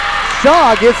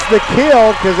 Shaw gets the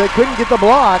kill because they couldn't get the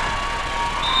block.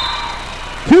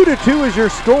 2-2 is your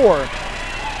score.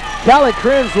 Callie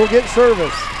Krenz will get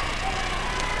service.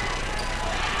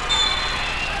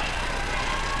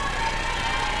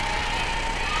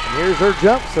 Here's her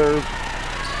jump serve.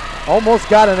 Almost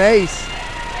got an ace.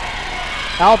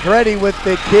 Aldretti with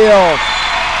the kill.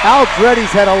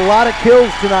 Aldretti's had a lot of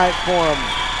kills tonight for him.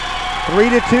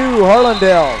 3-2,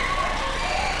 Harlandale.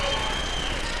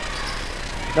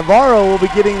 Navarro will be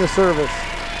getting the service.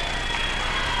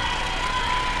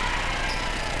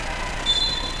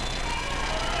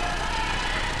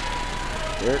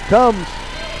 Here it comes.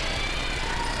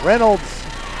 Reynolds,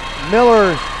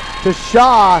 Miller to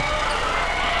Shaw.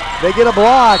 They get a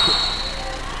block.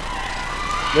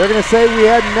 They're going to say we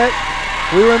had net.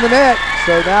 We were in the net.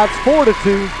 So now it's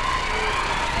 4-2.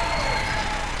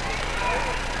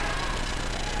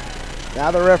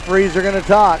 Now the referees are going to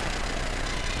talk.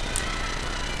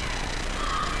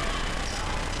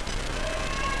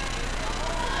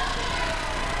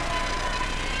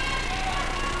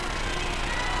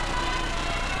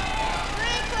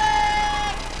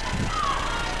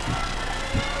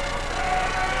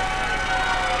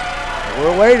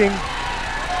 We're waiting.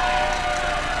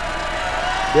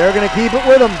 They're going to keep it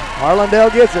with them.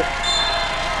 Harlandale gets it.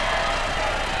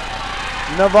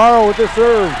 Navarro with the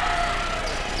serve.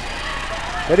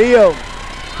 Cadillo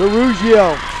to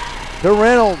Ruggiero to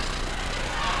Reynolds.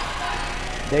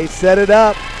 They set it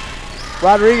up.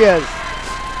 Rodriguez.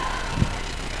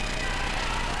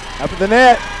 Up at the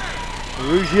net.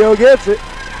 Ruggiero gets it.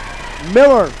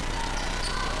 Miller.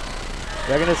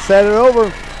 They're going to set it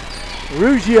over.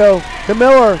 Ruggiero to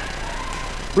Miller.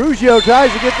 Ruggiero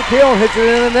tries to get the kill and hits it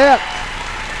in the net.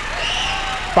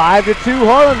 5-2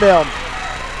 Harlandale.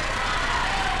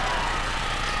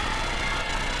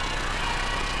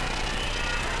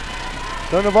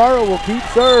 So Navarro will keep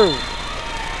serve.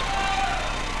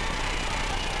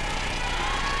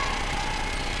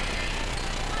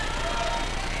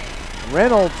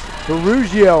 Reynolds to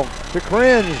Ruggiero to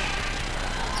Cringe.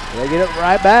 They get it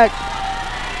right back.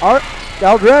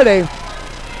 Aldretti.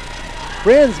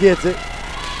 Cringe gets it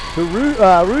to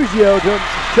Ruggiero to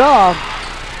Shaw.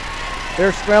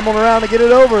 They're scrambling around to get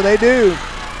it over. They do.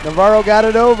 Navarro got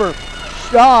it over.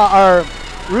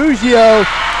 Ruggiero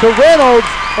to Reynolds,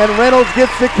 and Reynolds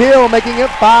gets the kill, making it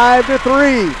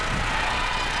 5-3.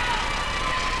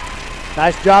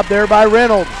 Nice job there by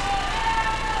Reynolds.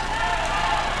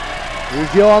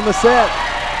 Ruggiero on the set.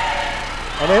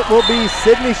 And it will be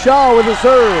Sydney Shaw with the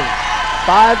serve.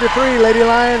 5-3. Lady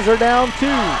Lions are down 2.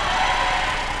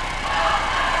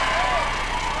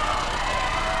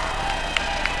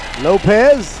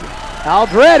 Lopez,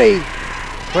 Aldretti.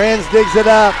 Franz digs it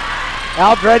up.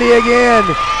 Aldretti again.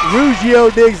 Ruggiero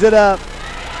digs it up.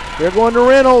 They're going to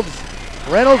Reynolds.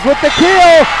 Reynolds with the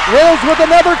kill. Reynolds with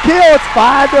another kill. It's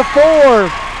 5-4.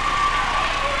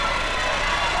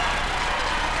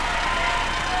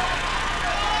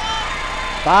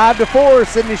 Five to 4.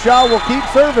 Sydney Shaw will keep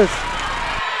service.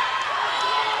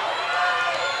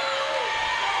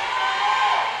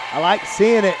 I like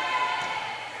seeing it.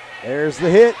 There's the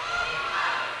hit.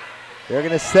 They're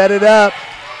going to set it up.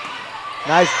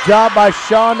 Nice job by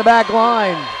Shaw in the back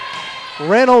line.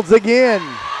 Reynolds again.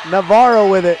 Navarro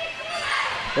with it.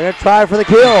 They're going to try for the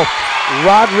kill.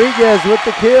 Rodriguez with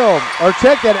the kill. Or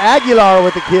check that, Aguilar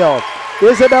with the kill.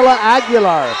 Isabella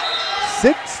Aguilar.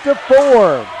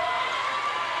 6-4.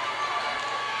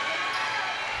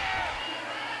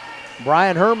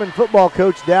 Brian Herman, football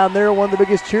coach down there, one of the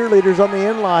biggest cheerleaders on the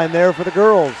end line there for the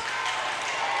girls.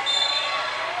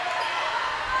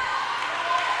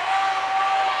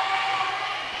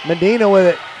 Medina with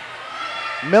it.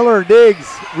 Miller digs.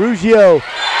 Ruggiero.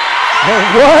 And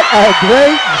what a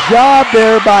great job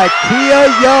there by Kia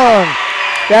Young.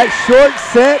 That short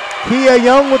set, Kia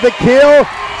Young with the kill,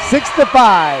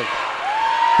 6-5.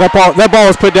 That ball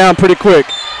was put down pretty quick.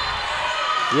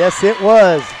 Yes, it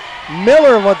was.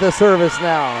 Miller with the service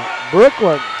now.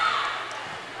 Brooklyn.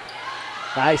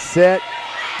 Nice set.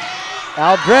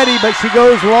 Aldretti, but she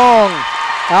goes long.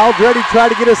 Aldretti tried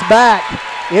to get us back.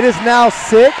 It is now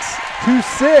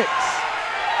 6-6.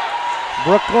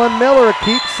 Brooklyn Miller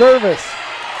keeps service.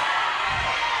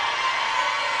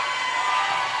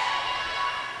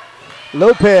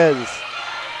 Lopez.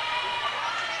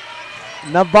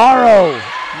 Navarro.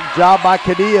 Job by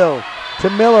Cadillo to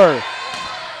Miller.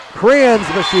 Crins,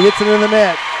 but she hits it in the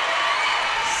net.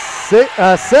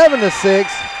 7-6.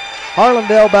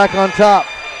 Harlandale back on top.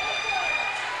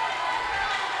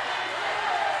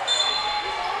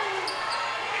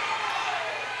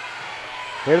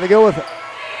 Here they go with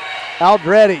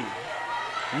Aldretti.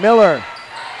 Miller.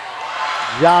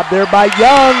 Job there by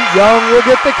Young. Young will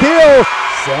get the kill.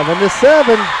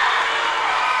 7-7.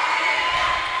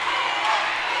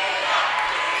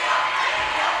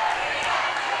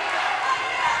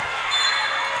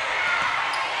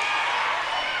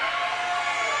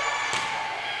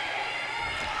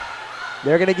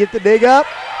 They're going to get the dig up.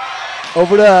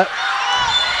 Over to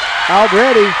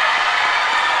Aldretti.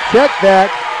 Check that.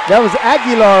 That was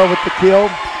Aguilar with the kill.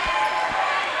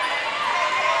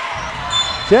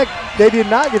 Check. They did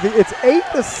not get it. It's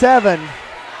 8-7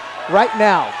 right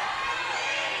now.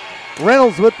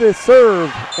 Reynolds with the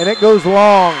serve, and it goes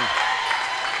long.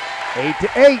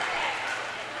 8-8.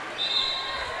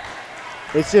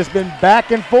 It's just been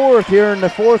back and forth here in the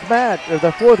fourth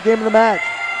game of the match.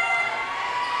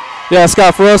 Yeah,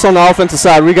 Scott, for us on the offensive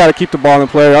side, we got to keep the ball in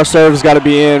play. Our serve has got to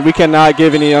be in. We cannot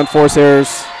give any unforced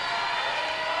errors.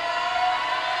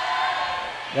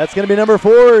 That's going to be number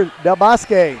 4, Del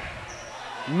Bosque.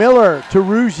 Miller to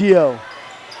Ruggiero.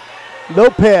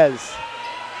 Lopez.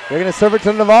 They're going to serve it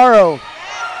to Navarro.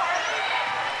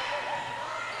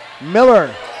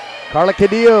 Miller. Carla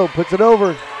Cadillo puts it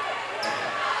over.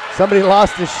 Somebody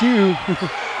lost a shoe.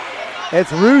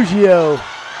 It's Ruggiero.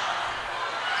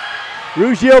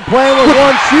 Ruggiero playing with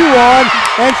one shoe on,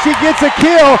 and she gets a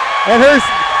kill, and her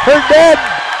dad,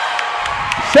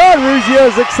 Sean Ruggiero,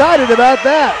 is excited about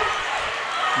that.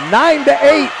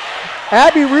 9-8.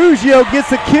 Abby Ruggiero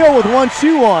gets a kill with one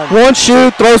shoe on. One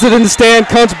shoe, throws it in the stand,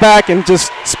 comes back, and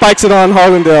just spikes it on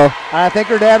Harlandale. I think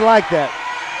her dad liked that.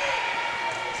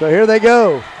 So here they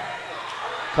go.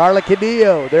 Carla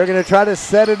Cadillo, they're going to try to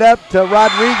set it up to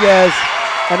Rodriguez,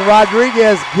 and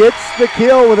Rodriguez gets the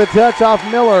kill with a touch off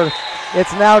Miller.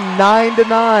 It's now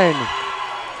 9-9.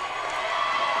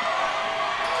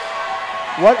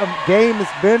 What a game it's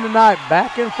been tonight,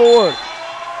 back and forth.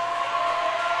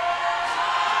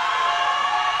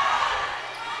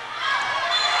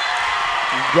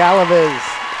 Galvez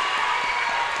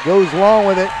goes long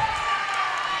with it,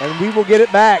 and we will get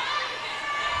it back.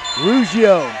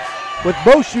 Ruggiero with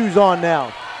both shoes on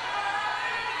now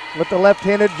with the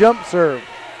left-handed jump serve.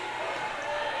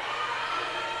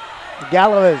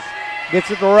 Galvez gets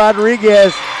it to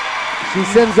Rodriguez. She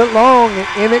sends it long, and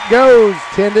in it goes,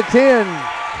 10-10.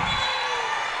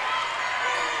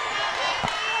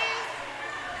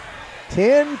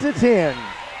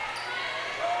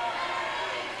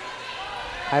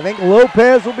 I think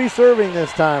Lopez will be serving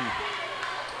this time.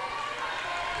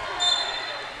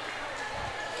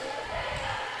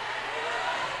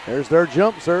 There's their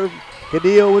jump serve.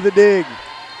 Cadillo with a dig.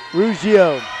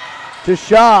 Ruggiero to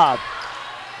Shaw.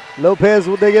 Lopez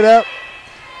will dig it up.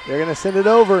 They're going to send it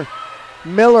over.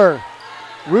 Miller.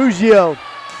 Ruggiero.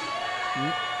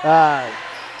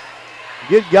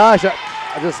 Good gosh, I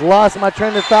just lost my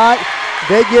train of thought.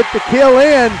 They get the kill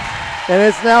in, and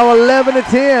it's now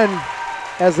 11-10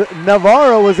 as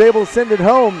Navarro was able to send it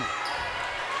home.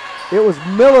 It was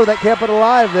Miller that kept it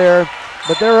alive there,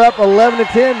 but they're up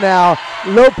 11-10 now.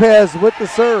 Lopez with the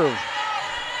serve.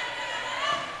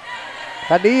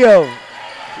 Cadillo.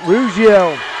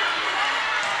 Ruggiero.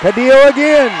 Cadillo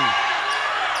again.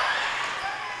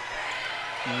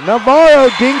 Navarro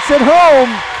dinks it home.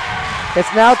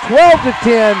 It's now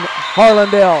 12-10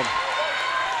 Harlandale.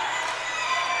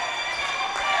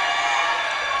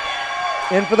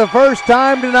 And for the first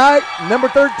time tonight, number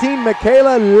 13,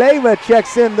 Michaela Leyva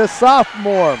checks in, the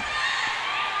sophomore.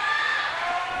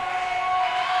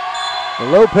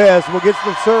 Lopez will get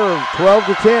the serve,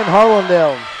 12-10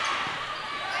 Harlandale.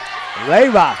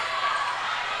 Leyva.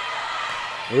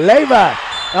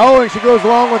 Oh, and she goes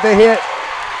along with the hit.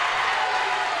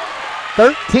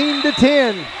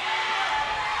 13-10.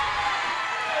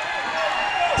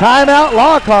 Timeout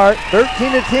Lockhart,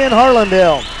 13-10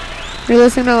 Harlandale. You're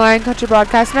listening to the Lion Country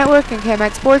Broadcast Network and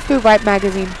KMX Sports through Vype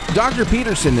Magazine. Dr.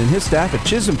 Peterson and his staff at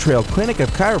Chisholm Trail Clinic of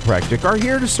Chiropractic are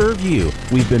here to serve you.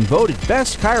 We've been voted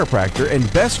Best Chiropractor and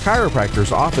Best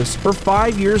Chiropractor's Office for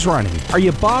 5 years running. Are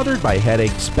you bothered by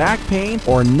headaches, back pain,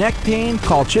 or neck pain?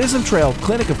 Call Chisholm Trail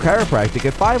Clinic of Chiropractic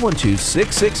at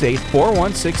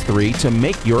 512-668-4163 to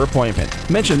make your appointment.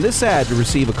 Mention this ad to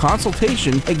receive a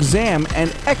consultation, exam,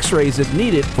 and x-rays if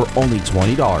needed for only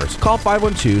 $20. Call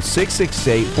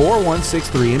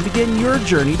 512-668-4163 and begin your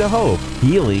journey to hope,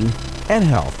 healing, and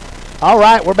health. All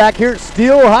right, we're back here at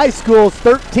Steele High School. It's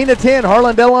 13-10.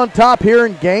 Harlandale on top here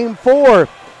in Game 4.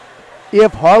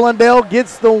 If Harlandale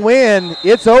gets the win,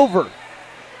 it's over.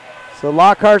 So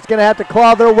Lockhart's going to have to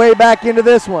claw their way back into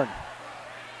this one.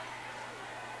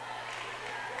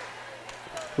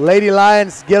 Lady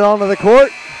Lions get onto the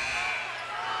court.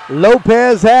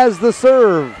 Lopez has the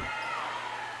serve.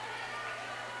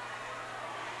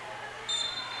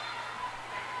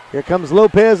 Here comes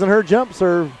Lopez and her jump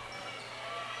serve.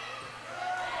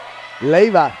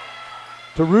 Leyva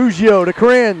to Ruggiero to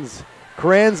Krenz.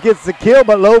 Krenz gets the kill,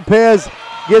 but Lopez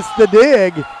gets the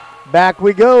dig. Back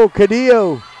we go.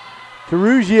 Cadillo to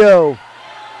Ruggiero.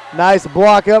 Nice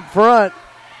block up front.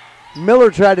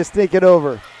 Miller tried to sneak it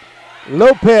over.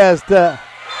 Lopez to,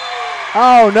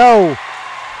 oh no,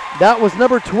 that was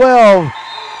number 12,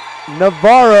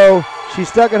 Navarro. She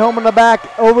stuck it home in the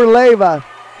back over Leyva.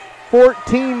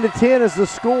 14-10 is the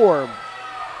score.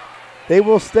 They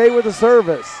will stay with the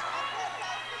service.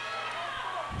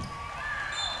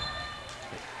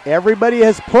 Everybody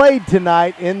has played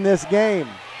tonight in this game.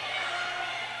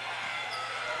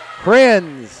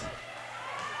 Krenz,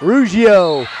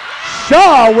 Ruggiero,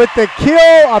 Shaw with the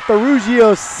kill off the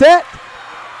Ruggiero set.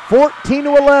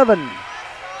 14-11.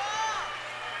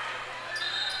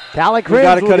 Callie Krenz. We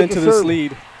got to cut into this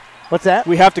lead. What's that?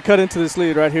 We have to cut into this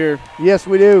lead right here. Yes,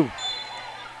 we do.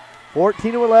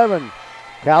 14-11.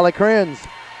 Callie Krenz.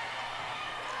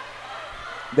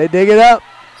 They dig it up.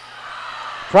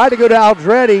 Tried to go to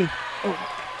Aldretti.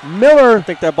 Miller. I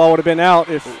think that ball would have been out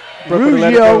if Brooklyn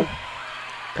let it Ruggiero. go.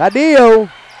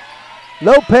 Cadillo.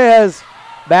 Lopez.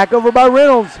 Back over by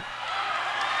Reynolds.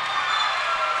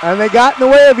 And they got in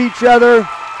the way of each other.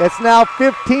 It's now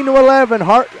 15-11.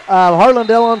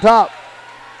 Harlandale on top.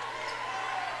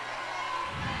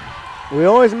 We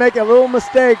always make a little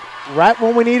mistake right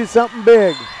when we needed something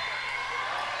big.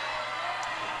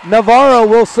 Navarro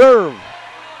will serve.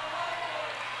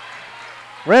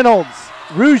 Reynolds,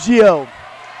 Ruggiero.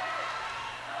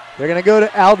 They're going to go to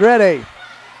Aldretti.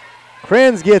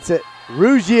 Krenz gets it.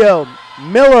 Ruggiero,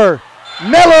 Miller.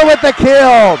 Miller with the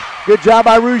kill. Good job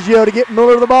by Ruggiero to get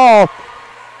Miller the ball.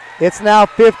 It's now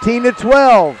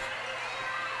 15-12.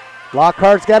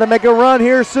 Lockhart's got to make a run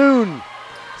here soon.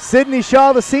 Sydney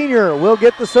Shaw, the senior, will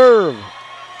get the serve.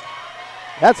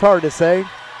 That's hard to say.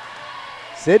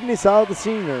 Sydney Shaw, the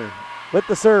senior, with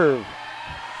the serve.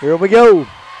 Here we go.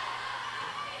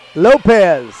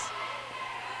 Lopez.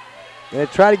 They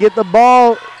try to get the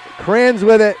ball. Krenz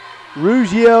with it.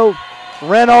 Ruggiero,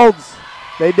 Reynolds.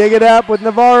 They dig it up with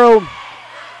Navarro.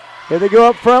 Here they go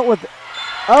up front with,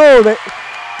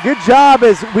 good job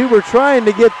as we were trying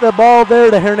to get the ball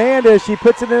there to Hernandez. She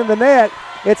puts it in the net.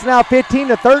 It's now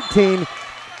 15-13.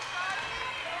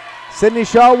 Sydney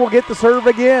Shaw will get the serve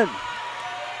again.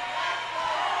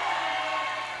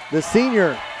 The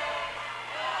senior.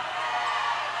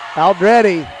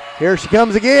 Aldretti. Here she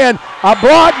comes again. A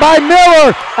block by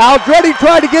Miller. Aldretti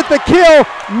tried to get the kill.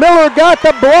 Miller got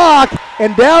the block,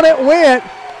 and down it went.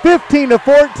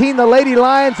 15-14. The Lady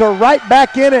Lions are right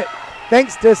back in it,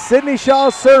 thanks to Sydney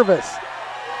Shaw's service.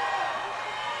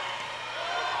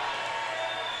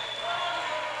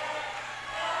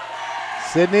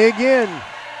 Sydney again.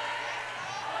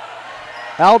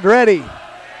 Aldretti.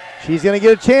 She's going to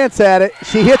get a chance at it.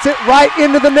 She hits it right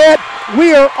into the net.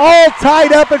 We are all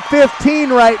tied up at 15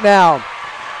 right now.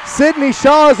 Sydney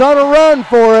Shaw is on a run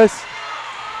for us.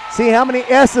 See how many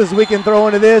S's we can throw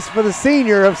into this for the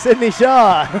senior of Sydney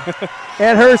Shaw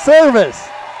and her service.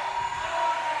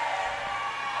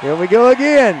 Here we go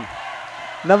again.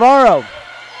 Navarro.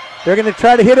 They're going to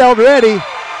try to hit Aldretti.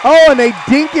 Oh, and they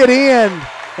dink it in,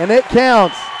 and it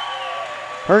counts.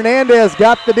 Hernandez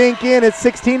got the dink in. It's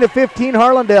 16-15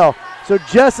 Harlandale. So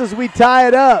just as we tie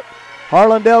it up,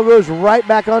 Harlandale goes right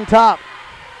back on top.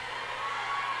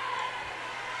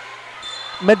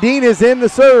 Medina's in the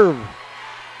serve.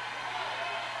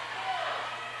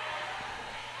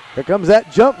 Here comes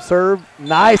that jump serve.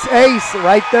 Nice ace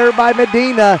right there by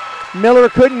Medina. Miller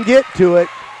couldn't get to it.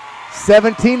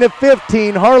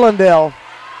 17-15 Harlandale.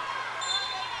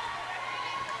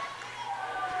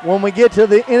 When we get to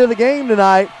the end of the game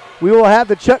tonight, we will have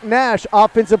the Chuck Nash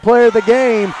Offensive Player of the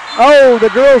Game. Oh, the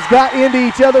girls got into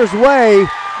each other's way.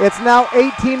 It's now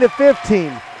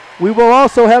 18-15. We will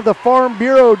also have the Farm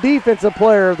Bureau Defensive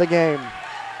Player of the Game.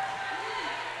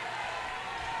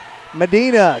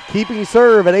 Medina keeping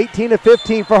serve at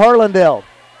 18-15 for Harlandale.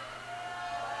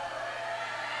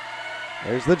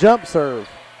 There's the jump serve.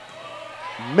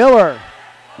 Miller,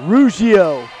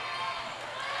 Ruggiero,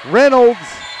 Reynolds,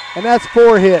 and that's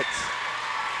 4 hits.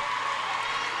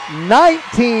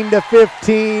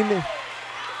 19-15.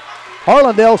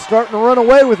 Harlandale starting to run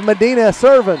away with Medina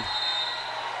serving.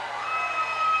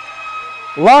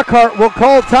 Lockhart will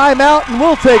call timeout, and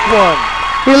we'll take one.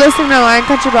 You're listening to Lion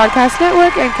Country Broadcast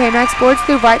Network and KMAX Sports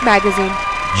through Vype Magazine.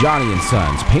 Johnny &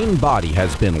 Sons Paint and Body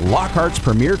has been Lockhart's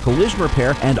premier collision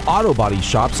repair and auto body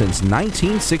shop since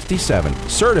 1967.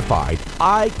 Certified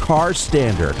I-CAR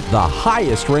standard, the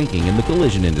highest ranking in the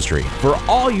collision industry. For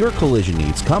all your collision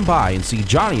needs, come by and see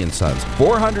Johnny & Sons,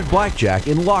 400 Blackjack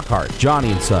in Lockhart.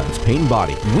 Johnny & Sons Paint and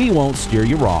Body. We won't steer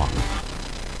you wrong.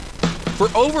 For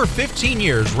over 15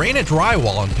 years, Raina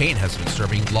Drywall and Paint has been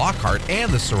serving Lockhart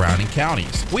and the surrounding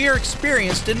counties. We are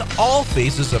experienced in all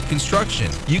phases of construction.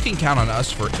 You can count on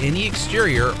us for any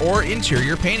exterior or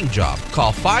interior painting job.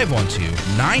 Call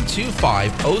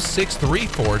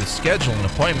 512-925-0634 to schedule an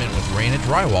appointment with Raina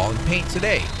Drywall and Paint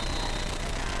today.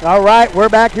 All right, we're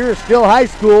back here at Still High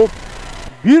School.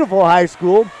 Beautiful high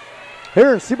school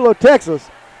here in Cibolo,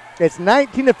 Texas. It's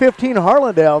 19-15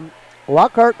 Harlandale.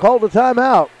 Lockhart called a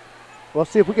timeout. We'll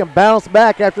see if we can bounce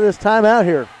back after this timeout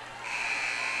here.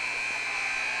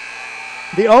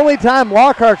 The only time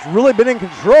Lockhart's really been in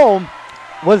control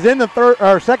was in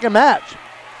the second match,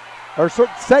 or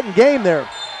second game there.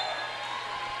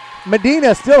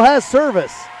 Medina still has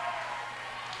service.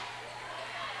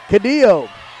 Cadillo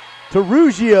to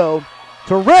Ruggiero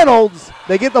to Reynolds.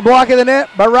 They get the block of the net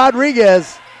by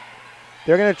Rodriguez.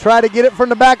 They're going to try to get it from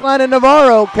the back line of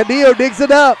Navarro. Cadillo digs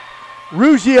it up.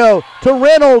 Ruggiero to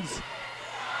Reynolds.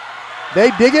 They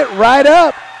dig it right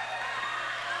up.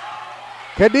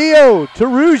 Cadillo to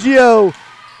Ruggiero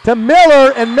to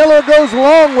Miller, and Miller goes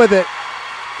long with it.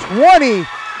 20-15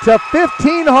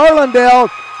 Harlandale.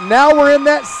 Now we're in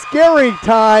that scary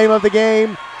time of the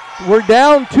game. We're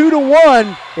down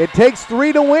 2-1. It takes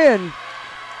 3 to win.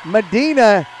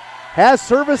 Medina has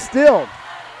service still.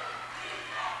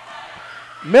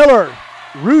 Miller,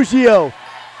 Ruggiero,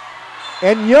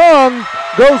 and Young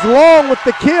goes long with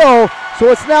the kill. So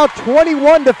it's now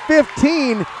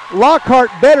 21-15.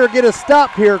 Lockhart better get a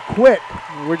stop here quick.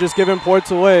 We're just giving points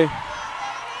away.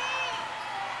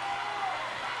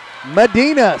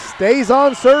 Medina stays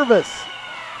on service.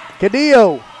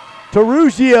 Cadillo to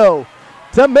Ruggiero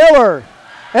to Miller.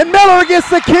 And Miller gets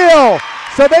the kill.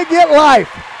 So they get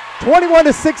life.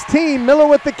 21-16. Miller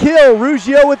with the kill.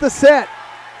 Ruggiero with the set.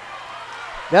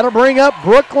 That'll bring up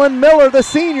Brooklyn Miller, the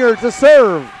senior, to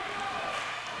serve.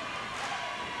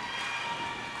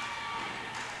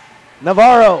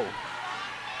 Navarro.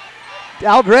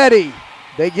 Aldretti.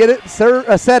 They get it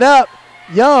set up.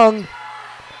 Young.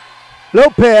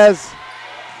 Lopez.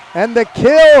 And the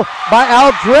kill by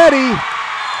Aldretti.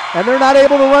 And they're not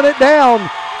able to run it down.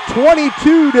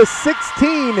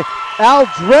 22-16.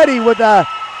 Aldretti with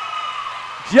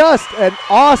just an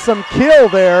awesome kill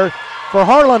there for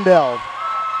Harlandale.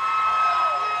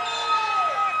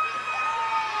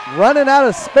 Running out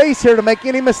of space here to make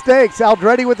any mistakes.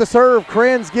 Aldretti with the serve.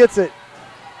 Kranz gets it.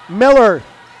 Miller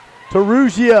to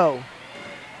Ruggiero.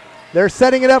 They're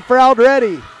setting it up for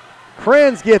Aldretti.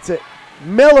 Kranz gets it.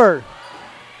 Miller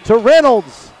to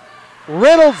Reynolds.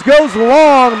 Reynolds goes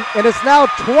long, and it's now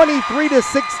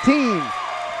 23-16.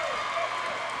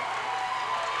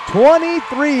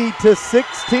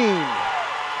 23-16.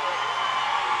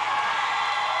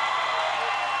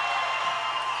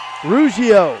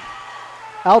 Ruggiero.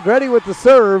 Aldretti with the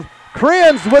serve.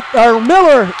 Reynolds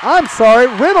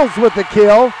with the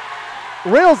kill.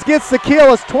 Reynolds gets the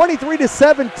kill. It's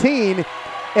 23-17,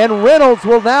 and Reynolds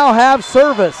will now have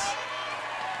service.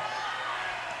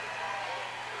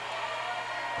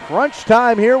 Crunch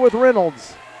time here with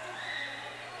Reynolds.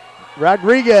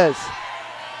 Rodriguez.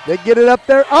 They get it up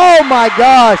there. Oh my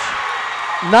gosh.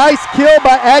 Nice kill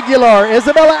by Aguilar.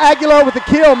 Isabella Aguilar with the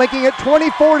kill, making it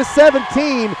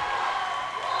 24-17.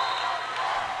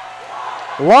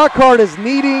 Lockhart is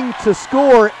needing to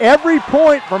score every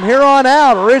point from here on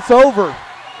out, or it's over.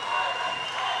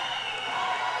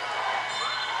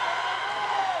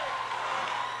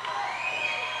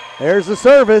 There's the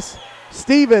service.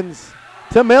 Stevens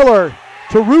to Miller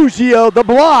to Ruggiero. The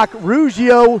block.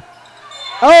 Ruggiero.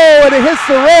 Oh, and it hits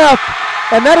the ref.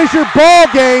 And that is your ball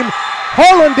game.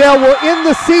 Harlandale will end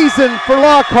the season for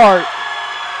Lockhart.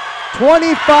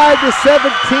 25-17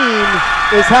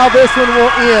 is how this one will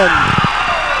end.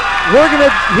 We're going to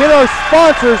hit our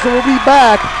sponsors, and we'll be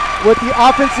back with the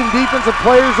offense and defensive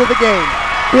players of the game.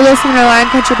 You're listening to Lion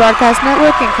Country Broadcast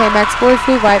Network and KMAX Sports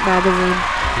through Vype Magazine.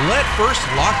 Let First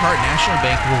Lockhart National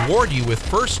Bank reward you with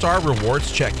First Star Rewards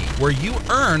Checking, where you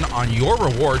earn on your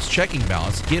rewards checking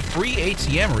balance, get free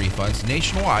ATM refunds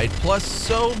nationwide, plus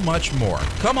so much more.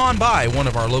 Come on by one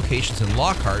of our locations in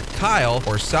Lockhart, Kyle,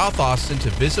 or South Austin to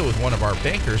visit with one of our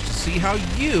bankers to see how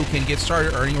you can get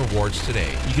started earning rewards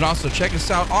today. You can also check us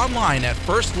out online at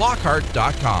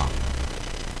firstlockhart.com.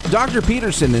 Dr.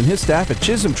 Peterson and his staff at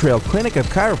Chisholm Trail Clinic of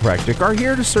Chiropractic are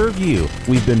here to serve you.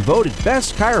 We've been voted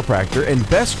Best Chiropractor and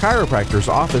Best Chiropractor's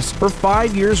Office for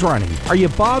 5 years running. Are you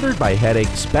bothered by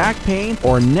headaches, back pain,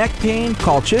 or neck pain?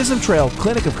 Call Chisholm Trail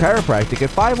Clinic of Chiropractic at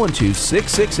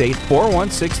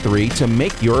 512-668-4163 to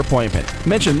make your appointment.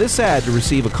 Mention this ad to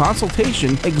receive a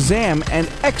consultation, exam,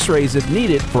 and x-rays if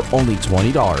needed for only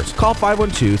 $20. Call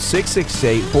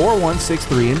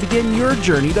 512-668-4163 and begin your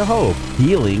journey to hope,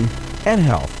 healing, and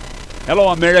health. Hello,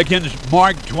 Americans.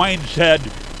 Mark Twain said,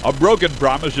 "A broken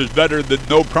promise is better than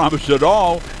no promise at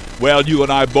all." Well, you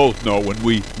and I both know when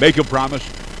we make a promise,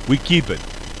 we keep it.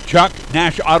 Chuck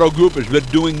Nash Auto Group has been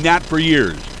doing that for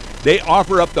years. They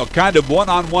offer up the kind of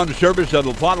one-on-one service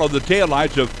that'll follow the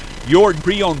taillights of your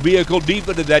pre-owned vehicle deep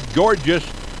into that gorgeous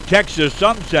Texas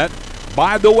sunset.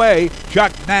 By the way,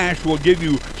 Chuck Nash will give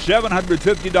you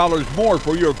 $750 more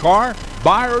for your car,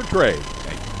 buy or trade.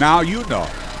 And now you know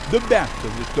the best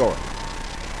of the story.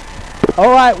 All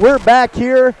right, we're back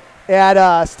here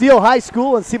at Steele High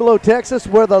School in Cibolo, Texas,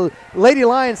 where the Lady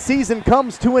Lions season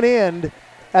comes to an end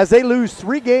as they lose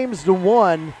 3 games to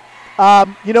 1.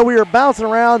 We were bouncing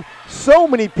around. So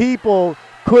many people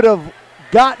could have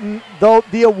gotten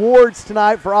the awards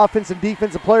tonight for offensive and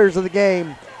defensive players of the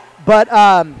game. But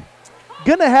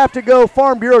going to have to go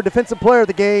Farm Bureau Defensive Player of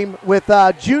the Game with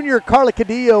junior Carla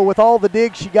Cadillo with all the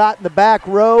digs she got in the back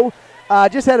row.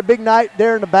 Just had a big night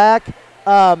there in the back.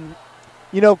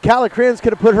 Callie Krenz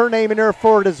could have put her name in there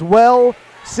for it as well.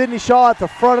 Sydney Shaw at the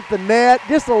front of the net.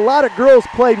 Just a lot of girls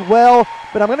played well,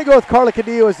 but I'm going to go with Carla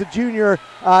Cadillo as the junior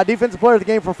defensive player of the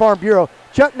game for Farm Bureau.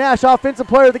 Chuck Nash, offensive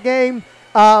player of the game.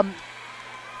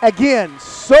 Again,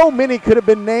 so many could have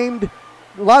been named.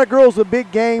 A lot of girls with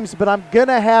big games, but I'm going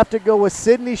to have to go with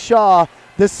Sydney Shaw,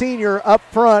 the senior, up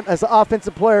front as the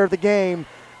offensive player of the game.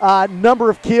 Number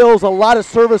of kills, a lot of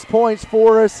service points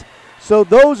for us. So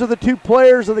those are the 2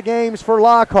 players of the games for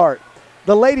Lockhart.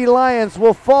 The Lady Lions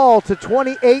will fall to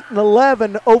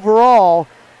 28-11 overall.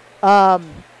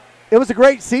 It was a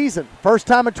great season. First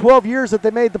time in 12 years that they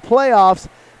made the playoffs,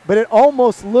 but it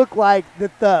almost looked like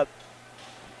that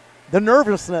the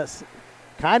nervousness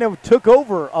kind of took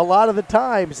over a lot of the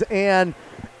times. And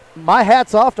my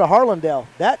hat's off to Harlandale.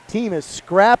 That team is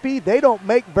scrappy. They don't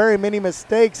make very many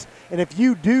mistakes, and if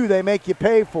you do, they make you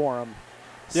pay for them.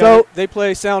 Yeah, So they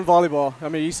play sound volleyball. I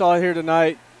mean, you saw it here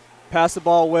tonight. Pass the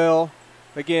ball well.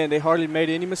 Again, they hardly made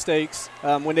any mistakes.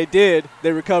 When they did,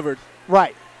 they recovered.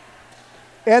 Right.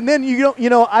 And then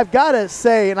I've got to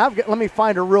say, and let me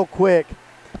find her real quick.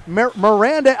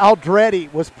 Miranda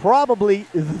Aldretti was probably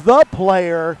the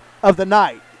player of the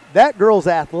night. That girl's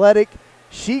athletic.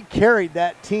 She carried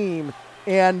that team,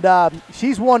 and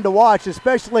she's one to watch,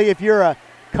 especially if you're a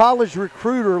college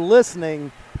recruiter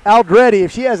listening. Aldretti,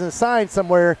 if she hasn't signed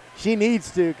somewhere, she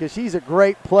needs to because she's a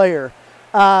great player.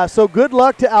 So good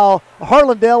luck to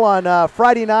Harlandale on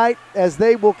Friday night as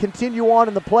they will continue on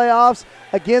in the playoffs.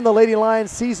 Again, the Lady Lions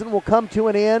season will come to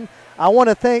an end. I want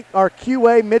to thank our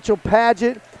QA, Mitchell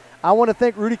Paget. I want to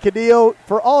thank Rudy Cadillo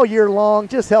for all year long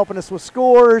just helping us with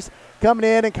scores, coming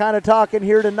in and kind of talking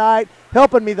here tonight,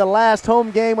 helping me the last home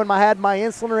game when I had my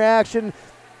insulin reaction.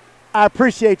 I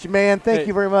appreciate you, man. Thank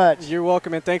you very much. You're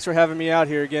welcome, and thanks for having me out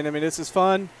here again. I mean, this is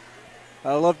fun.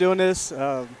 I love doing this,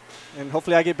 and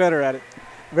hopefully I get better at it.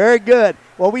 Very good.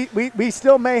 Well, we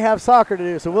still may have soccer to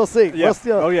do, so we'll see. Yeah. We'll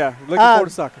still. Oh, yeah. Looking forward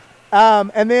to soccer.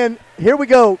 And then here we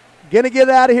go. Going to get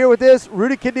out of here with this.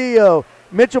 Rudy Cadillo,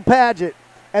 Mitchell Paget.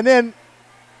 And then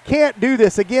can't do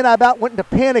this. Again, I about went into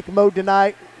panic mode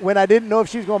tonight when I didn't know if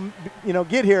she was going to,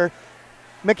 get here.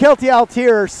 McKelty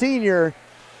Altier, senior.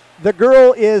 The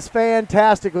girl is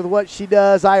fantastic with what she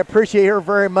does. I appreciate her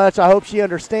very much. I hope she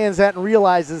understands that and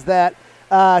realizes that.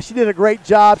 She did a great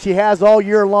job. She has all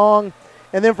year long.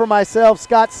 And then for myself,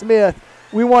 Scott Smith,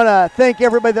 we want to thank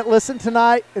everybody that listened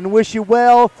tonight and wish you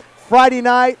well. Friday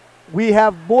night, we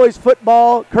have boys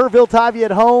football, Kerrville-Tivy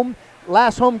at home.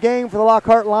 Last home game for the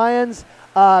Lockhart Lions.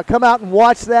 Come out and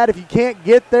watch that. If you can't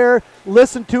get there,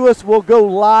 listen to us. We'll go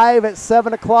live at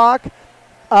 7 o'clock.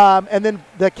 And then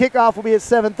the kickoff will be at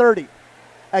 7:30.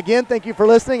 Again, thank you for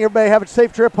listening. Everybody have a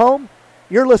safe trip home.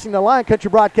 You're listening to Lion Country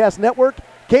Broadcast Network,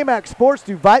 KMAX Sports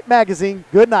through Vype Magazine.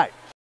 Good night.